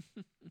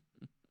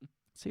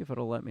 See if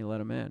it'll let me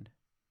let him in.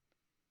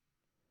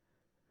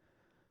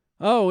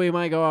 Oh, we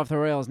might go off the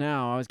rails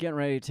now. I was getting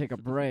ready to take a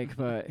break,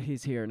 but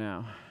he's here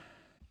now.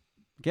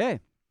 Okay.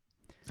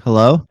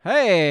 Hello?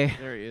 Hey.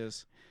 There he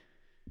is.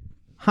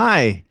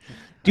 Hi.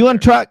 Do you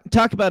want to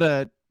talk about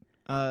a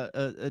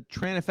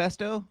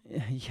Tranifesto?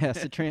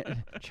 Yes, a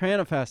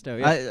Tranifesto.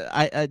 Yes.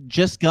 I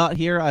just got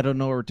here. I don't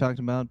know what we're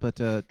talking about, but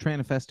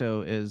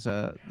Tranifesto is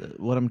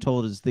what I'm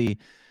told is the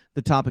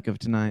topic of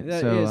tonight.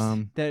 That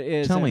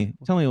is. Tell me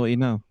what you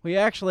know. We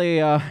actually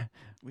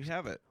we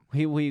have it.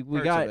 We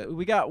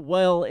got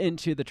well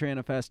into the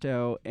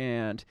Tranifesto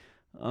and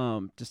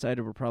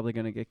decided we're probably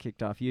going to get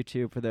kicked off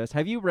YouTube for this.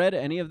 Have you read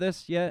any of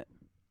this yet?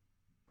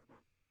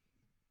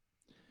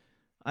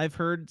 I've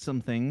heard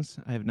some things.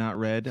 I have not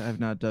read. I've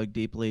not dug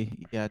deeply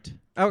yet.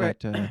 Okay.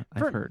 But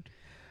I've heard.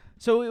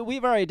 So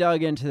we've already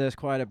dug into this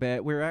quite a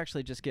bit. We're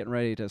actually just getting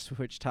ready to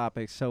switch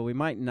topics, so we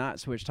might not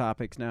switch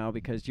topics now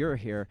because you're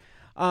here.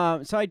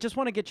 So I just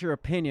want to get your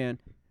opinion.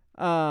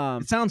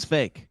 It sounds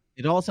fake.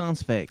 It all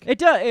sounds fake. It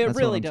does. It That's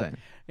really what I'm does.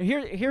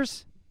 saying.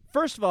 Here's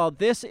first of all,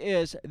 this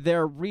is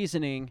their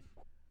reasoning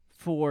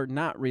for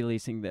not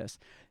releasing this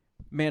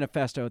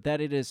manifesto, that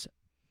it is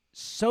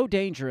so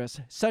dangerous,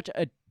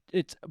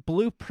 it's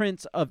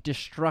blueprints of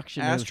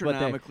destruction.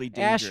 Astronomically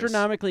dangerous.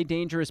 Astronomically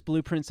dangerous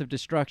blueprints of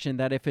destruction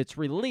that if it's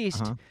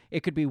released,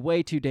 it could be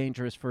way too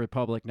dangerous for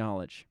public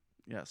knowledge.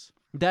 Yes.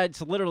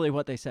 That's literally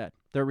what they said,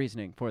 their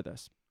reasoning for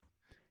this.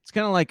 It's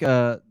kind of like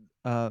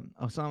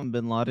Osama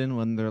bin Laden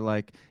when they're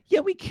like,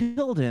 yeah, we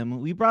killed him.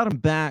 We brought him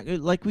back.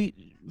 Like,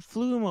 we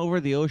flew him over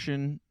the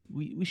ocean.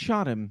 We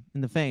shot him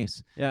in the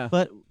face. Yeah.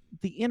 But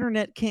the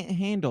internet can't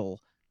handle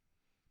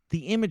the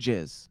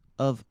images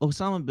of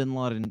Osama bin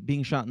Laden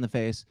being shot in the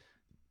face.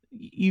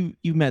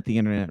 You've met the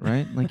internet,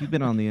 right? Like, you've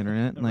been on the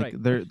internet. Like,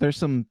 Right. there's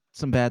some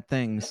bad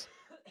things,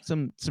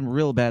 some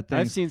real bad things.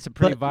 I've seen some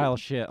pretty But vile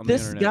shit on the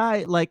this internet.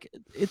 guy, like,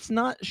 it's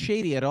not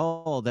shady at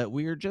all that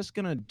we're just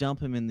gonna dump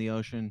him in the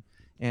ocean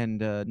and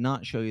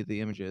not show you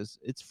the images.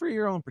 It's for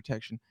your own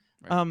protection.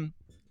 Right.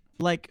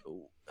 Like,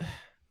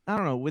 I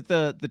don't know, with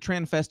the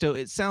Manifesto,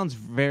 it sounds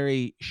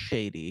very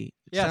shady.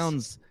 It Yes.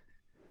 sounds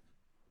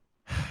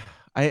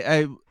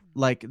I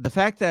like the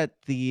fact that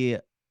the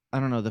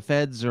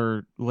feds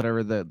or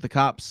whatever, the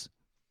cops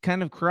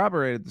kind of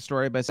corroborated the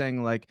story by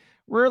saying, like,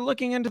 we're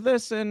looking into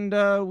this and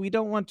we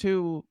don't want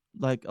to,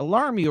 like,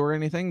 alarm you or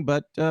anything,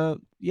 but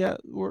yeah,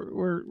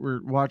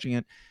 we're watching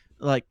it.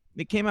 Like,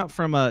 it came out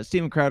from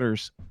Steven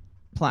Crowder's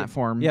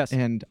platform. Yes.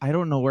 And I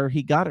don't know where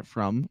he got it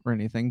from or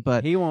anything,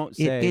 but He won't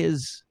say. it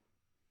is,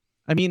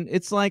 I mean,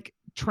 it's like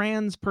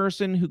trans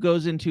person who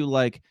goes into,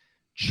 like,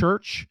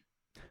 church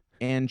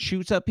and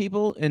shoots up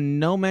people, and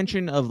no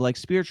mention of, like,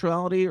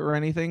 spirituality or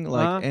anything,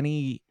 like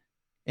any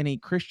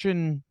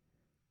Christian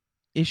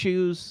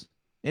issues,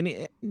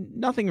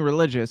 nothing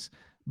religious,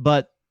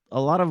 but a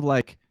lot of,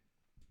 like,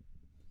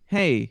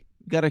 hey,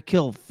 gotta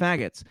kill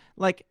faggots.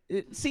 Like,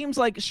 it seems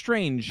like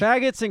strange.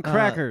 Faggots and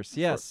crackers,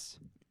 yes.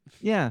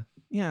 Yeah.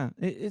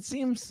 It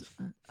seems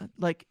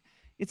like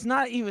it's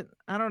not even,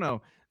 I don't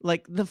know.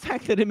 Like, the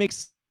fact that it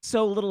makes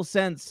so little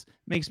sense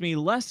makes me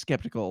less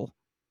skeptical,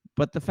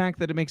 but the fact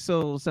that it makes so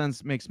little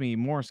sense makes me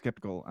more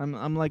skeptical.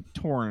 I'm like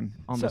torn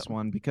on this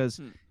one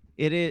because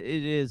it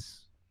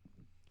is.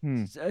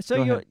 So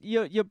Go ahead.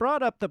 you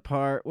brought up the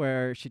part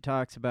where she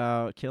talks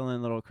about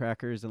killing little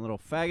crackers and little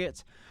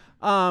faggots,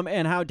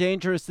 and how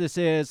dangerous this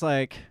is.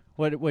 Like,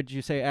 what would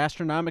you say?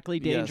 Astronomically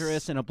dangerous,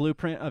 Yes. and a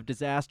blueprint of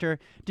disaster.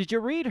 Did you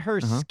read her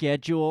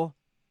schedule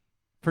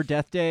for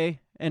Death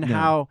Day and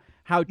No.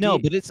 how No,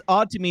 deep- but it's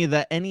odd to me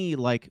that any,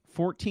 like,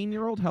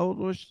 14-year-old, how old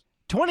was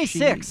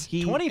 26,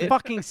 he- 20 it-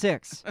 fucking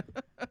 6.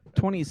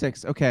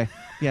 26? Okay,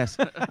 yes.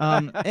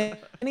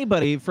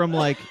 Anybody from,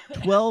 like,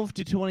 12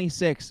 to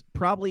 26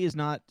 probably is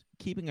not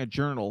keeping a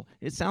journal.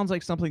 It sounds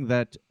like something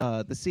that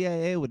the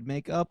CIA would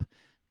make up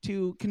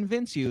to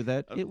convince you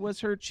that it was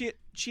her. She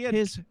had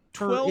his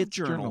 12 its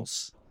journal.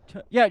 journals.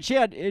 Yeah, she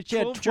had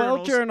 12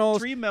 journals,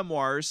 3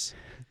 memoirs,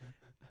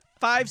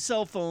 5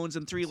 cell phones,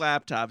 and 3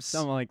 laptops.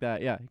 something like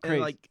that. Yeah, and crazy.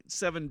 like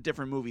 7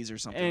 different movies or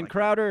something. And like that.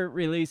 Crowder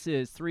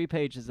releases 3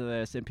 pages of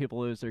this, and people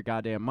lose their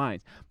goddamn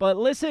minds. But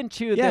listen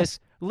to Yes. this.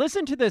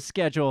 Listen to this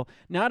schedule.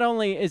 Not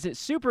only is it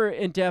super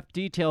in-depth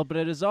detail, but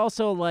it is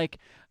also like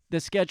the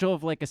schedule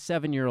of like a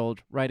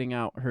 7-year-old writing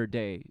out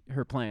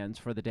her plans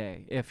for the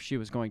day if she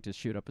was going to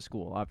shoot up a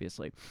school,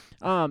 obviously.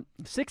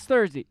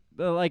 6:30,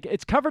 like,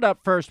 it's covered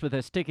up first with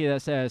a sticky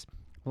that says,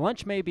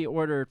 lunch may be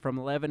ordered from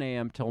 11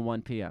 a.m. till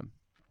 1 p.m.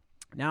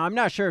 Now, I'm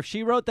not sure if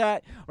she wrote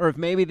that or if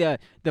maybe the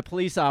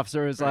police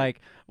officer is like,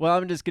 well,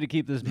 I'm just going to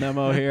keep this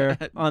memo here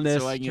on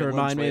this So I can to get lunch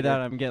remind me later. that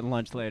I'm getting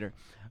lunch later.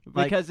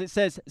 Like- Because it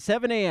says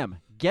 7 a.m.,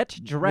 get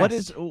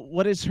dressed.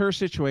 What is her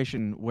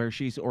situation where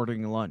she's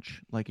ordering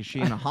lunch? Like, is she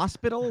in a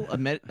hospital,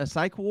 a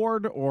psych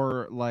ward,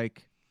 or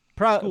like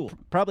school?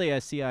 Probably a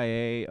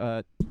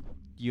CIA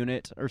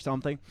unit or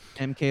something.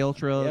 MK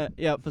Ultra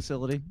Yeah.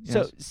 facility? So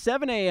Yes.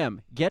 7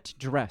 a.m., get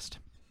dressed.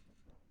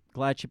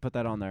 Glad she put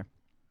that on there.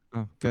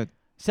 Oh, good.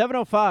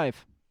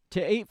 7:05 to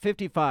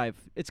 8:55.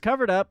 It's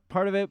covered up,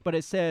 part of it, but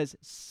it says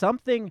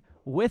something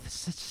with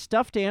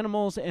stuffed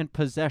animals and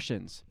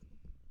possessions.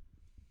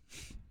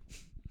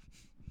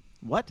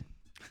 What?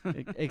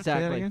 Say that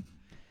Exactly.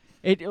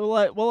 again?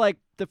 Well, like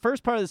the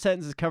first part of the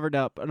sentence is covered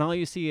up, and all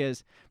you see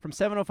is from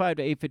 7:05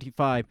 to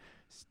 8:55.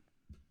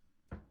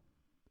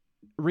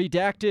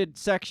 Redacted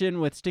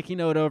section with sticky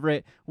note over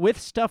it with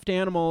stuffed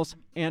animals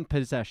and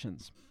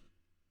possessions.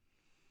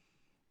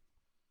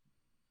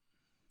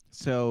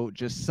 So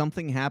just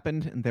something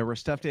happened, and there were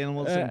stuffed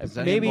animals and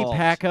possessions Maybe involved.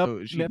 pack up, So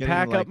is she getting,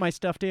 pack like, up my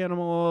stuffed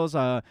animals.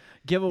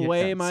 Give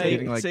away yeah, my.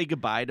 getting, like, say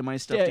goodbye to my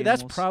stuffed Yeah,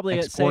 animals. that's probably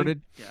it.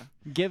 exported.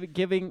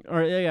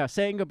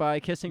 Saying goodbye,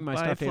 kissing my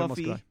Bye, stuffed animals.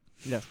 Fluffy. Goodbye.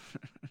 Yeah.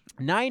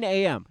 9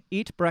 a.m.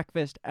 Eat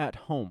breakfast at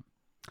home.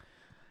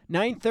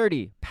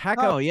 9:30. Pack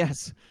Oh up.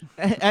 yes,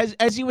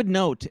 as you would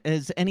note,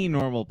 as any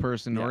normal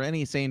person or Yeah.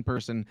 any sane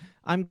person,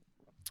 I'm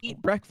eat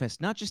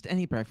breakfast, not just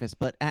any breakfast,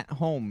 but at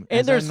home, And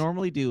as I there's-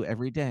 normally do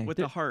every day. With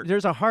the heart.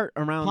 There's a heart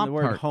around the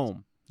word Pop-Tarts.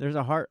 home. There's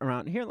a heart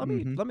around here. Let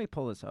Mhm. me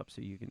pull this up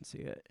so you can see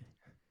it,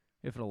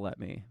 if it'll let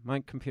me. My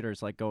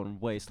computer's like going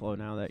way slow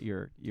now that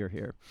you're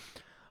here.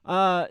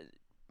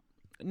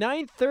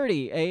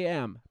 9:30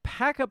 a.m.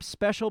 Pack up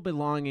special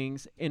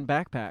belongings in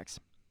backpacks.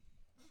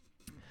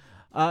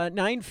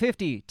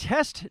 9:50.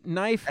 Test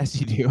knife As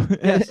you do,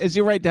 Yes. as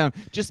you write down,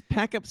 just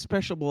pack up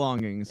special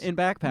belongings, in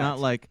backpacks. not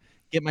like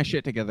get my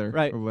shit together,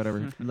 Right. or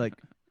whatever. Like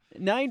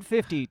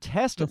 9:50.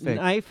 Test So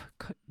fake.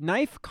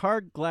 knife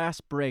card glass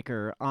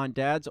breaker on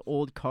Dad's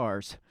old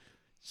cars.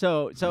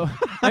 So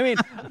I mean,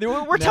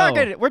 we're No.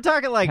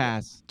 talking like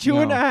pass. two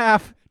and a No.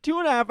 half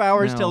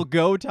hours No. till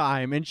go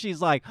time, and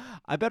she's like,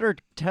 I better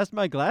test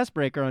my glass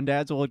breaker on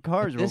Dad's old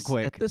cars real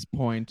quick. At this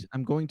point,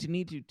 I'm going to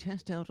need to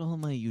test out all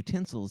my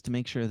utensils to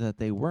make sure that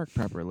they work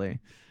properly.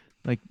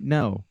 Like,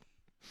 no.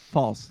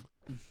 False.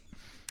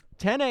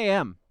 10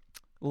 a.m.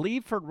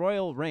 Leave for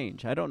Royal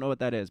Range. I don't know what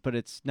that is, but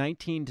it's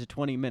 19 to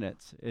 20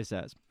 minutes, it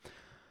says.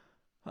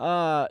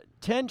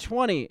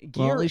 10:20. Well,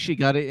 Gear. at least she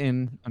got it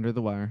in under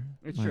the wire.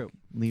 It's Like, true.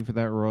 Leave for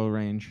that Royal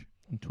Range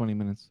in 20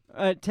 minutes.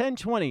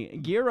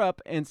 10:20. Gear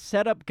up and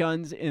set up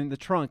guns in the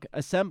trunk,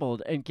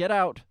 assembled, and get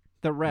out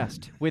the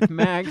rest with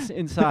mags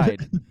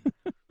inside.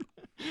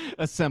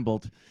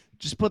 Assembled.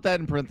 Just put that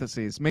in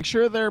parentheses. Make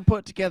sure they're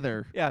put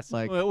together. Yes.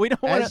 Like Well, we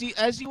don't want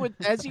as you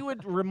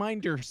would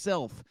remind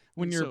yourself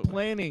when you're So-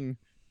 planning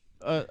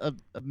a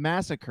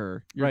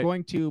massacre, you're Right.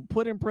 going to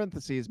put in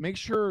parentheses. Make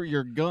sure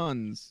your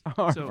guns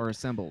So- are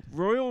assembled.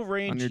 Royal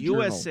Range your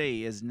journal.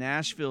 USA is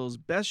Nashville's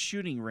best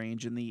shooting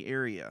range in the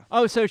area.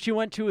 Oh, so she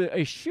went to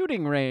a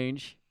shooting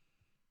range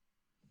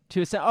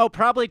to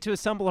probably to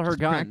assemble her Just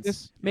guns.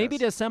 practice? Maybe Yes.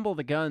 to assemble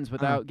the guns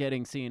without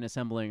getting seen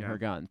assembling her Yeah.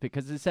 guns,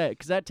 because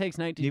that takes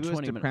 19 Maybe to it was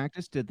 20 to minutes.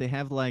 practice. Did they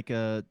have like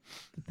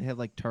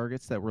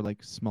targets that were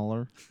like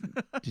smaller?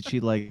 Did she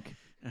like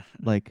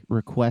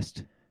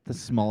request the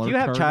smaller? Do you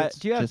have targets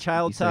do you have just to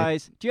child be safe?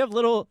 size? Do you have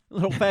little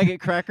faggot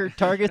cracker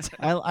targets?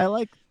 I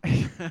like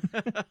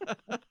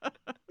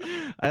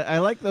I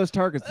like those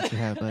targets that you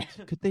have, but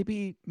could they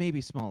be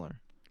maybe smaller?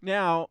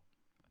 Now,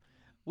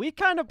 we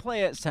kind of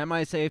play it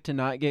semi-safe to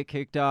not get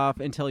kicked off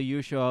until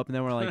you show up, and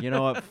then we're like, you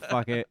know what,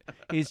 fuck it.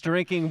 He's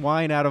drinking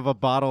wine out of a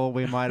bottle.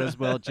 We might as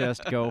well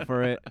just go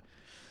for it.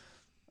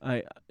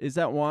 Is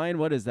that wine?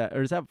 What is that?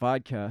 Or is that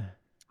vodka?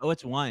 Oh,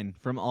 it's wine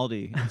from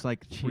Aldi. It's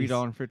like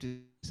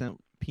 $3.50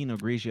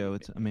 Pinot Grigio.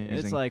 It's amazing.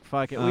 It's like,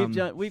 fuck it.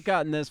 We've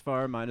gotten this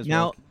far. Might as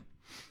now,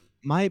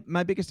 well.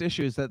 my biggest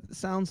issue is that it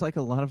sounds like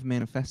a lot of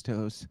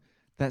manifestos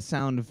that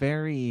sound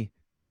very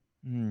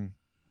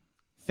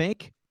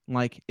fake.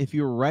 Like if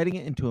you were writing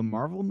it into a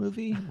Marvel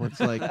movie, where it's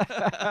like,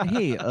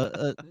 hey,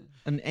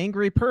 an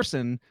angry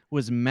person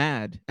was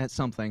mad at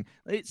something.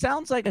 It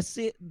sounds like a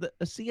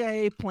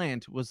CIA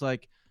plant was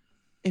like,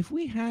 if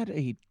we had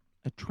a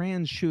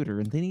trans shooter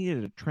and they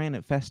needed a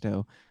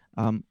manifesto,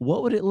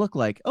 what would it look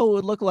like? Oh, it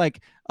would look like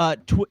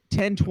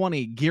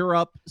 10:20, gear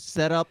up,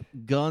 set up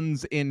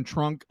guns in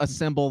trunk,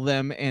 assemble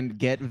them, and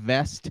get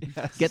vest.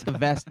 Yes. Get the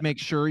vest. Make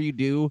sure you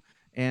do.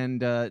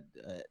 And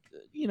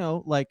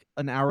like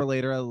an hour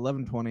later at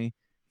 11:20,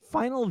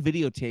 final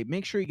videotape.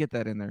 Make sure you get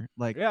that in there.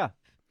 Like, Yeah.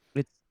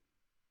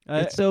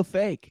 it's so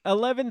fake.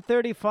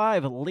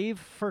 11:35, leave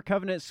for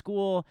Covenant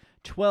School.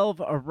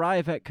 12,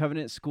 arrive at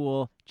Covenant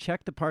School.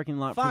 Check the parking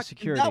lot for Fuck,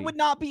 security. that would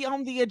not be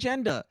on the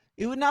agenda.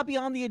 It would not be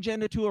on the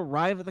agenda to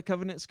arrive at the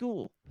Covenant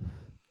School.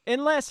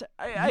 Unless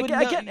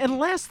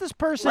unless this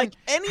person Like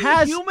any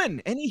has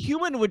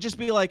human would just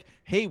be like,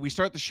 "Hey, we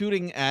start the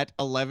shooting at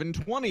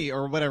 11:20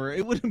 or whatever."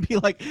 It wouldn't be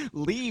like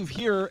leave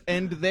here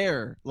and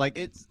there. Like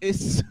it's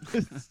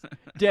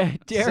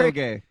Derek, so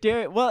gay.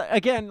 Derek, well,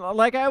 again,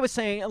 like I was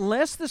saying,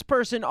 unless this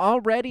person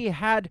already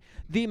had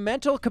the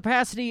mental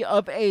capacity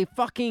of a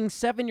fucking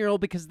 7-year-old,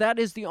 because that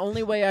is the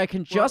only way I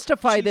can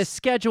justify she's this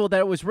schedule that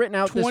it was written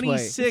out this way.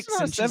 26 It's not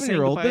a and she's saying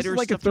 7-year-old. goodbye This to is her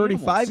like a stuffed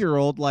animals.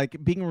 35-year-old, like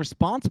being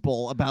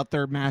responsible about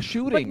their mass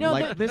shooting. no,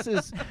 like this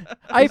is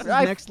I've-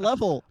 next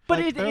level. but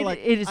Like, they're like,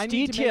 it is I need to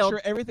make detailed.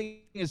 sure everything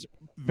is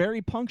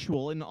very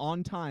punctual and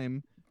on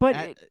time. But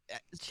at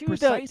to the-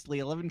 precisely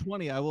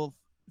 11:20, I will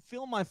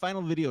film my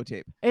final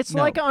videotape. it's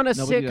No, like on a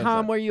nobody does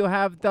sitcom that. where you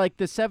have like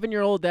the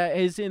 7-year-old that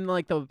is in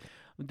like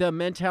the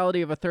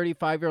mentality of a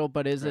 35-year-old,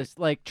 but is this,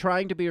 like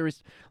trying to be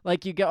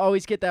like you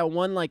always get that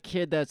one like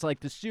kid that's like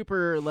the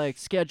super like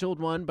scheduled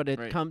one, but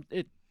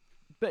Right.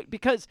 but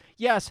because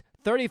yes,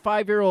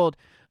 35-year-old.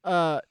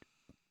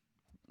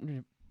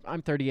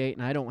 I'm 38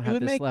 and I don't have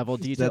would this make level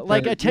sense detail, that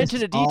like they're attention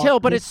to just all detail,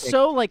 but it's autistic.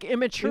 so like It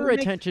immature would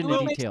make- attention it to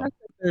would make detail.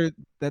 sense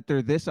that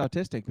they're this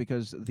autistic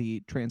because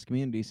the trans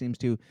community seems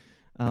to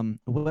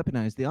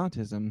weaponize the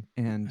autism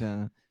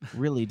and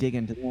really dig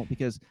into that,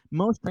 because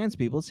most trans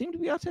people seem to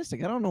be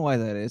autistic. I don't know why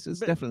that is. It's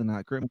definitely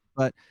not grim,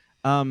 but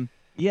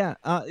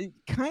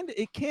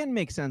it can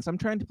make sense. I'm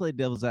trying to play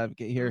devil's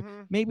advocate here.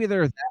 Maybe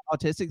they're that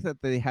autistic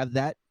that they have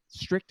that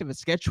strict of a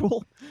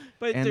schedule,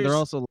 But and there's they're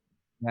also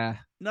Yeah.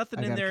 Nothing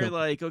I in gotta there kill-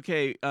 like,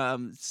 okay,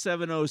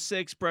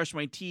 7:06, brush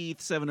my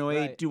teeth. 7:08,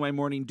 Right. do my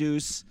morning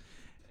deuce.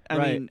 I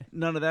Right. mean,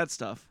 none of that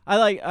stuff.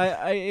 I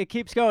it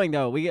keeps going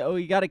though.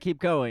 We got to keep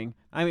going.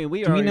 I mean,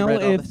 we Do we already know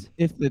read all this.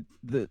 if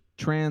the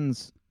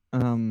trans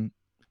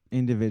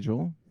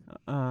individual,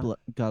 God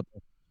bless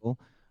his soul,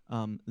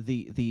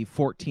 the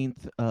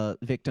 14th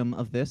victim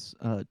of this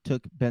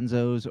took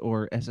benzos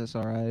or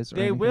SSRIs? Or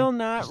They anything? will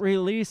not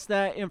release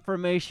that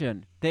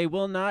information. They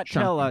will not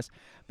tell Shocking. us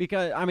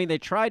because I mean they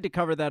tried to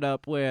cover that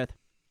up with.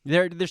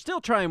 They're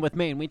still trying with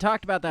Maine. We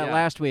talked about that Yeah.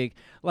 last week.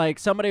 Like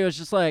somebody was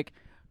just like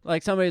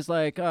somebody's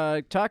like,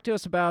 talk to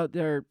us about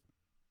their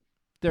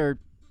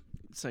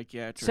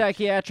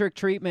Psychiatric.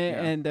 treatment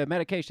Yeah. and the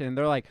medication. And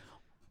they're like,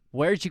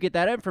 where'd you get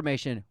that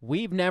information?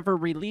 We've never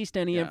released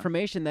any Yeah.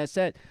 information that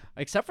said,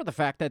 except for the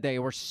fact that they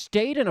were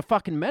stayed in a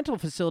fucking mental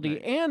facility.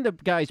 Right. And the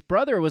guy's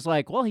brother was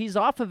like, well, he's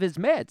off of his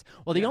meds.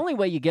 Well, the Yeah. only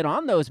way you get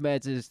on those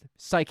meds is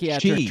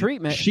psychiatric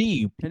treatment.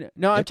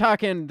 No, I'm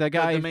talking the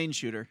guy, the main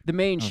shooter. the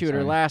main Oh, shooter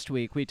sorry. last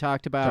week. We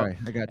talked about. Sorry,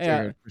 I got Yeah,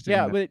 triggered for saying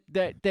yeah,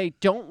 that. but they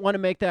don't want to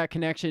make that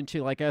connection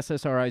to like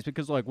SSRIs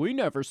because like we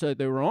never said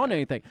they were on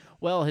anything.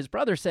 Well, his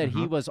brother said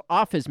he was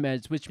off his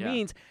meds, which Yeah.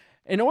 means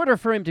in order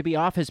for him to be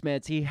off his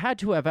meds, he had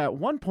to have at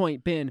one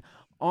point been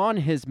on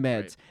his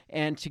meds. Right.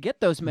 And to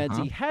get those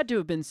meds, he had to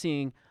have been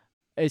seeing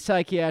a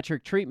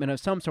psychiatric treatment of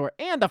some sort.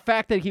 And the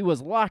fact that he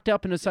was locked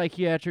up in a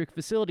psychiatric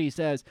facility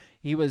says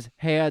he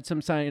had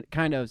some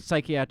kind of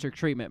psychiatric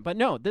treatment. But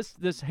no,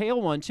 this Hale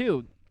one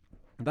too,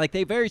 like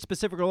they very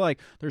specifically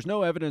like, there's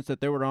no evidence that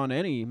they were on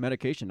any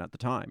medication at the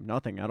time.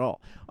 Nothing at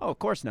all. Oh, of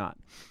course not.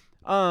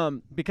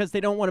 Because they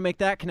don't want to make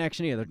that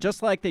connection either.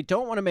 Just like they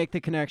don't want to make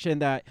the connection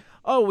that,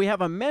 oh, we have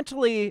a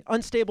mentally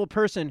unstable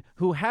person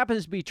who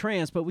happens to be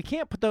trans, but we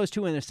can't put those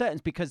two in a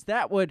sentence because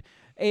that would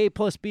A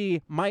plus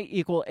B might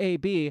equal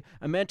AB,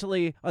 a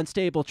mentally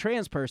unstable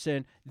trans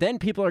person. Then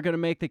people are going to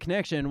make the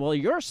connection. Well,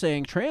 you're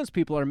saying trans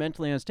people are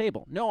mentally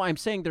unstable. No, I'm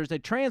saying there's a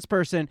trans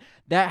person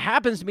that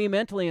happens to be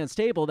mentally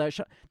unstable.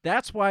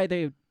 That's why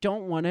they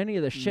don't want any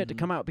of this shit to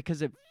come out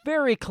because it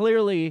very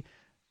clearly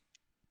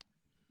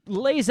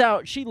lays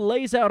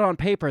out on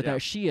paper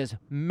that she is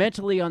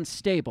mentally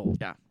unstable.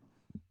 Yeah.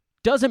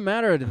 Doesn't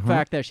matter the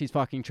fact that she's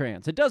fucking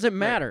trans. It doesn't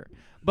matter.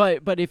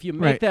 But if you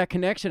make Right. that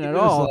connection at It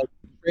was all, like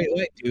straight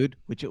white dude,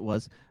 which it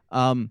was.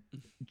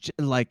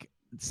 Like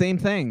same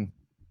thing.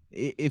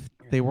 If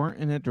they weren't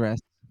in a dress,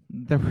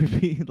 there would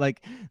be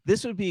like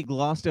this would be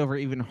glossed over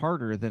even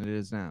harder than it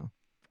is now.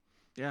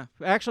 Yeah.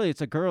 actually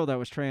it's a girl that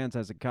was trans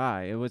as a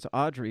guy. It was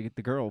Audrey,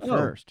 the girl Oh.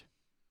 first.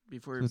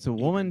 Before So it's a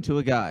woman to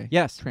a guy.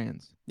 Yes.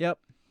 Trans. Yep.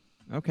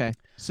 Okay.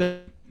 So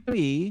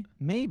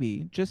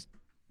maybe just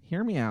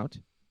hear me out.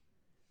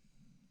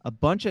 A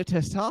bunch of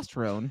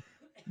testosterone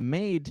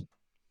made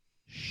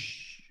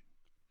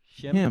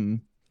Shim.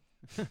 him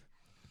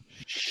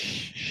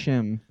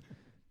shim.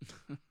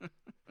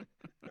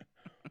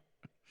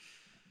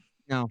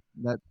 No,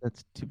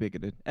 that's too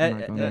bigoted. I'm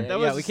not going there. That yeah,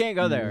 was- we can't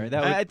go there.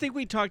 That was, I think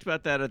we talked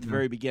about that at the No.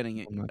 very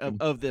beginning I'm not of,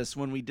 gonna. of this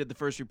when we did the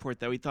first report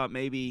that we thought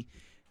maybe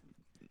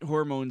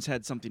hormones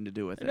had something to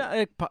do with it.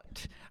 no,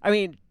 I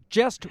mean,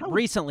 just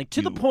recently,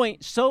 to the you-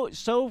 point, so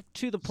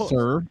to the point,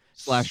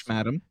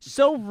 Sir/madam.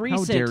 so How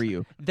recent dare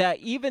you? that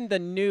even the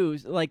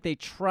news, like they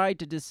tried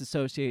to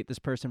disassociate this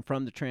person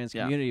from the trans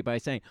Yeah. community by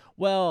saying,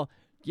 well,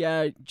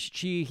 yeah,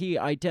 he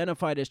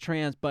identified as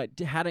trans, but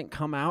hadn't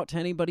come out to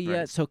anybody Right.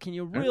 yet. So can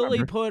you I really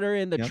remember. put her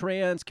in the Yep.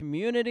 trans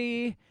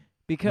community?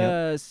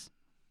 Because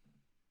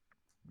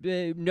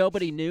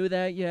nobody knew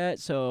that yet,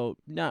 so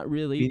not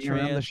really Being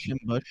around the trans. shim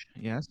bush,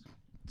 yes.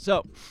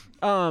 So,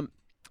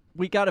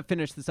 we got to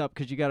finish this up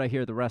because you got to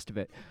hear the rest of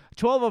it.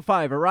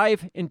 12:05,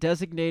 arrive in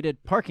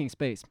designated parking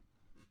space.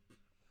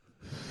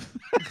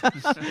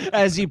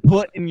 As you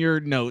put in your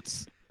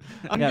notes,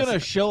 I'm Yes. gonna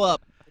show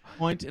up at this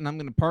point, and I'm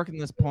gonna park in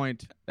this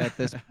point at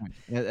this point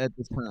at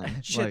this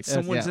time. Shit, Like,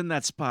 someone's yeah. in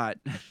that spot.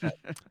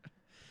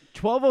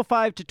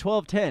 12:05 to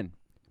 12:10,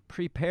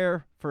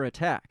 prepare for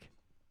attack.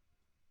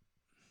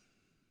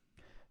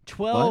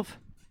 12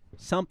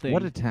 something.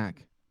 What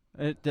attack?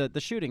 The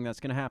shooting that's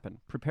going to happen.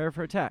 Prepare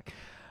for attack.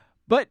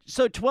 But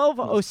so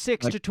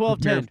 12:06 Like, to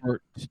 12:10.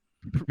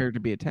 Prepare to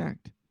be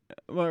attacked.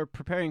 We're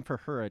preparing for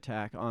her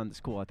attack on the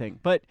school, I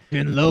think. But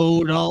And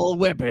load all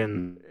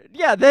weapons.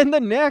 yeah, then the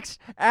next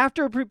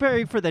after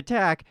preparing for the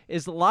attack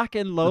is lock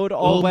and load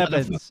all Oh,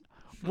 weapons.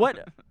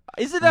 What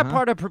isn't that Uh-huh.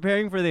 part of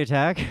preparing for the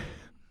attack?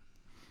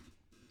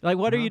 Like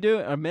what are Uh-huh. you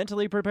doing?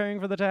 Mentally preparing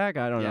for the attack?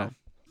 I don't Yeah. know.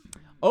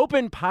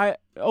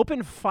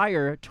 Open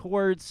fire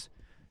towards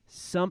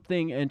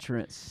something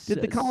entrance.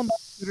 Did the Columbine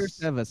shooters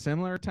have a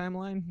similar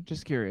timeline?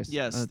 Just curious.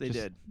 Yes, they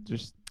did.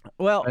 Just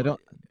Well, I don't.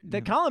 the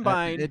I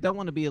Columbine. don't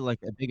want to be like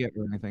a bigot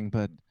or anything,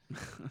 but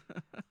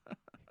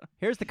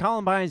Here's the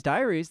Columbine's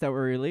diaries that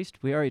were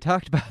released. We already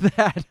talked about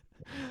that.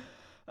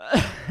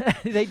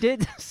 They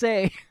did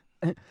say,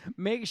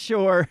 make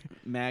sure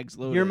Mags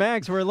loaded. your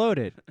mags were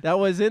loaded. That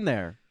was in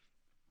there.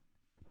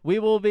 We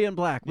will be in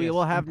black. We Yes.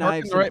 will have park in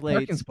knives the right and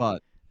parking blades.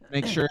 spot.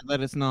 Make sure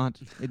that it's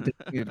not a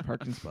designated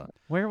parking spot.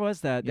 Where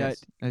was that?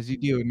 Yes, as you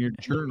do in your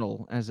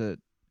journal as a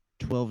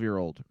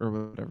 12-year-old or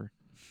whatever.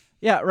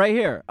 Yeah, right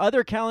here.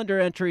 Other calendar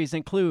entries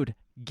include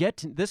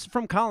this is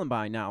from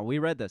Columbine now. We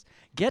read this.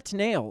 Get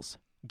nails,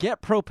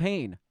 get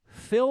propane,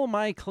 fill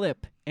my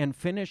clip, and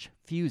finish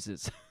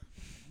fuses.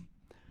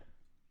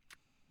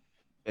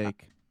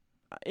 Fake.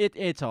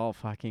 It's all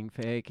fucking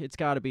fake. It's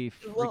got to be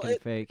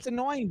freaking fake. It's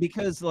annoying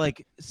because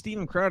like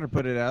Steven Crowder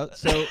put it out,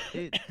 so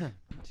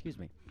Excuse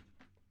me.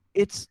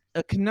 it's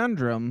a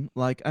conundrum.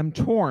 Like I'm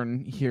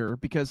torn here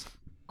because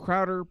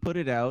Crowder put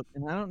it out,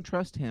 and I don't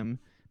trust him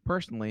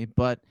personally,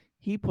 but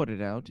he put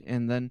it out,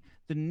 and then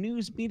the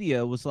news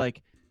media was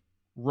like,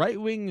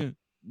 right-wing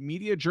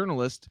media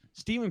journalist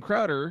Steven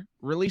Crowder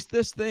released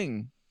this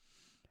thing.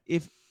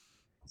 If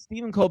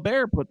Stephen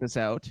Colbert put this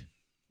out,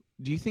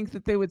 do you think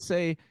that they would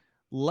say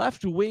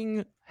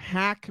left-wing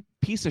hack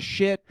piece of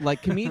shit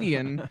like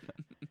comedian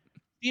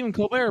Stephen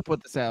Colbert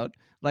put this out?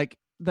 Like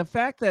the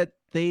fact that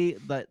the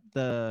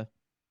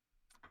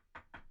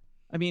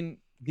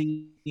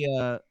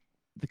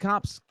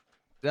cops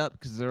up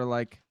because they're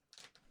like,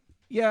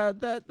 yeah,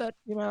 that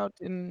came out,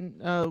 and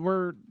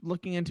we're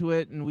looking into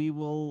it, and we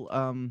will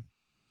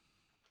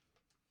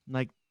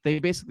like they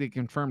basically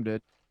confirmed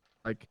it.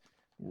 Like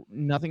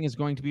nothing is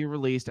going to be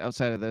released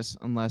outside of this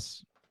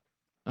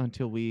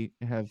until we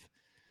have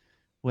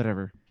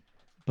whatever.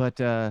 But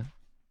then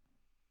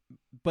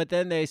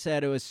they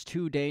said it was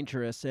too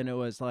dangerous, and it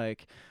was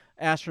like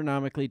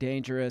astronomically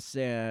dangerous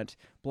and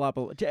blah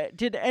blah.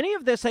 Did any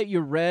of this that you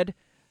read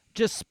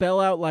just spell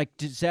out like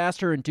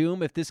disaster and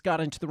doom? If this got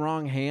into the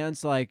wrong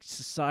hands, like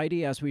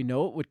society as we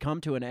know it would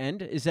come to an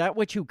end? Is that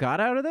what you got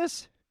out of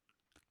this?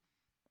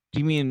 do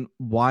you mean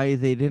why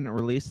they didn't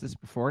release this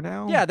before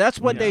now? Yeah, that's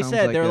what they Sounds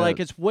said. like They're a like,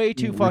 it's way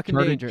too fucking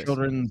retarded dangerous.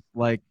 Children's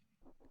like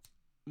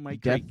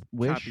Might Death create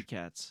Wish?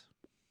 copycats.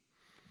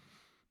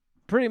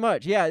 Pretty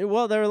much, yeah.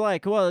 Well, they're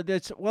like,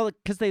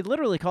 because they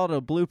literally called it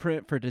a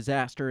blueprint for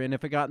disaster, and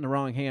if it got in the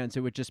wrong hands,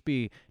 it would just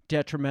be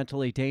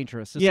detrimentally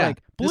dangerous. It's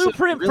like this would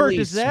blueprint really for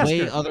disaster.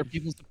 sway other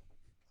people's.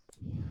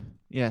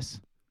 Yes,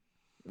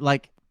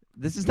 like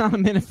this is not a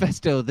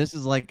manifesto. This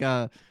is like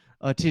a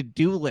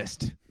to-do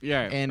list,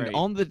 Yeah, and right.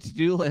 on the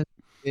to-do list,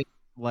 it's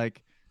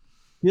like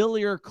fill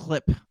your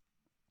clip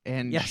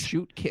and Yes.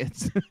 shoot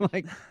kids.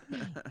 Like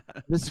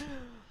this.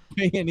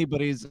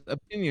 Anybody's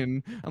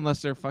opinion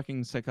unless they're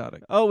fucking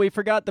psychotic. Oh, we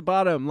forgot the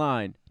bottom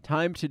line.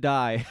 Time to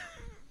die.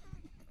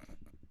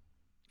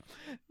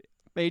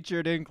 Made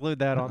sure to include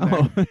that on there.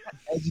 Oh,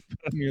 I just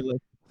put on your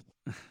list.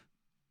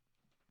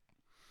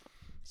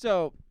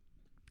 So,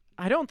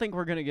 I don't think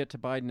we're going to get to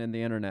Biden and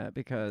the internet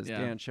because Yeah,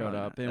 Dan showed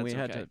up, and we that's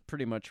had okay. to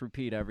pretty much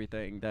repeat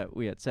everything that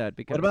we had said.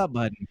 Because What about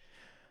Biden?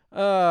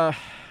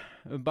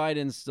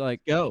 Biden's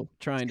like Go.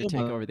 trying to Let's go,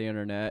 take Bud. over the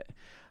internet.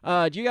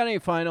 Do you got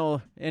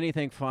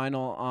anything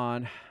final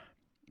on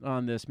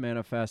this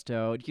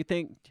manifesto? Do you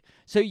think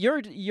so?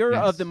 You're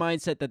of the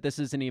mindset that this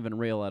isn't even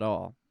real at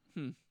all.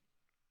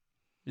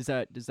 Is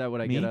that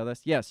what I Me? get out of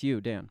this? Yes, you,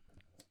 Dan.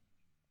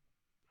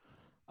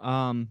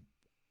 I'm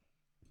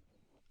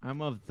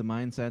of the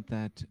mindset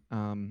that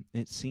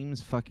it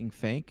seems fucking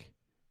fake.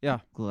 Yeah.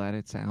 Glad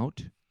it's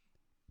out.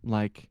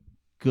 Like,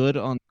 good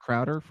on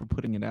Crowder for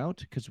putting it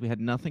out because we had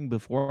nothing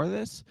before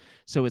this.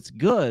 So it's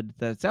good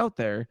that it's out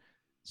there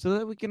so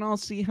that we can all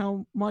see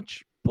how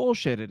much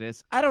bullshit it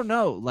is. I don't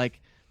know.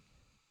 Like,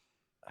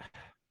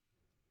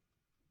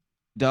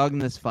 dog in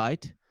this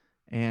fight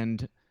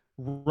and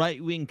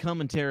right-wing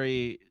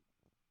commentary,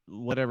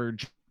 whatever,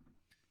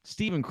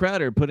 Steven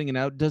Crowder putting it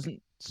out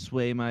doesn't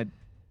sway my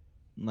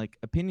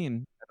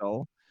opinion at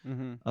all,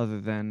 Mm-hmm.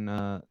 other than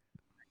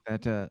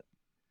that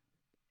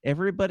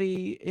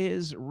everybody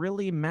is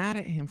really mad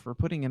at him for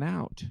putting it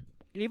out.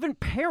 Even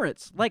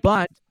parents, like,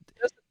 But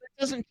it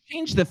doesn't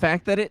change the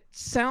fact that it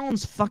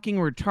sounds fucking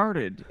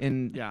retarded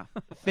and Yeah.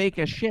 fake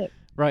as shit.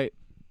 right.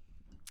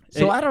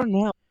 So It- I don't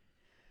know.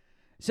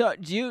 So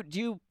do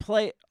you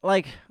play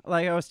like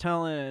I was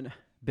telling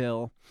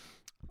Bill,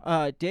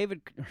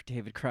 Steven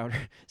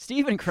Crowder,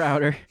 Steven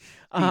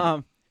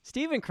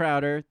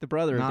Crowder, the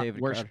brother of Not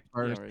David worship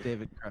Crowder. artist Yeah, right.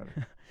 David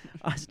Crowder.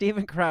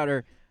 Steven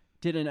Crowder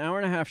did an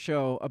 1.5-hour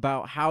show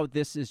about how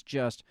this is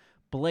just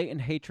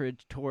blatant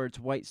hatred towards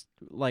whites,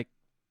 like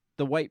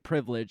the white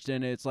privileged,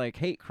 and it's like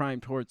hate crime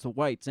towards the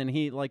whites. And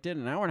he did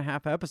an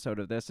 1.5-hour episode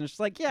of this, and it's just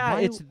like, yeah,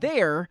 Why- it's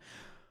there,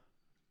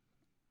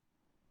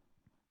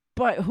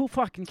 but who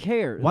fucking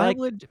cares? Why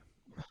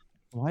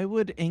Like,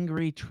 would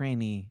angry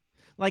tranny,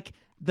 like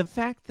the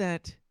fact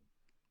that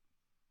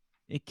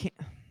it can't?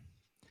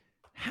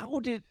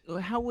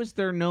 How was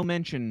there no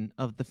mention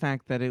of the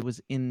fact that it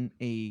was in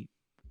a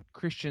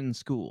Christian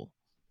school?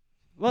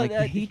 well, Like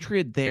the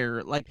hatred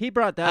there, like he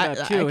brought that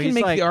up too. I can He's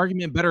make like, the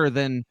argument better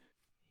than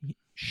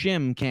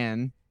Shim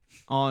can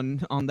on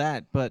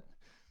that, but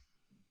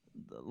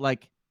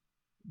like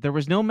there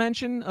was no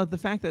mention of the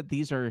fact that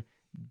these are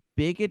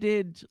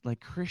bigoted,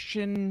 like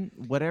Christian,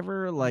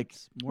 whatever, like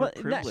It's more Well,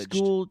 that privileged.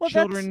 school Well, that's-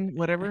 children,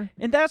 whatever.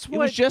 and that's It what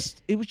was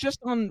just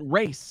on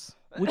race.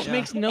 which Yeah.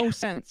 makes no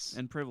sense.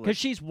 And privilege. Because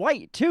she's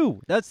white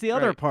too. That's the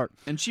other Right. part.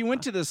 And she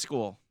went to this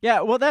school.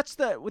 Yeah, well, that's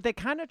they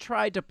kind of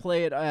tried to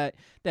play it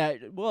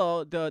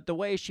the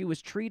way she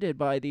was treated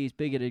by these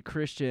bigoted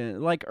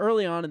Christian, like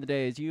early on in the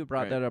days, you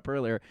brought Right. that up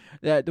earlier,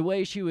 that the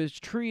way she was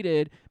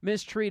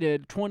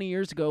mistreated 20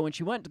 years ago when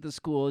she went to the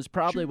school is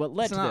probably what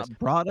led It's to not this.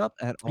 brought up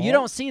at all. You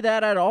don't see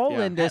that at all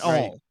Yeah, in this.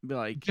 at all. Be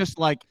like, Just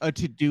like a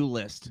to-do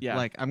list. Yeah.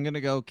 Like, I'm going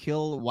to go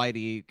kill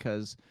Whitey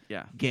because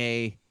yeah.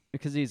 gay.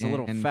 Because he's a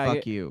little and faggot.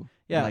 fuck you.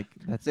 Yeah. Like,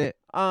 that's it.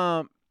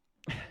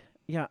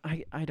 Yeah,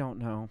 I don't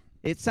know.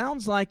 It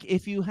sounds like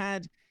if you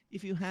had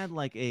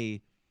like a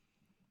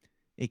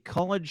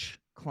college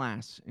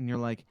class and you're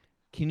like,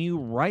 can you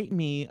write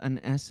me an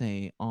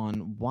essay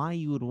on why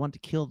you would want to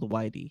kill the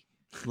Whitey?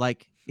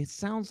 Like, it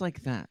sounds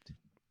like that.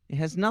 It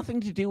has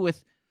nothing to do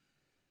with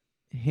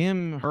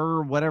him,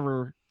 her,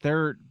 whatever,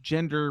 their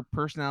gender,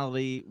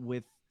 personality,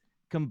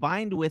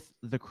 combined with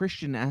the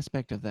Christian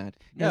aspect of that.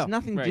 It Yeah, has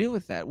nothing right. to do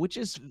with that, which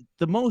is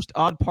the most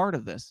odd part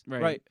of this.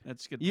 Right.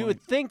 That's a good. You point.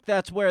 would think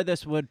that's where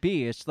this would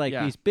be. It's like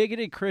Yeah. these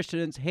bigoted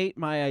Christians hate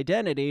my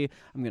identity.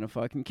 I'm going to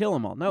fucking kill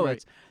them all. No, Right.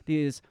 it's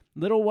these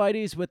little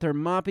whiteys with their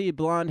moppy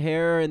blonde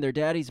hair and their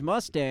daddy's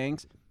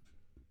Mustangs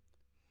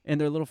and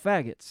their little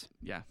faggots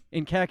Yeah.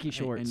 in khaki I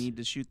shorts. need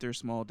to shoot their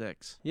small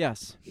dicks.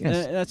 Yes.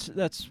 Yes.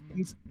 That's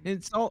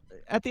It's all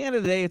at the end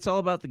of the day. It's all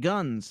about the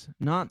guns,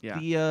 not Yeah.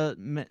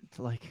 the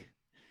like.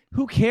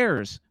 Who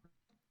cares?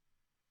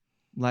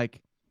 Like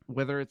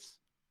whether it's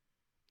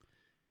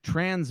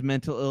trans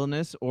mental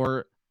illness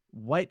or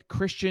white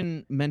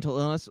Christian mental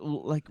illness,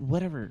 like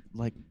whatever.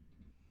 Like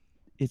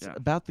it's Yeah.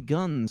 about the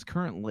guns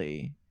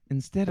currently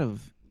instead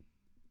of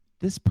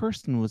this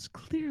person was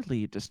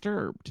clearly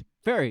disturbed.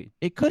 very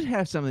It could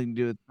have something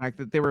to do with the fact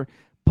that they were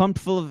pumped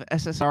full of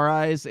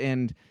SSRIs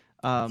and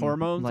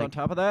hormones on like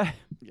top of that.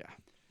 Yeah.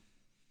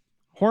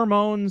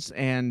 hormones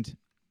and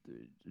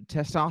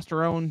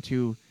testosterone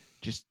to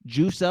just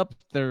juice up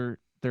their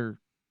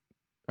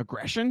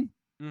aggression.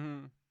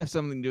 Mm-hmm. Have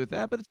something to do with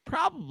that, but it's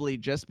probably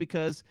just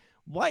because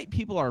white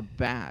people are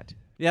bad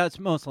Yeah, it's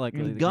most likely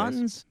the and case.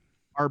 guns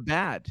are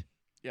bad.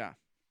 Yeah.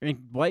 I mean,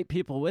 white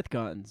people with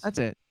guns That's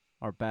it.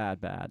 are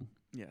bad.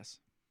 Yes.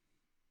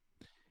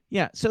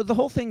 Yeah, so the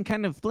whole thing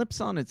kind of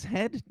flips on its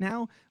head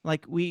now.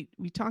 Like we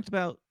talked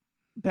about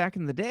back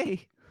in the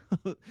day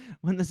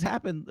when this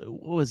happened.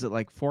 What was it,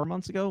 like 4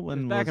 months ago?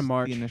 When back in was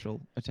March. the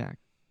initial attack?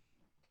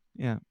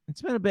 Yeah,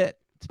 it's been a bit.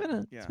 It's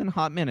been a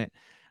hot minute.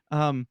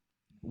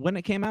 When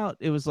it came out,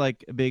 it was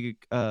like a big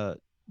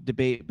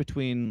debate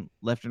between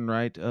left and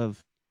right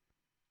of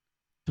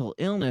mental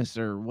illness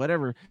or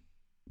whatever.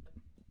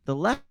 The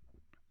left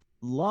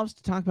loves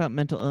to talk about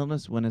mental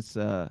illness when it's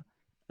a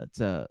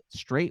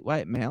straight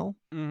white male,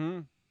 Mm-hmm.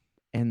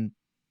 and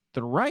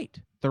the right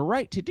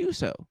to do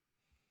so.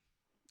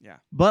 Yeah.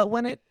 But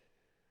when it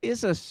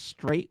is a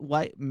straight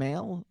white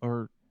male,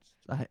 or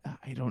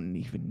I don't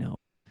even know,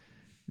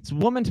 it's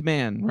woman to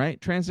man,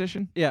 right?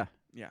 Transition. Yeah.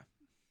 Yeah.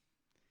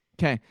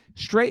 Okay,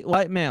 straight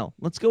white male.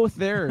 Let's go with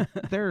their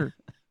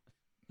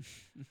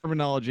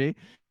terminology.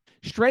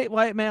 Straight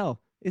white male.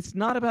 It's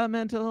not about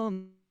mental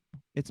illness.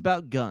 It's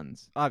about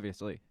guns.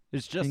 Obviously,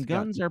 it's just And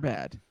guns. guns are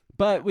bad.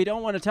 But we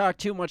don't want to talk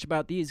too much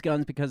about these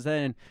guns because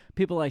then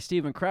people like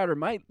Steven Crowder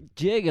might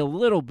dig a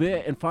little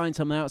bit and find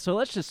something out. So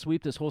let's just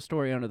sweep this whole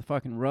story under the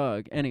fucking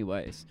rug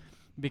anyways,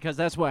 because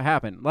that's what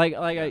happened.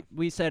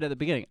 We said at the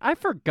beginning, I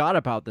forgot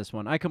about this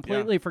one. I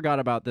completely forgot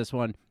about this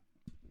one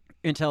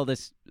until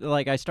this,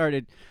 like I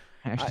started,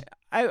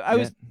 I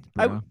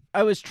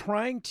was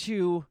trying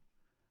to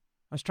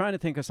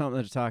think of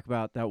something to talk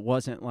about that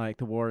wasn't like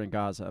the war in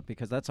Gaza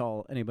because that's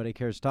all anybody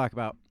cares to talk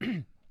about.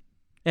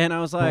 And I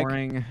was like,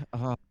 boring.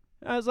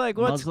 what's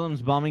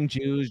Muslims bombing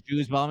Jews,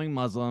 Jews bombing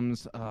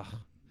Muslims.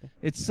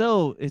 It's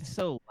so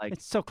like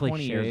it's so 20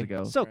 cliche. years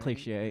ago. So Right.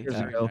 cliche. Years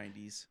Yeah. ago.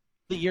 90s.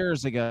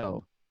 years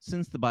ago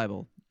since the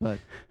Bible, but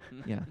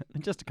yeah.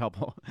 Just a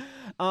couple.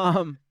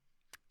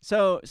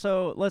 So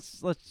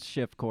let's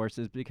shift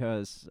courses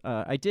because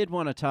I did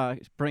want to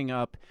bring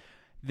up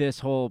this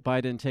whole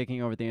Biden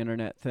taking over the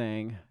internet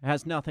thing. It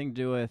has nothing to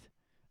do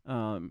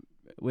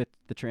with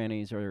the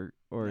trannies or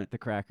Yeah. the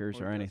crackers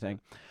Or or does anything.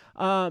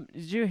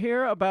 Did you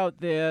hear about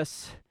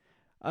this?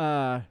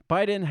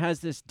 Biden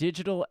has this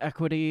digital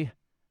equity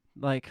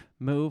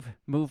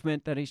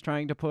movement that he's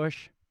trying to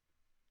push.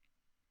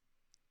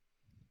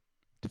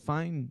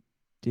 Define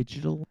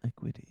digital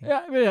equity.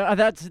 Yeah,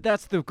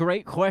 that's the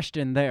great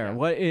question there.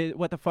 Yeah.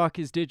 What the fuck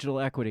is digital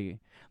equity?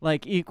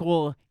 Like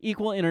equal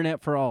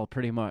internet for all,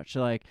 pretty much.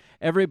 Like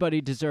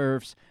everybody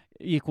deserves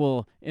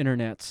equal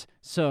internets,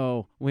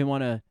 so we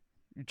want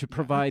to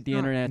provide the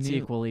that's not internets new.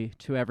 equally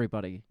to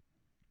everybody.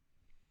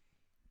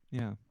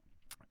 Yeah.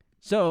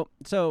 So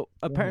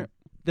apparently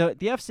the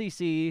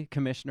FCC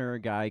commissioner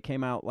guy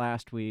came out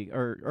last week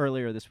or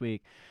earlier this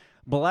week,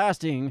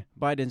 blasting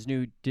Biden's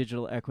new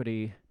digital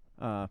equity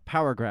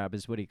power grab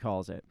is what he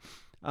calls it.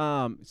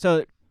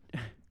 So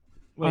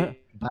Wait,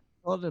 Biden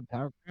called it a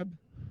power grab?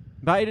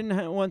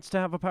 Biden wants to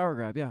have a power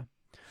grab, yeah,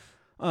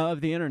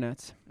 of the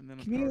internets. And then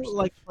a Can you power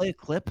like play a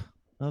clip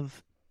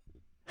of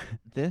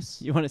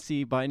this? You want to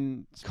see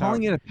Biden's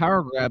Calling it a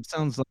power grab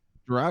sounds like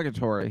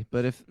derogatory,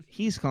 but if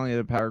he's calling it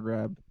a power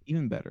grab,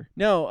 even better.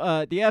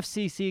 No, the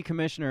FCC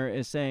commissioner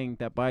is saying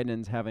that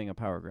Biden's having a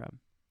power grab.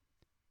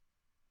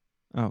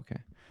 Oh,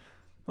 okay.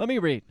 Let me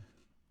read.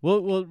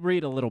 We'll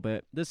read a little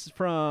bit. This is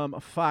from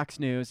Fox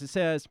News. It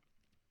says,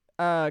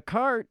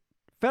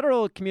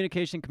 Federal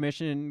Communication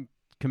Commission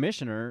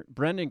Commissioner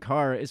Brendan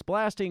Carr is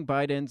blasting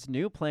Biden's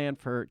new plan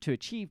to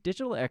achieve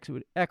digital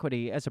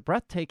equity as a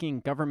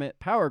breathtaking government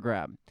power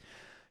grab.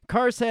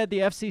 Carr said the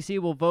FCC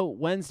will vote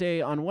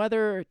Wednesday on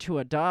whether to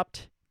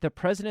adopt the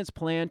president's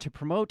plan to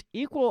promote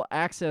equal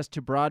access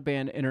to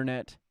broadband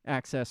internet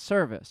access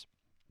service.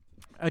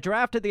 A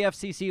draft of the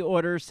FCC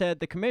order said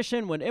the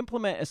commission would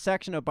implement a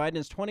section of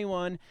Biden's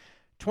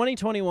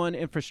 2021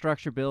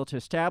 infrastructure bill to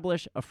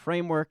establish a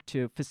framework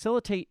to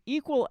facilitate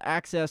equal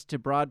access to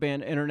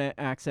broadband internet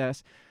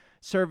access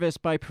service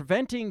by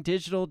preventing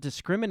digital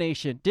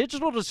discrimination,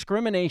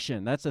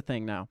 that's a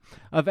thing now,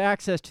 of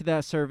access to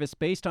that service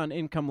based on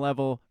income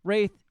level,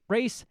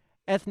 race,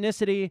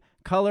 ethnicity,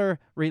 color,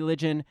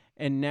 religion,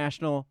 and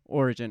national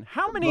origin.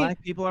 How many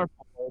Black people are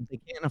poor, they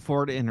can't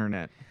afford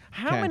internet.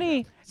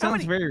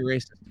 Sounds very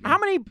racist. How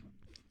many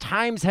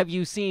times have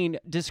you seen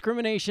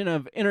discrimination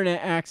of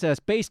internet access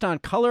based on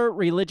color,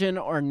 religion,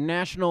 or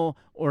national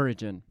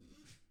origin?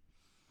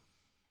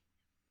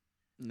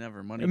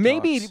 Never. Money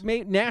Maybe talks.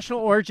 national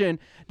origin,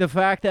 the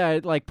fact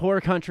that like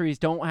poor countries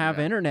don't have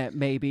internet,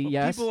 maybe, Well,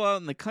 yes. People out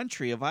in the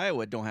country of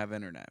Iowa don't have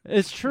internet.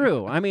 It's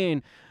true. I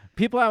mean,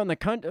 people out in the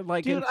country,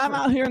 like... Dude, I'm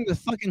out here in the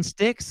fucking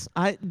sticks.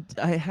 I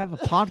have a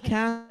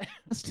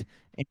podcast,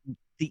 and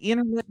the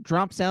internet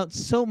drops out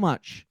so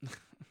much.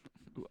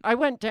 I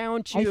went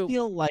down to... I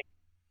feel like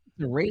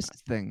it's a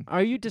racist thing.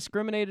 Are you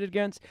discriminated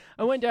against?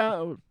 I went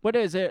down... What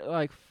is it?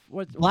 Like,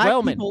 what's... Black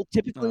Wellman. people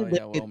typically Oh, yeah, live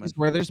in Wellman. places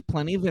where there's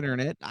plenty of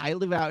internet. I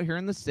live out here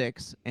in the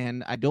sticks,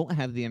 and I don't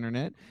have the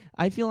internet.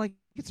 I feel like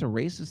it's a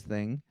racist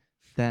thing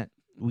that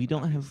we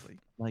don't have Obviously.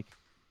 like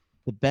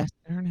the best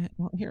internet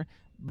out here.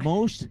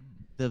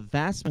 The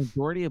vast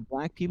majority of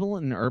black people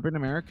in urban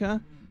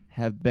America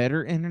have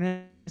better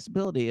internet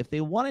accessibility. If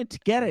they wanted to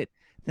get it,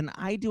 than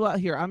I do out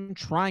here. I'm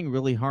trying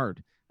really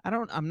hard.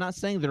 I'm not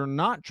saying they're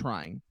not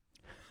trying.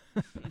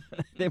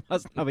 They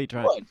must not be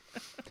trying.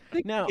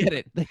 Now, Get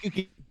it?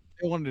 They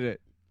wanted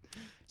it.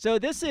 so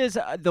this is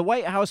the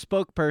White House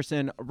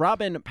spokesperson,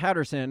 Robin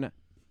Patterson,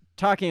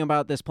 talking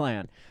about this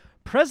plan.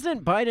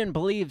 President Biden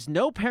believes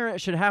no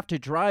parent should have to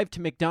drive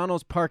to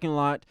McDonald's parking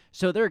lot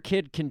so their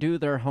kid can do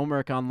their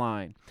homework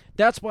online.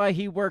 That's why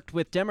he worked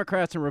with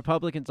Democrats and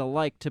Republicans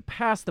alike to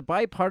pass the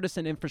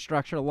bipartisan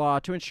infrastructure law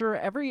to ensure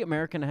every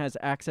American has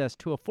access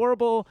to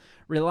affordable,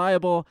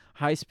 reliable,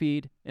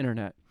 high-speed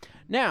internet.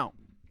 Now,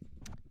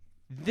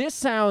 this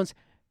sounds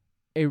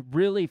a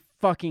really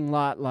fucking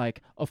lot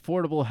like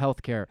affordable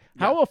healthcare.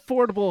 How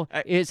affordable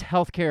is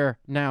healthcare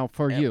now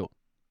for you?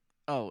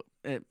 Oh,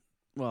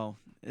 well,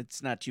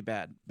 it's not too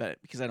bad,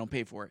 but because I don't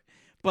pay for it.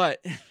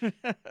 But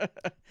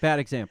Bad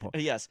example.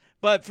 yes,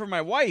 but for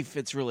my wife,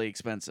 it's really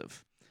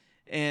expensive.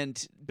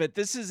 But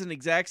this is an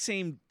exact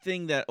same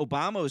thing that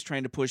Obama was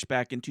trying to push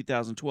back in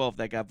 2012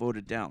 that got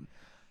voted down.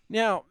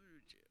 Now,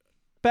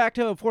 back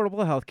to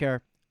affordable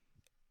healthcare.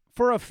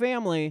 For a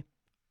family,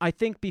 I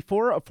think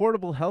before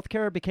affordable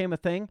healthcare became a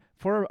thing,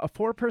 for a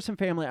four-person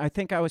family, I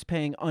think I was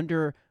paying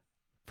under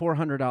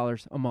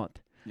 $400 a month.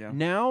 Yeah.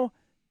 Now,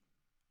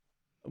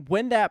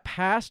 when that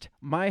passed,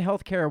 my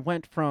healthcare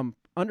went from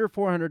under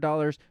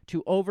 $400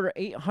 to over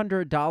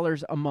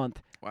 $800 a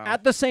month. Wow.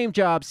 At the same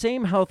job,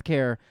 same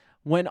healthcare,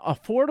 when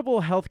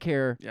affordable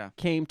healthcare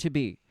came to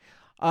be.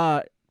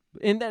 And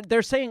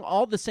they're saying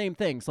all the same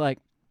things, like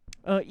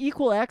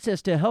equal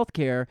access to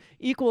healthcare,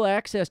 equal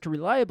access to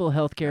reliable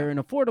healthcare, and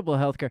affordable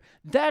healthcare.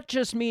 That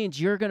just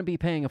means you're going to be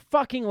paying a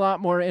fucking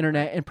lot more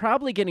internet and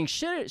probably getting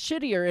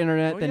shittier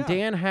internet than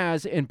Dan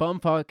has in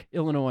bumfuck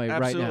Illinois right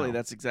now. Absolutely,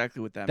 that's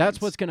exactly what that means.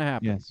 That's what's going to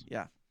happen. Yes.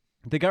 Yeah.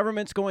 The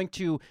government's going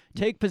to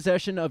take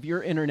possession of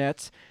your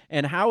internets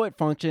and how it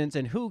functions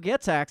and who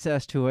gets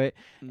access to it.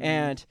 Mm-hmm.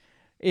 And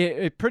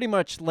it pretty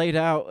much laid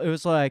out. It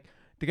was like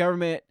the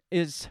government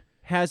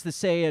has the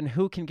say in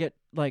who can get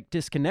like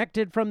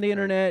disconnected from the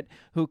internet,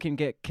 who can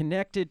get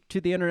connected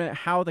to the internet,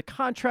 how the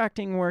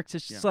contracting works.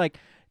 It's just like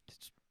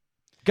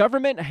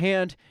government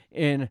hand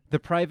in the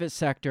private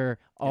sector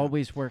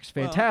always works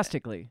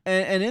fantastically.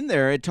 And in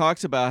there, it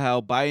talks about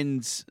how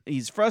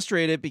he's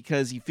frustrated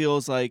because he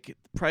feels like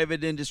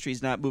private industry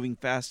is not moving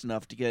fast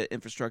enough to get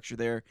infrastructure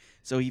there.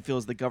 So he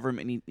feels the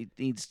government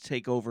needs to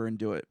take over and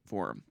do it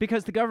for him.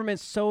 Because the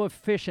government's so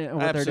efficient at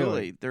what they're doing.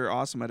 Absolutely. They're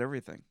awesome at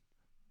everything.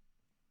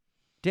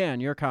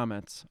 Dan, your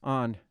comments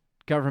on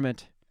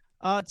government.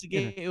 It's a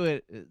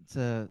gateway. It's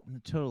a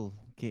total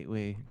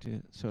gateway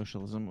to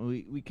socialism.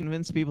 We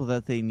convince people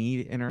that they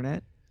need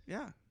internet.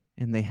 Yeah.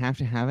 And they have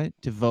to have it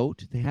to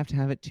vote. They have to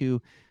have it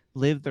to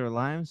live their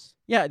lives.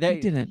 Yeah, we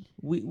didn't.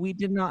 We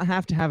did not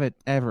have to have it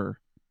ever.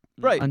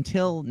 Right.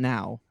 Until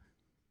now.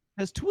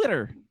 As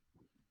Twitter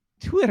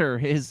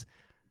is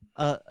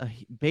a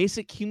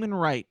basic human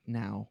right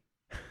now.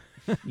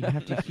 You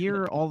have to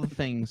hear all the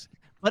things.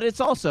 But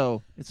it's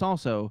also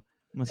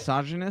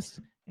misogynist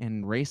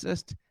and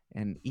racist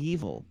and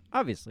evil.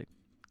 Obviously.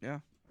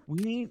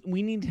 We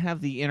need to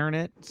have the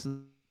internet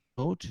to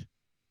vote.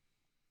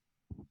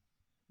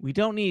 We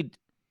don't need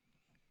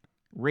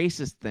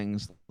racist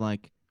things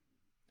like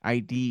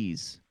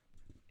IDs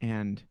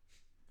and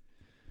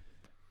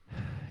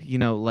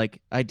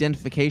like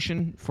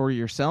identification for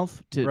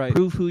yourself to Right.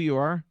 prove who you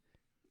are.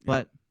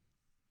 But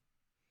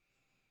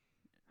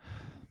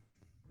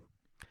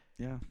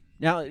Yeah.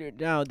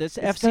 Now this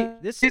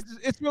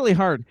it's really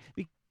hard.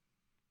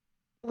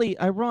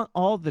 I want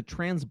all the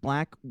trans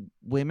black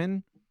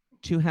women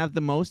to have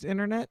the most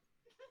internet.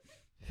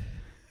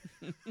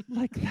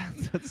 Like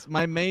that's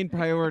my main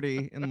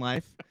priority in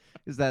life,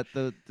 is that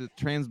the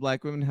trans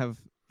black women have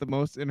the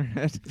most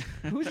internet.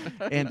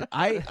 And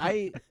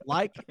I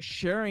like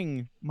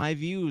sharing my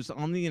views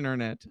on the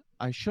internet.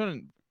 I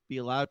shouldn't be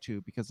allowed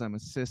to because I'm a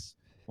cis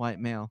white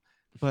male.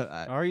 But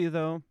Are you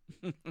though?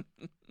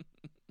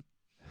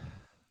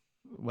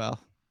 well,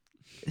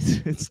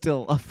 it's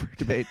still up for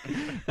debate.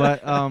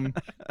 But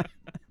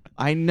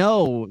I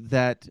know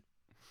that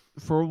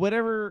for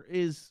whatever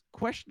is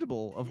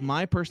questionable of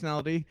my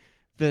personality,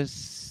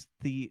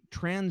 the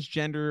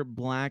transgender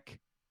black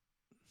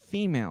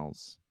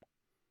females,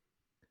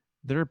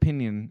 their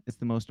opinion is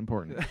the most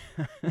important.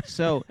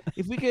 So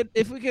if we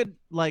could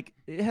like,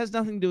 it has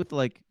nothing to do with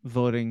like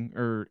voting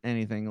or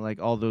anything,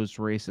 like all those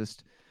racist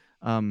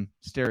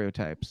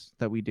stereotypes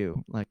that we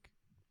do, like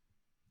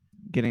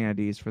getting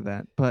IDs for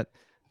that. But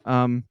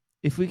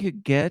if we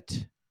could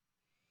get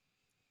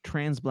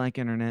trans black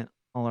internet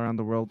all around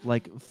the world,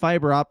 like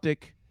fiber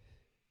optic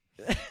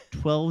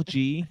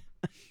 12G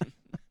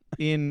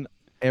in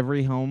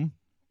every home,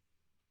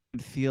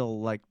 I'd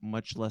feel like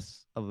much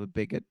less of a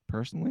bigot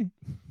personally.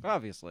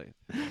 Obviously.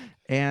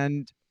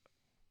 And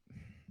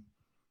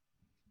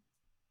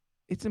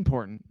it's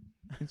important.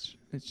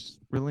 It's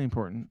really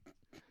important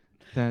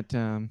that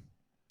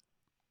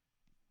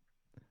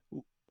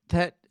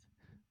that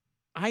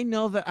I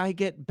know that I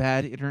get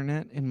bad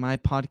internet and my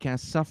podcast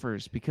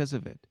suffers because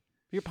of it.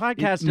 Your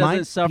podcast might doesn't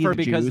be suffer the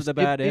because Jews. of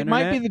the bad It internet.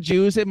 might be the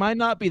Jews. It might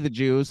not be the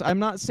Jews. I'm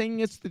not saying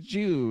it's the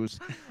Jews.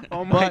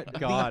 Oh my but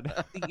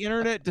God. The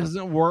internet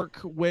doesn't work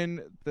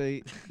when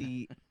the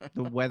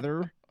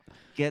weather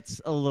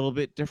gets a little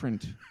bit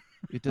different.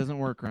 It doesn't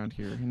work around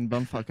here in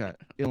bumfuck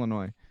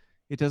Illinois.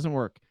 It doesn't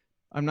work.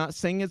 I'm not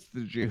saying it's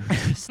the Jews.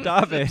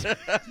 Stop it.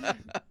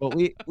 But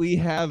we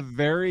have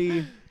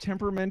very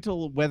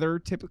temperamental weather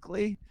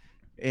typically,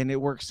 and it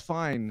works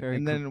fine. Very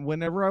and then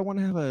whenever I want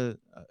to have a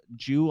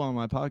Jew on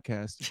my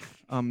podcast,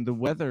 the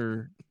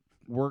weather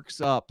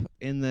works up,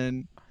 and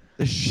then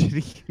the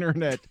shitty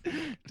internet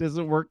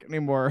doesn't work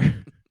anymore.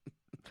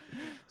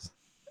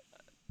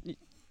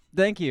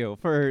 Thank you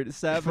for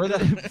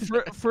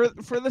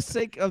for the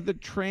sake of the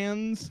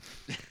trans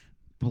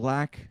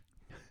black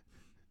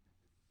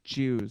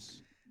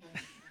Jews,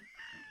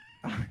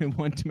 I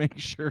want to make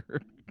sure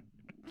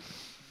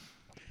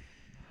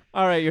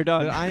All right, you're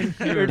done. that I'm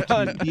here You're to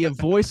done. be a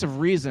voice of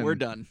reason. We're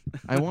done.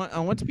 I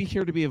want to be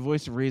here to be a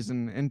voice of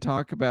reason and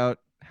talk about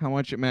how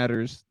much it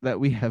matters that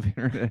we have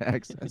internet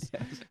access, so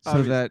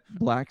Obviously. that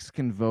blacks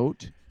can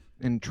vote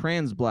and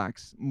trans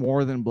blacks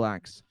more than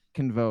blacks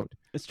can vote.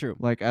 It's true.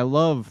 Like I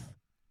love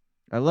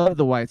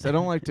the whites. I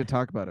don't like to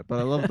talk about it, but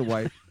I love the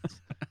whites.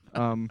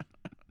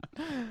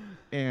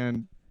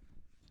 And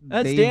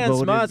That's they Dan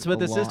voted Smotz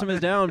with a the System lot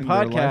is Down in their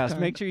podcast. lifetime.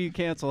 Make sure you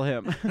cancel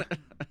him.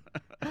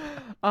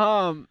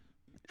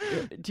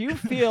 Do you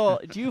feel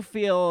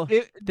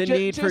the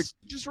need for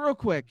just real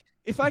quick,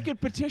 if I could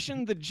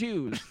petition the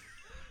Jews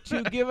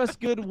to give us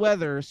good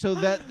weather so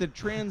that the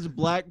trans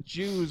black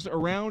Jews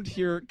around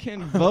here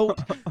can vote,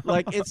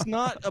 like it's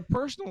not a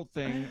personal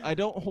thing. I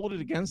don't hold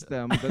it against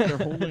them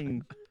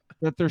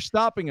that they're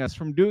stopping us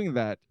from doing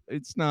that.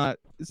 It's not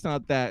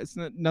that. It's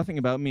nothing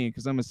about me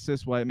because I'm a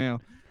cis white male.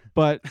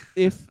 But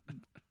if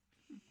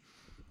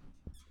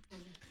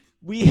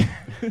we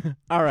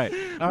all right.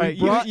 wait,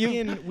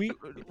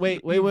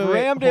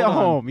 rammed it hold on.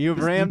 home. You've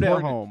This is rammed it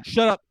important. home.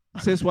 Shut up,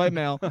 cis white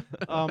male.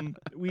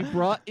 We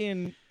brought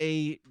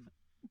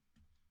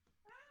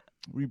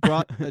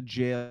a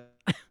jail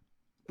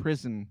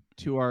prison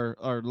to our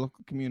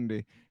local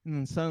community, and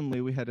then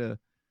suddenly we had a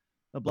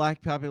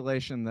black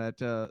population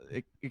that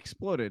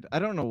exploded. I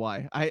don't know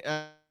why.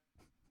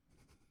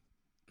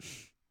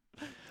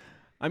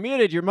 I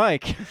muted your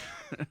mic.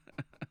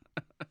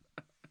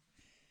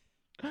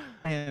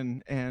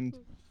 And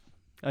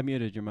I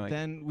muted your mic.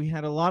 then we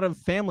had a lot of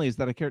families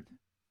that I cared.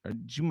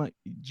 Did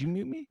you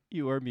mute me?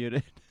 You are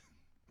muted.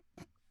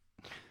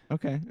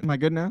 Okay, am I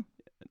good now?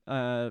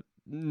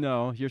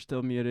 No, you're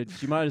still muted.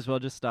 You might as well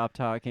just stop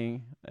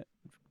talking.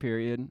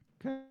 Period.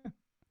 Okay.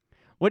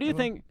 What do you I will.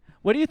 think?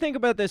 What do you think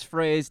about this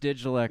phrase,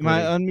 digital Am equity?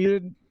 I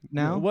unmuted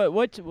now?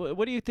 What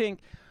do you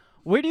think?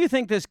 Where do you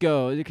think this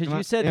goes? Because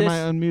you said am this. I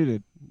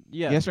unmuted?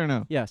 Yeah. Yes or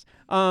no? Yes.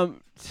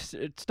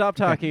 Stop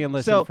talking and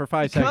listen So, for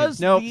 5 because seconds.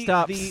 Nope. the-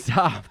 Stop. the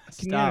Stop.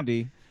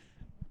 Community.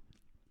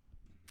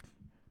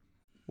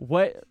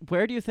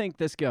 Where do you think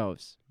this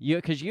goes?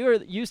 Because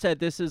you said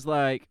this is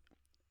like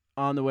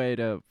on the way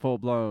to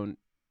full-blown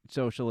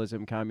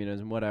socialism,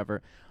 communism,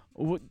 whatever.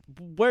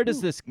 Where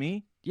does this...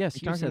 Me? Yes, You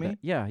you talking said to that. me?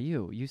 Yeah,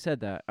 you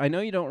said that. I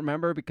know you don't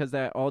remember because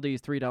that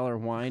Aldi's $3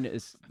 wine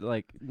is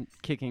like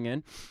kicking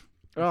in.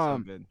 It's so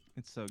good.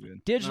 It's so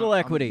good. Digital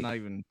equity. I'm not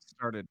even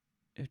started.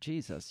 Oh,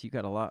 Jesus, you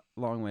got a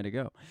long way to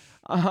go.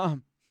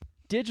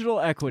 Digital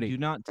equity. Do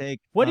not take.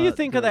 What do you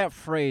think of the that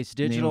phrase,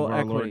 name digital of our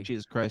equity? Lord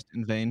Jesus Christ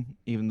in vain,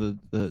 even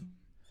the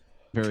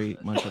very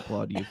much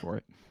applaud you for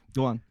it.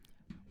 Go on.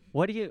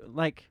 What do you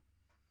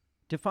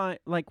define?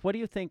 What do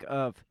you think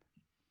of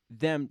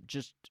them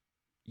just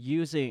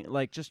using,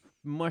 just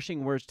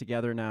mushing words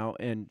together now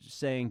and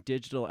saying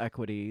digital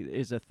equity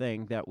is a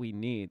thing that we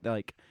need?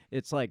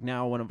 It's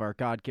now one of our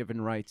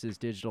God-given rights is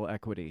digital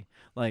equity.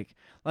 Like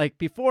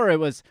before it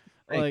was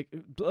Hey,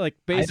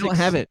 basic. I don't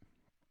have it.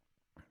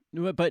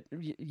 But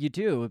you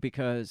do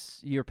because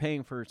you're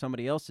paying for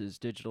somebody else's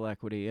digital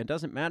equity. It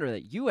doesn't matter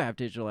that you have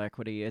digital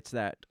equity. It's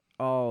that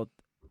all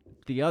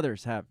the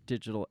others have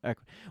digital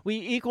equity. We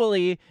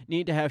equally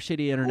need to have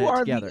shitty internet Who are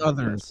together. the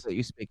others that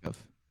you speak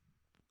of?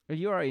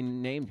 You already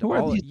named Who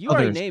are all. these You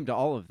already others? named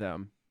all of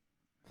them.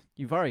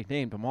 You've already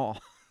named them all.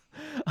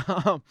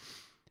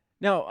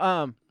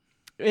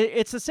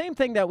 It's the same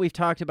thing that we've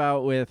talked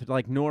about with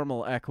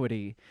normal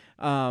equity.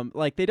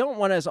 They don't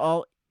want us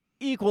all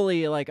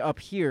equally up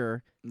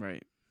here.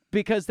 Right.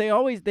 Because they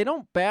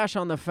don't bash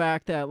on the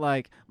fact that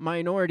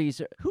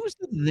minorities Who's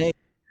the they you're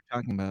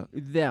talking about?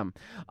 them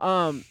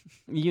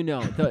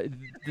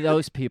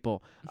those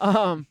people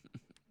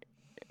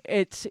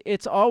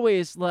it's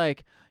always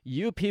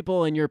you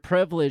people and your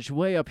privilege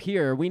way up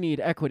here, we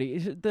need equity.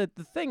 The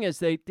thing is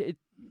they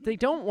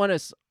don't want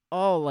us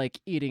all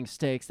eating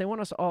steaks. They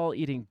want us all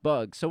eating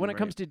bugs. So when it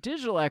comes to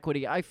digital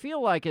equity, I feel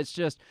like it's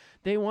just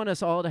they want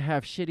us all to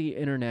have shitty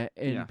internet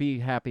and be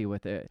happy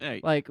with it.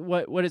 Hey.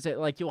 What is it?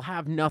 You'll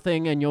have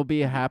nothing and you'll be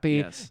happy.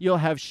 Yes. You'll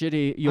have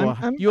shitty. You'll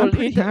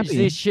pretty eat the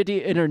happy.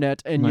 shitty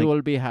internet and you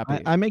will be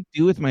happy. I make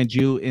do with my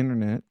Jew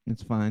internet.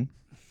 It's fine.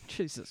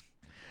 Jesus.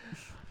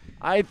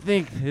 I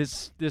think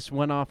this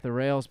went off the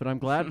rails, but I'm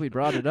glad we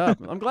brought it up.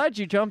 I'm glad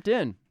you jumped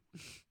in.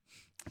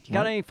 You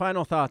got any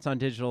final thoughts on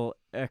digital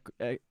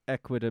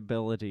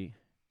equitability?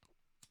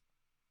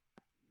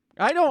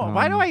 I don't.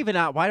 Why do I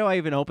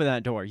even open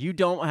that door? You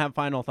don't have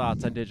final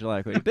thoughts on digital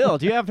equity. Bill,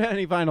 do you have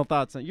any final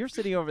thoughts? You're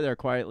sitting over there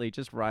quietly,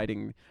 just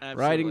riding the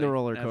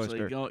roller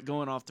coaster. Absolutely.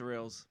 Going off the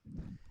rails.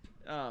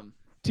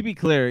 To be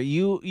clear,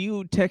 you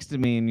texted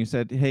me and you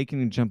said, "Hey, can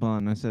you jump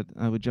on?" I said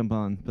I would jump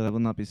on, but I will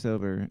not be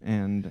sober,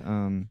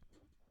 and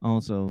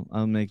also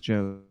I'll make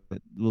jokes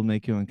that will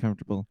make you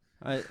uncomfortable.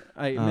 I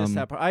missed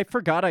that part. I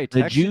forgot I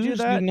The texted you Jews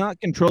that. do not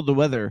control the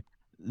weather.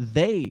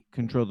 They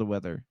control the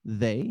weather.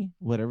 They,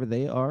 whatever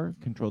they are,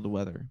 control the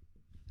weather.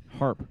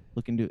 HARP.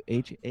 Look into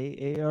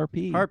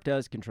HAARP. HARP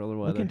does control the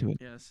weather. Look into it.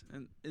 Yes,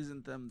 and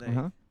isn't them they?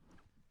 Uh-huh.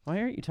 Why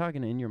aren't you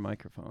talking in your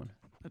microphone?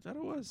 I thought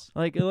it was.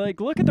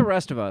 Look at the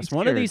rest of us. I'm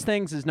One of scared. these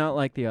things is not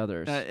like the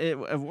others. It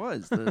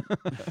was.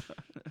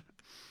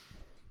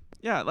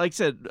 Yeah, like I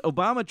said,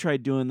 Obama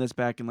tried doing this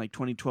back in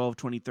 2012,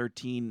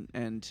 2013,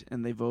 and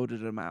they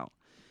voted him out.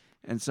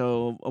 And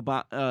so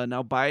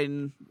now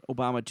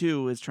Obama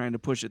 2 is trying to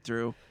push it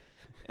through,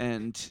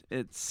 and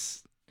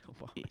it's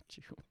Obama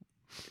too.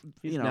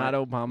 He's not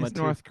Obama It's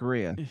too. North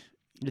Korea.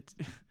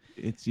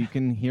 It's you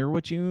can hear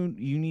what you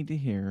need to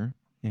hear,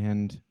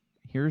 and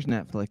here's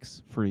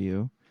Netflix for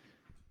you.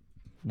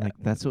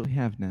 That's what we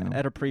have now.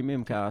 At a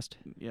premium cost.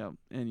 yeah,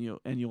 and you'll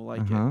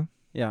like Uh-huh.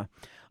 Yeah.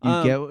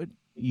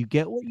 You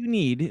get what you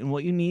need, and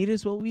what you need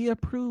is what we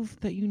approve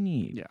that you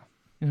need. Yeah.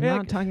 And Yeah, I'm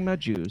not talking about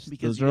Jews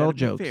because those you are all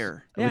gotta be jokes.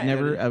 fair.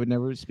 I would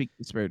never speak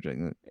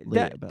disparagingly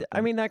about that. I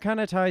mean, that kind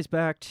of ties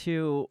back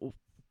to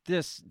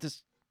this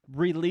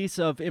release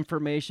of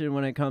information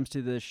when it comes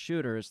to the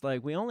shooters.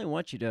 We only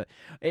want you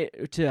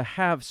to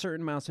have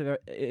certain amounts of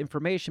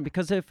information,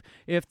 because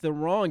if the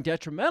wrong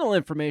detrimental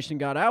information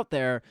got out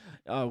there,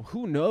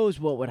 who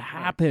knows what would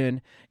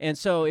happen. And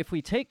so if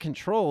we take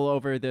control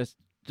over this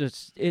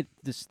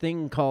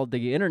thing called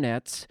the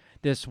internet,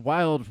 this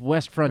wild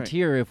west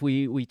frontier, if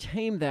we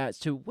tame that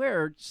to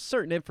where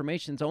certain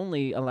information's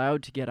only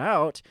allowed to get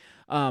out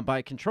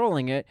by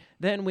controlling it,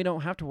 then we don't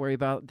have to worry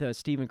about the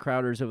Steven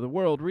Crowders of the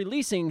world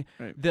releasing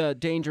the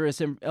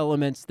dangerous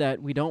elements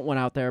that we don't want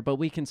out there, but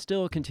we can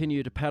still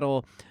continue to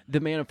peddle the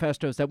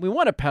manifestos that we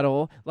want to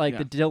peddle, the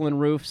Dylan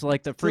Roofs,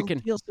 like the freaking...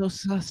 Still feels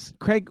so sus.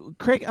 Craig,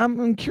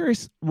 I'm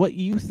curious what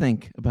you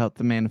think about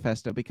the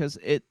manifesto, because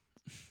it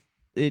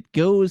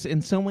goes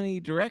in so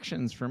many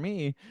directions for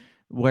me,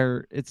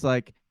 where it's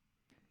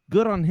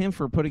good on him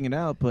for putting it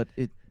out, but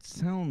it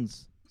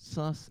sounds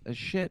sus as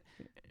shit.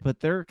 But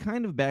they're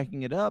kind of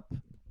backing it up.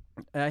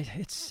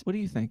 What do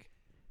you think?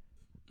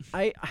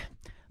 We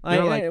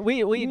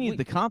need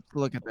the cops to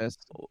look at this.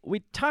 We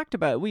talked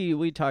about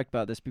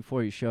this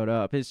before you showed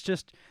up. It's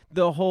just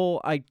the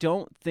whole. I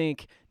don't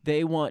think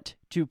they want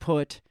to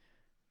put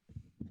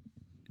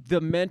the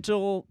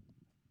mental.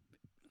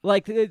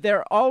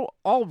 They're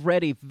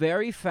already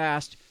very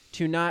fast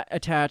to not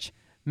attach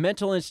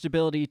mental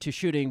instability to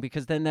shooting,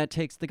 because then that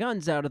takes the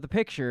guns out of the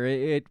picture.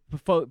 It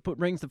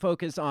brings the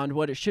focus on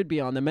what it should be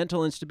on: the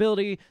mental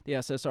instability, the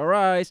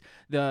SSRIs,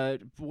 the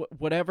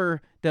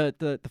whatever, the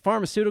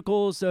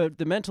pharmaceuticals,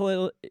 the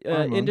mental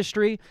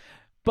industry.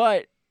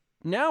 But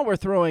now we're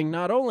throwing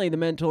not only the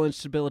mental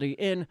instability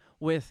in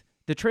with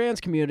the trans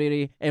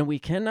community, and we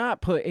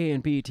cannot put A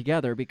and B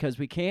together, because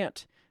we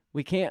can't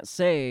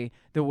say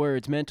the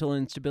words mental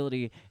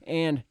instability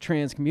and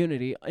trans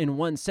community in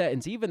one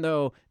sentence, even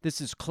though this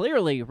is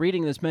clearly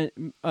reading this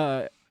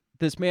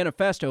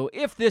manifesto.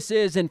 If this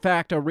is, in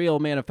fact, a real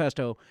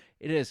manifesto,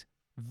 it is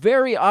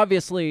very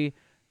obviously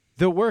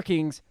the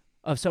workings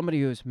of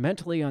somebody who's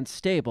mentally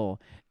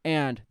unstable.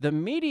 And the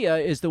media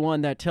is the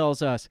one that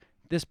tells us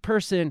this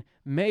person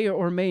may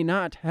or may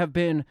not have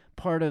been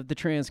part of the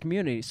trans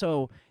community.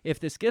 So if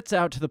this gets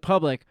out to the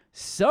public,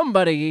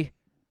 somebody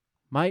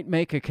might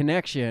make a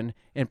connection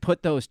and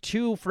put those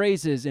two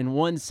phrases in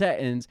one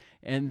sentence,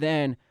 and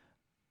then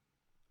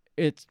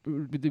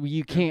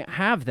you can't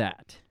have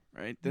that.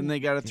 Right. Then they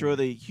got to throw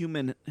the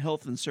Human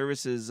Health and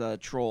Services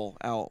troll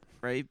out,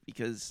 right?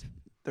 Because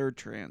they're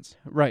trans.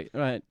 Right.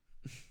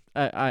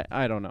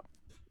 I don't know.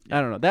 I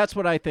don't know. That's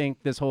what I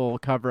think this whole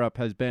cover-up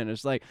has been.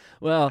 It's like,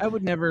 well, I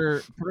would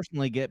never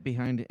personally get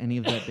behind any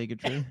of that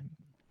bigotry.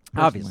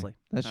 Obviously.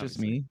 That's just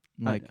me.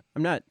 Like,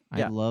 I'm not.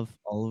 Yeah. I love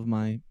all of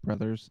my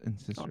brothers and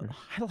sisters.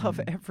 I love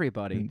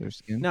everybody. and their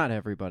skin. Not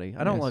everybody.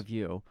 I don't Yes. love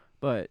you,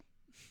 but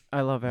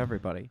I love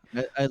everybody.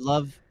 I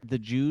love the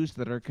Jews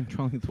that are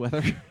controlling the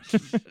weather.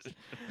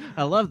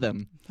 I love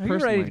them. Are you ready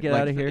to personally. get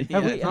Like, out of here?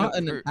 Yeah, It's not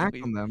an attack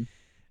on them.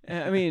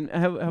 I mean,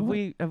 have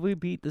we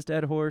beat this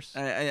dead horse?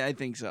 I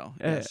think so.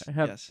 Yes.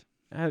 Yes.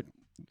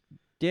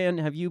 Dan,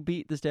 have you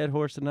beat this dead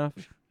horse enough?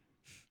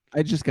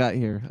 I just got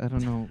here. I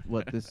don't know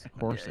what this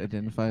horse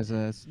identifies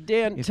as.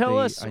 Dan, If tell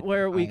they us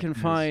where we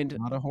identify can as find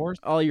not a horse.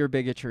 all your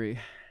bigotry.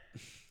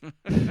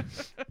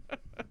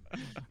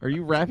 Are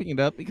you wrapping it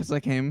up because I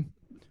came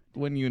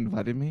when you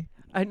invited me?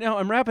 I know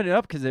I'm wrapping it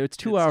up because it's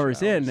 2 It's 2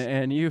 hours in, hours.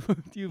 and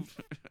you've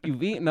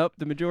eaten up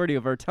the majority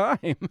of our time.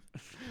 You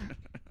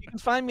can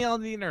find me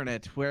on the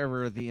internet,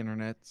 wherever the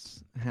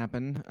internets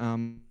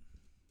happen.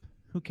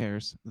 Who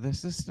cares? The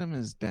System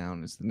is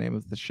Down is the name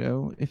of the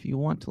show. If you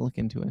want to look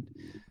into it,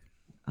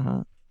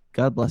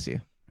 God bless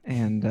you.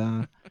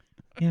 And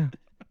yeah,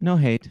 no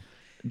hate,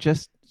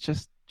 just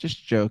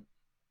joke.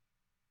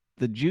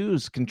 The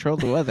Jews control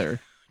the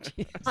weather.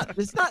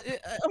 It's not.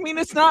 I mean,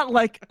 it's not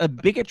like a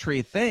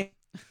bigotry thing.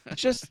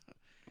 It's just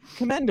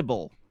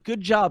commendable.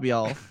 Good job,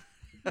 y'all.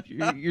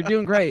 You're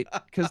doing great,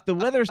 because the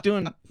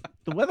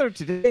weather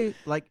today,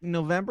 like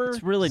November.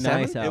 It's really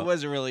nice 7th, out. It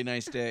was a really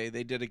nice day.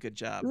 They did a good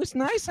job. It was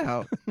nice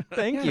out.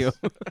 Thank Yes. you.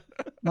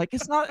 Like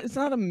it's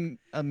not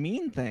a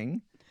mean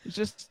thing. It's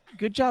just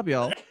good job,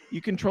 y'all.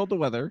 You controlled the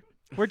weather.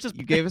 We're just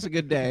You gave us a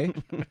good day.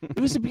 It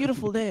was a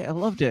beautiful day. I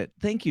loved it.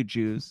 Thank you,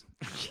 Jews.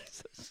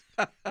 Jesus.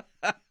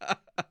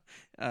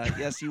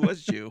 Yes, he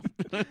was Jew.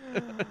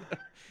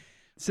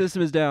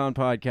 System is Down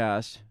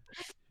podcast.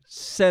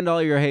 Send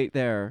all your hate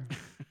there,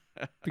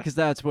 because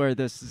that's where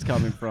this is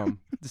coming from.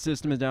 The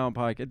System is Down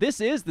podcast.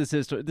 This is the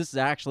system. This is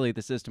actually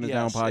the System is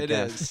Down Yes,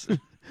 podcast. it is.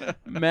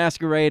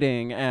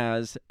 Masquerading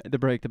as the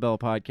Break the Bell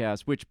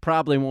podcast, which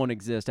probably won't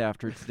exist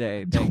after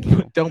today. Thank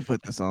you. Don't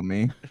put this on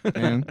me,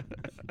 man.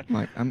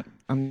 Like I'm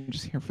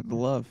just here for the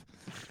love.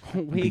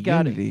 We the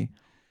got it. unity.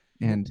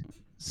 And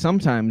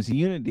sometimes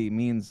unity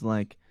means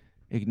like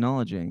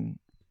acknowledging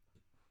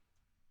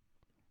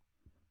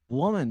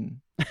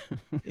woman.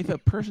 If a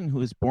person who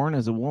is born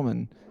as a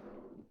woman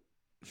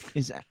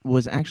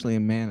was actually a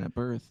man at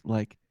birth,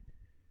 like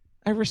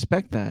I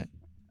respect that.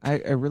 I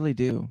really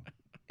do.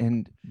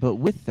 But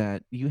with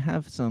that, you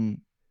have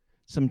some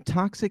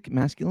toxic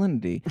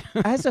masculinity.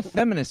 As a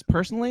feminist,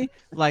 personally,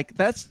 like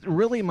that's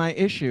really my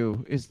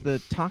issue is the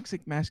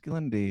toxic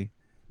masculinity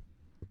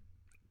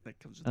That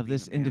comes with of being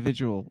this a man.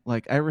 individual.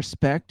 Like I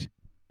respect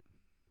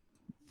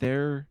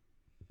their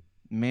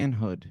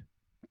manhood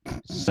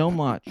so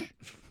much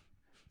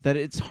that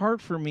it's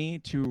hard for me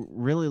to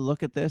really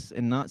look at this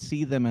and not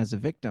see them as a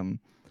victim,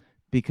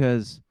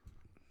 because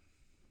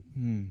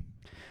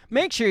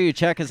Make sure you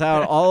check us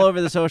out all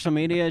over the social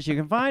medias. You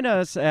can find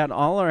us at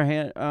all our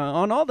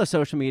on all the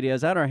social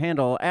medias at our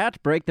handle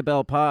at Break the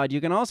Bell Pod.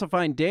 You can also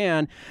find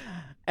Dan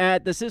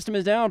at the System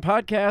is Down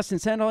podcast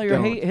and send all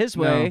your hate his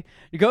way.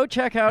 You go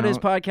check out his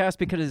podcast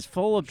because it's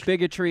full of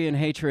bigotry and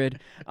hatred.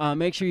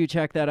 Make sure you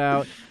check that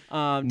out.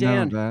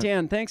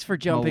 Dan, thanks for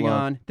jumping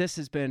on. This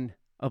has been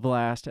a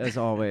blast as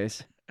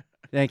always.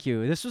 Thank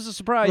you. This was a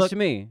surprise to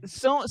me.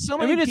 So I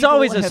many mean, it's people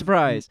always a have-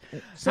 surprise.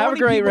 so Have a many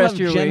great people rest of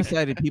have your week.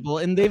 genocided people,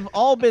 and they've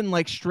all been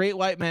like straight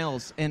white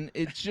males, and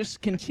it's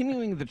just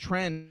continuing the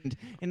trend.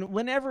 And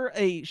whenever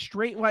a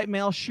straight white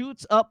male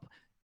shoots up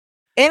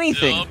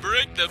anything, The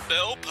Break the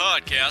Bell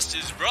podcast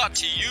is brought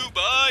to you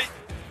by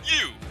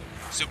you.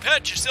 So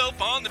pat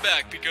yourself on the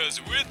back, because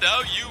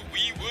without you,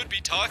 we would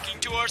be talking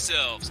to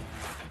ourselves.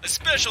 A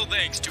special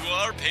thanks to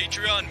our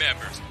Patreon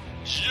members,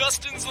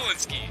 Justin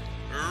Zielinski,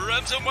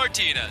 Remzo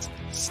Martinez,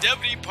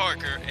 Stephanie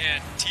Parker,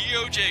 and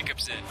T.O.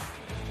 Jacobson.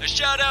 A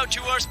shout out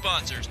to our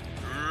sponsors,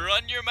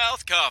 Run Your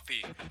Mouth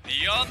Coffee,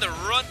 the On the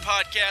Run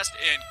podcast,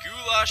 and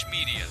Goulash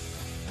Media.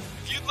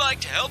 If you'd like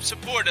to help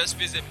support us,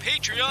 visit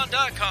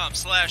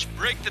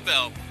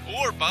patreon.com/breakthebell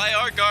or buy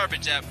our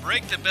garbage at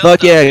breakthebell.com.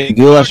 Fuck yeah,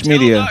 Goulash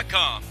Media.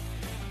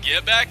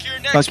 Get back here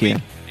next Fuck week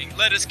yeah. and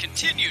let us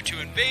continue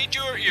to invade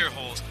your ear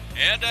holes.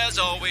 And as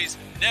always,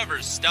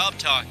 never stop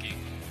talking.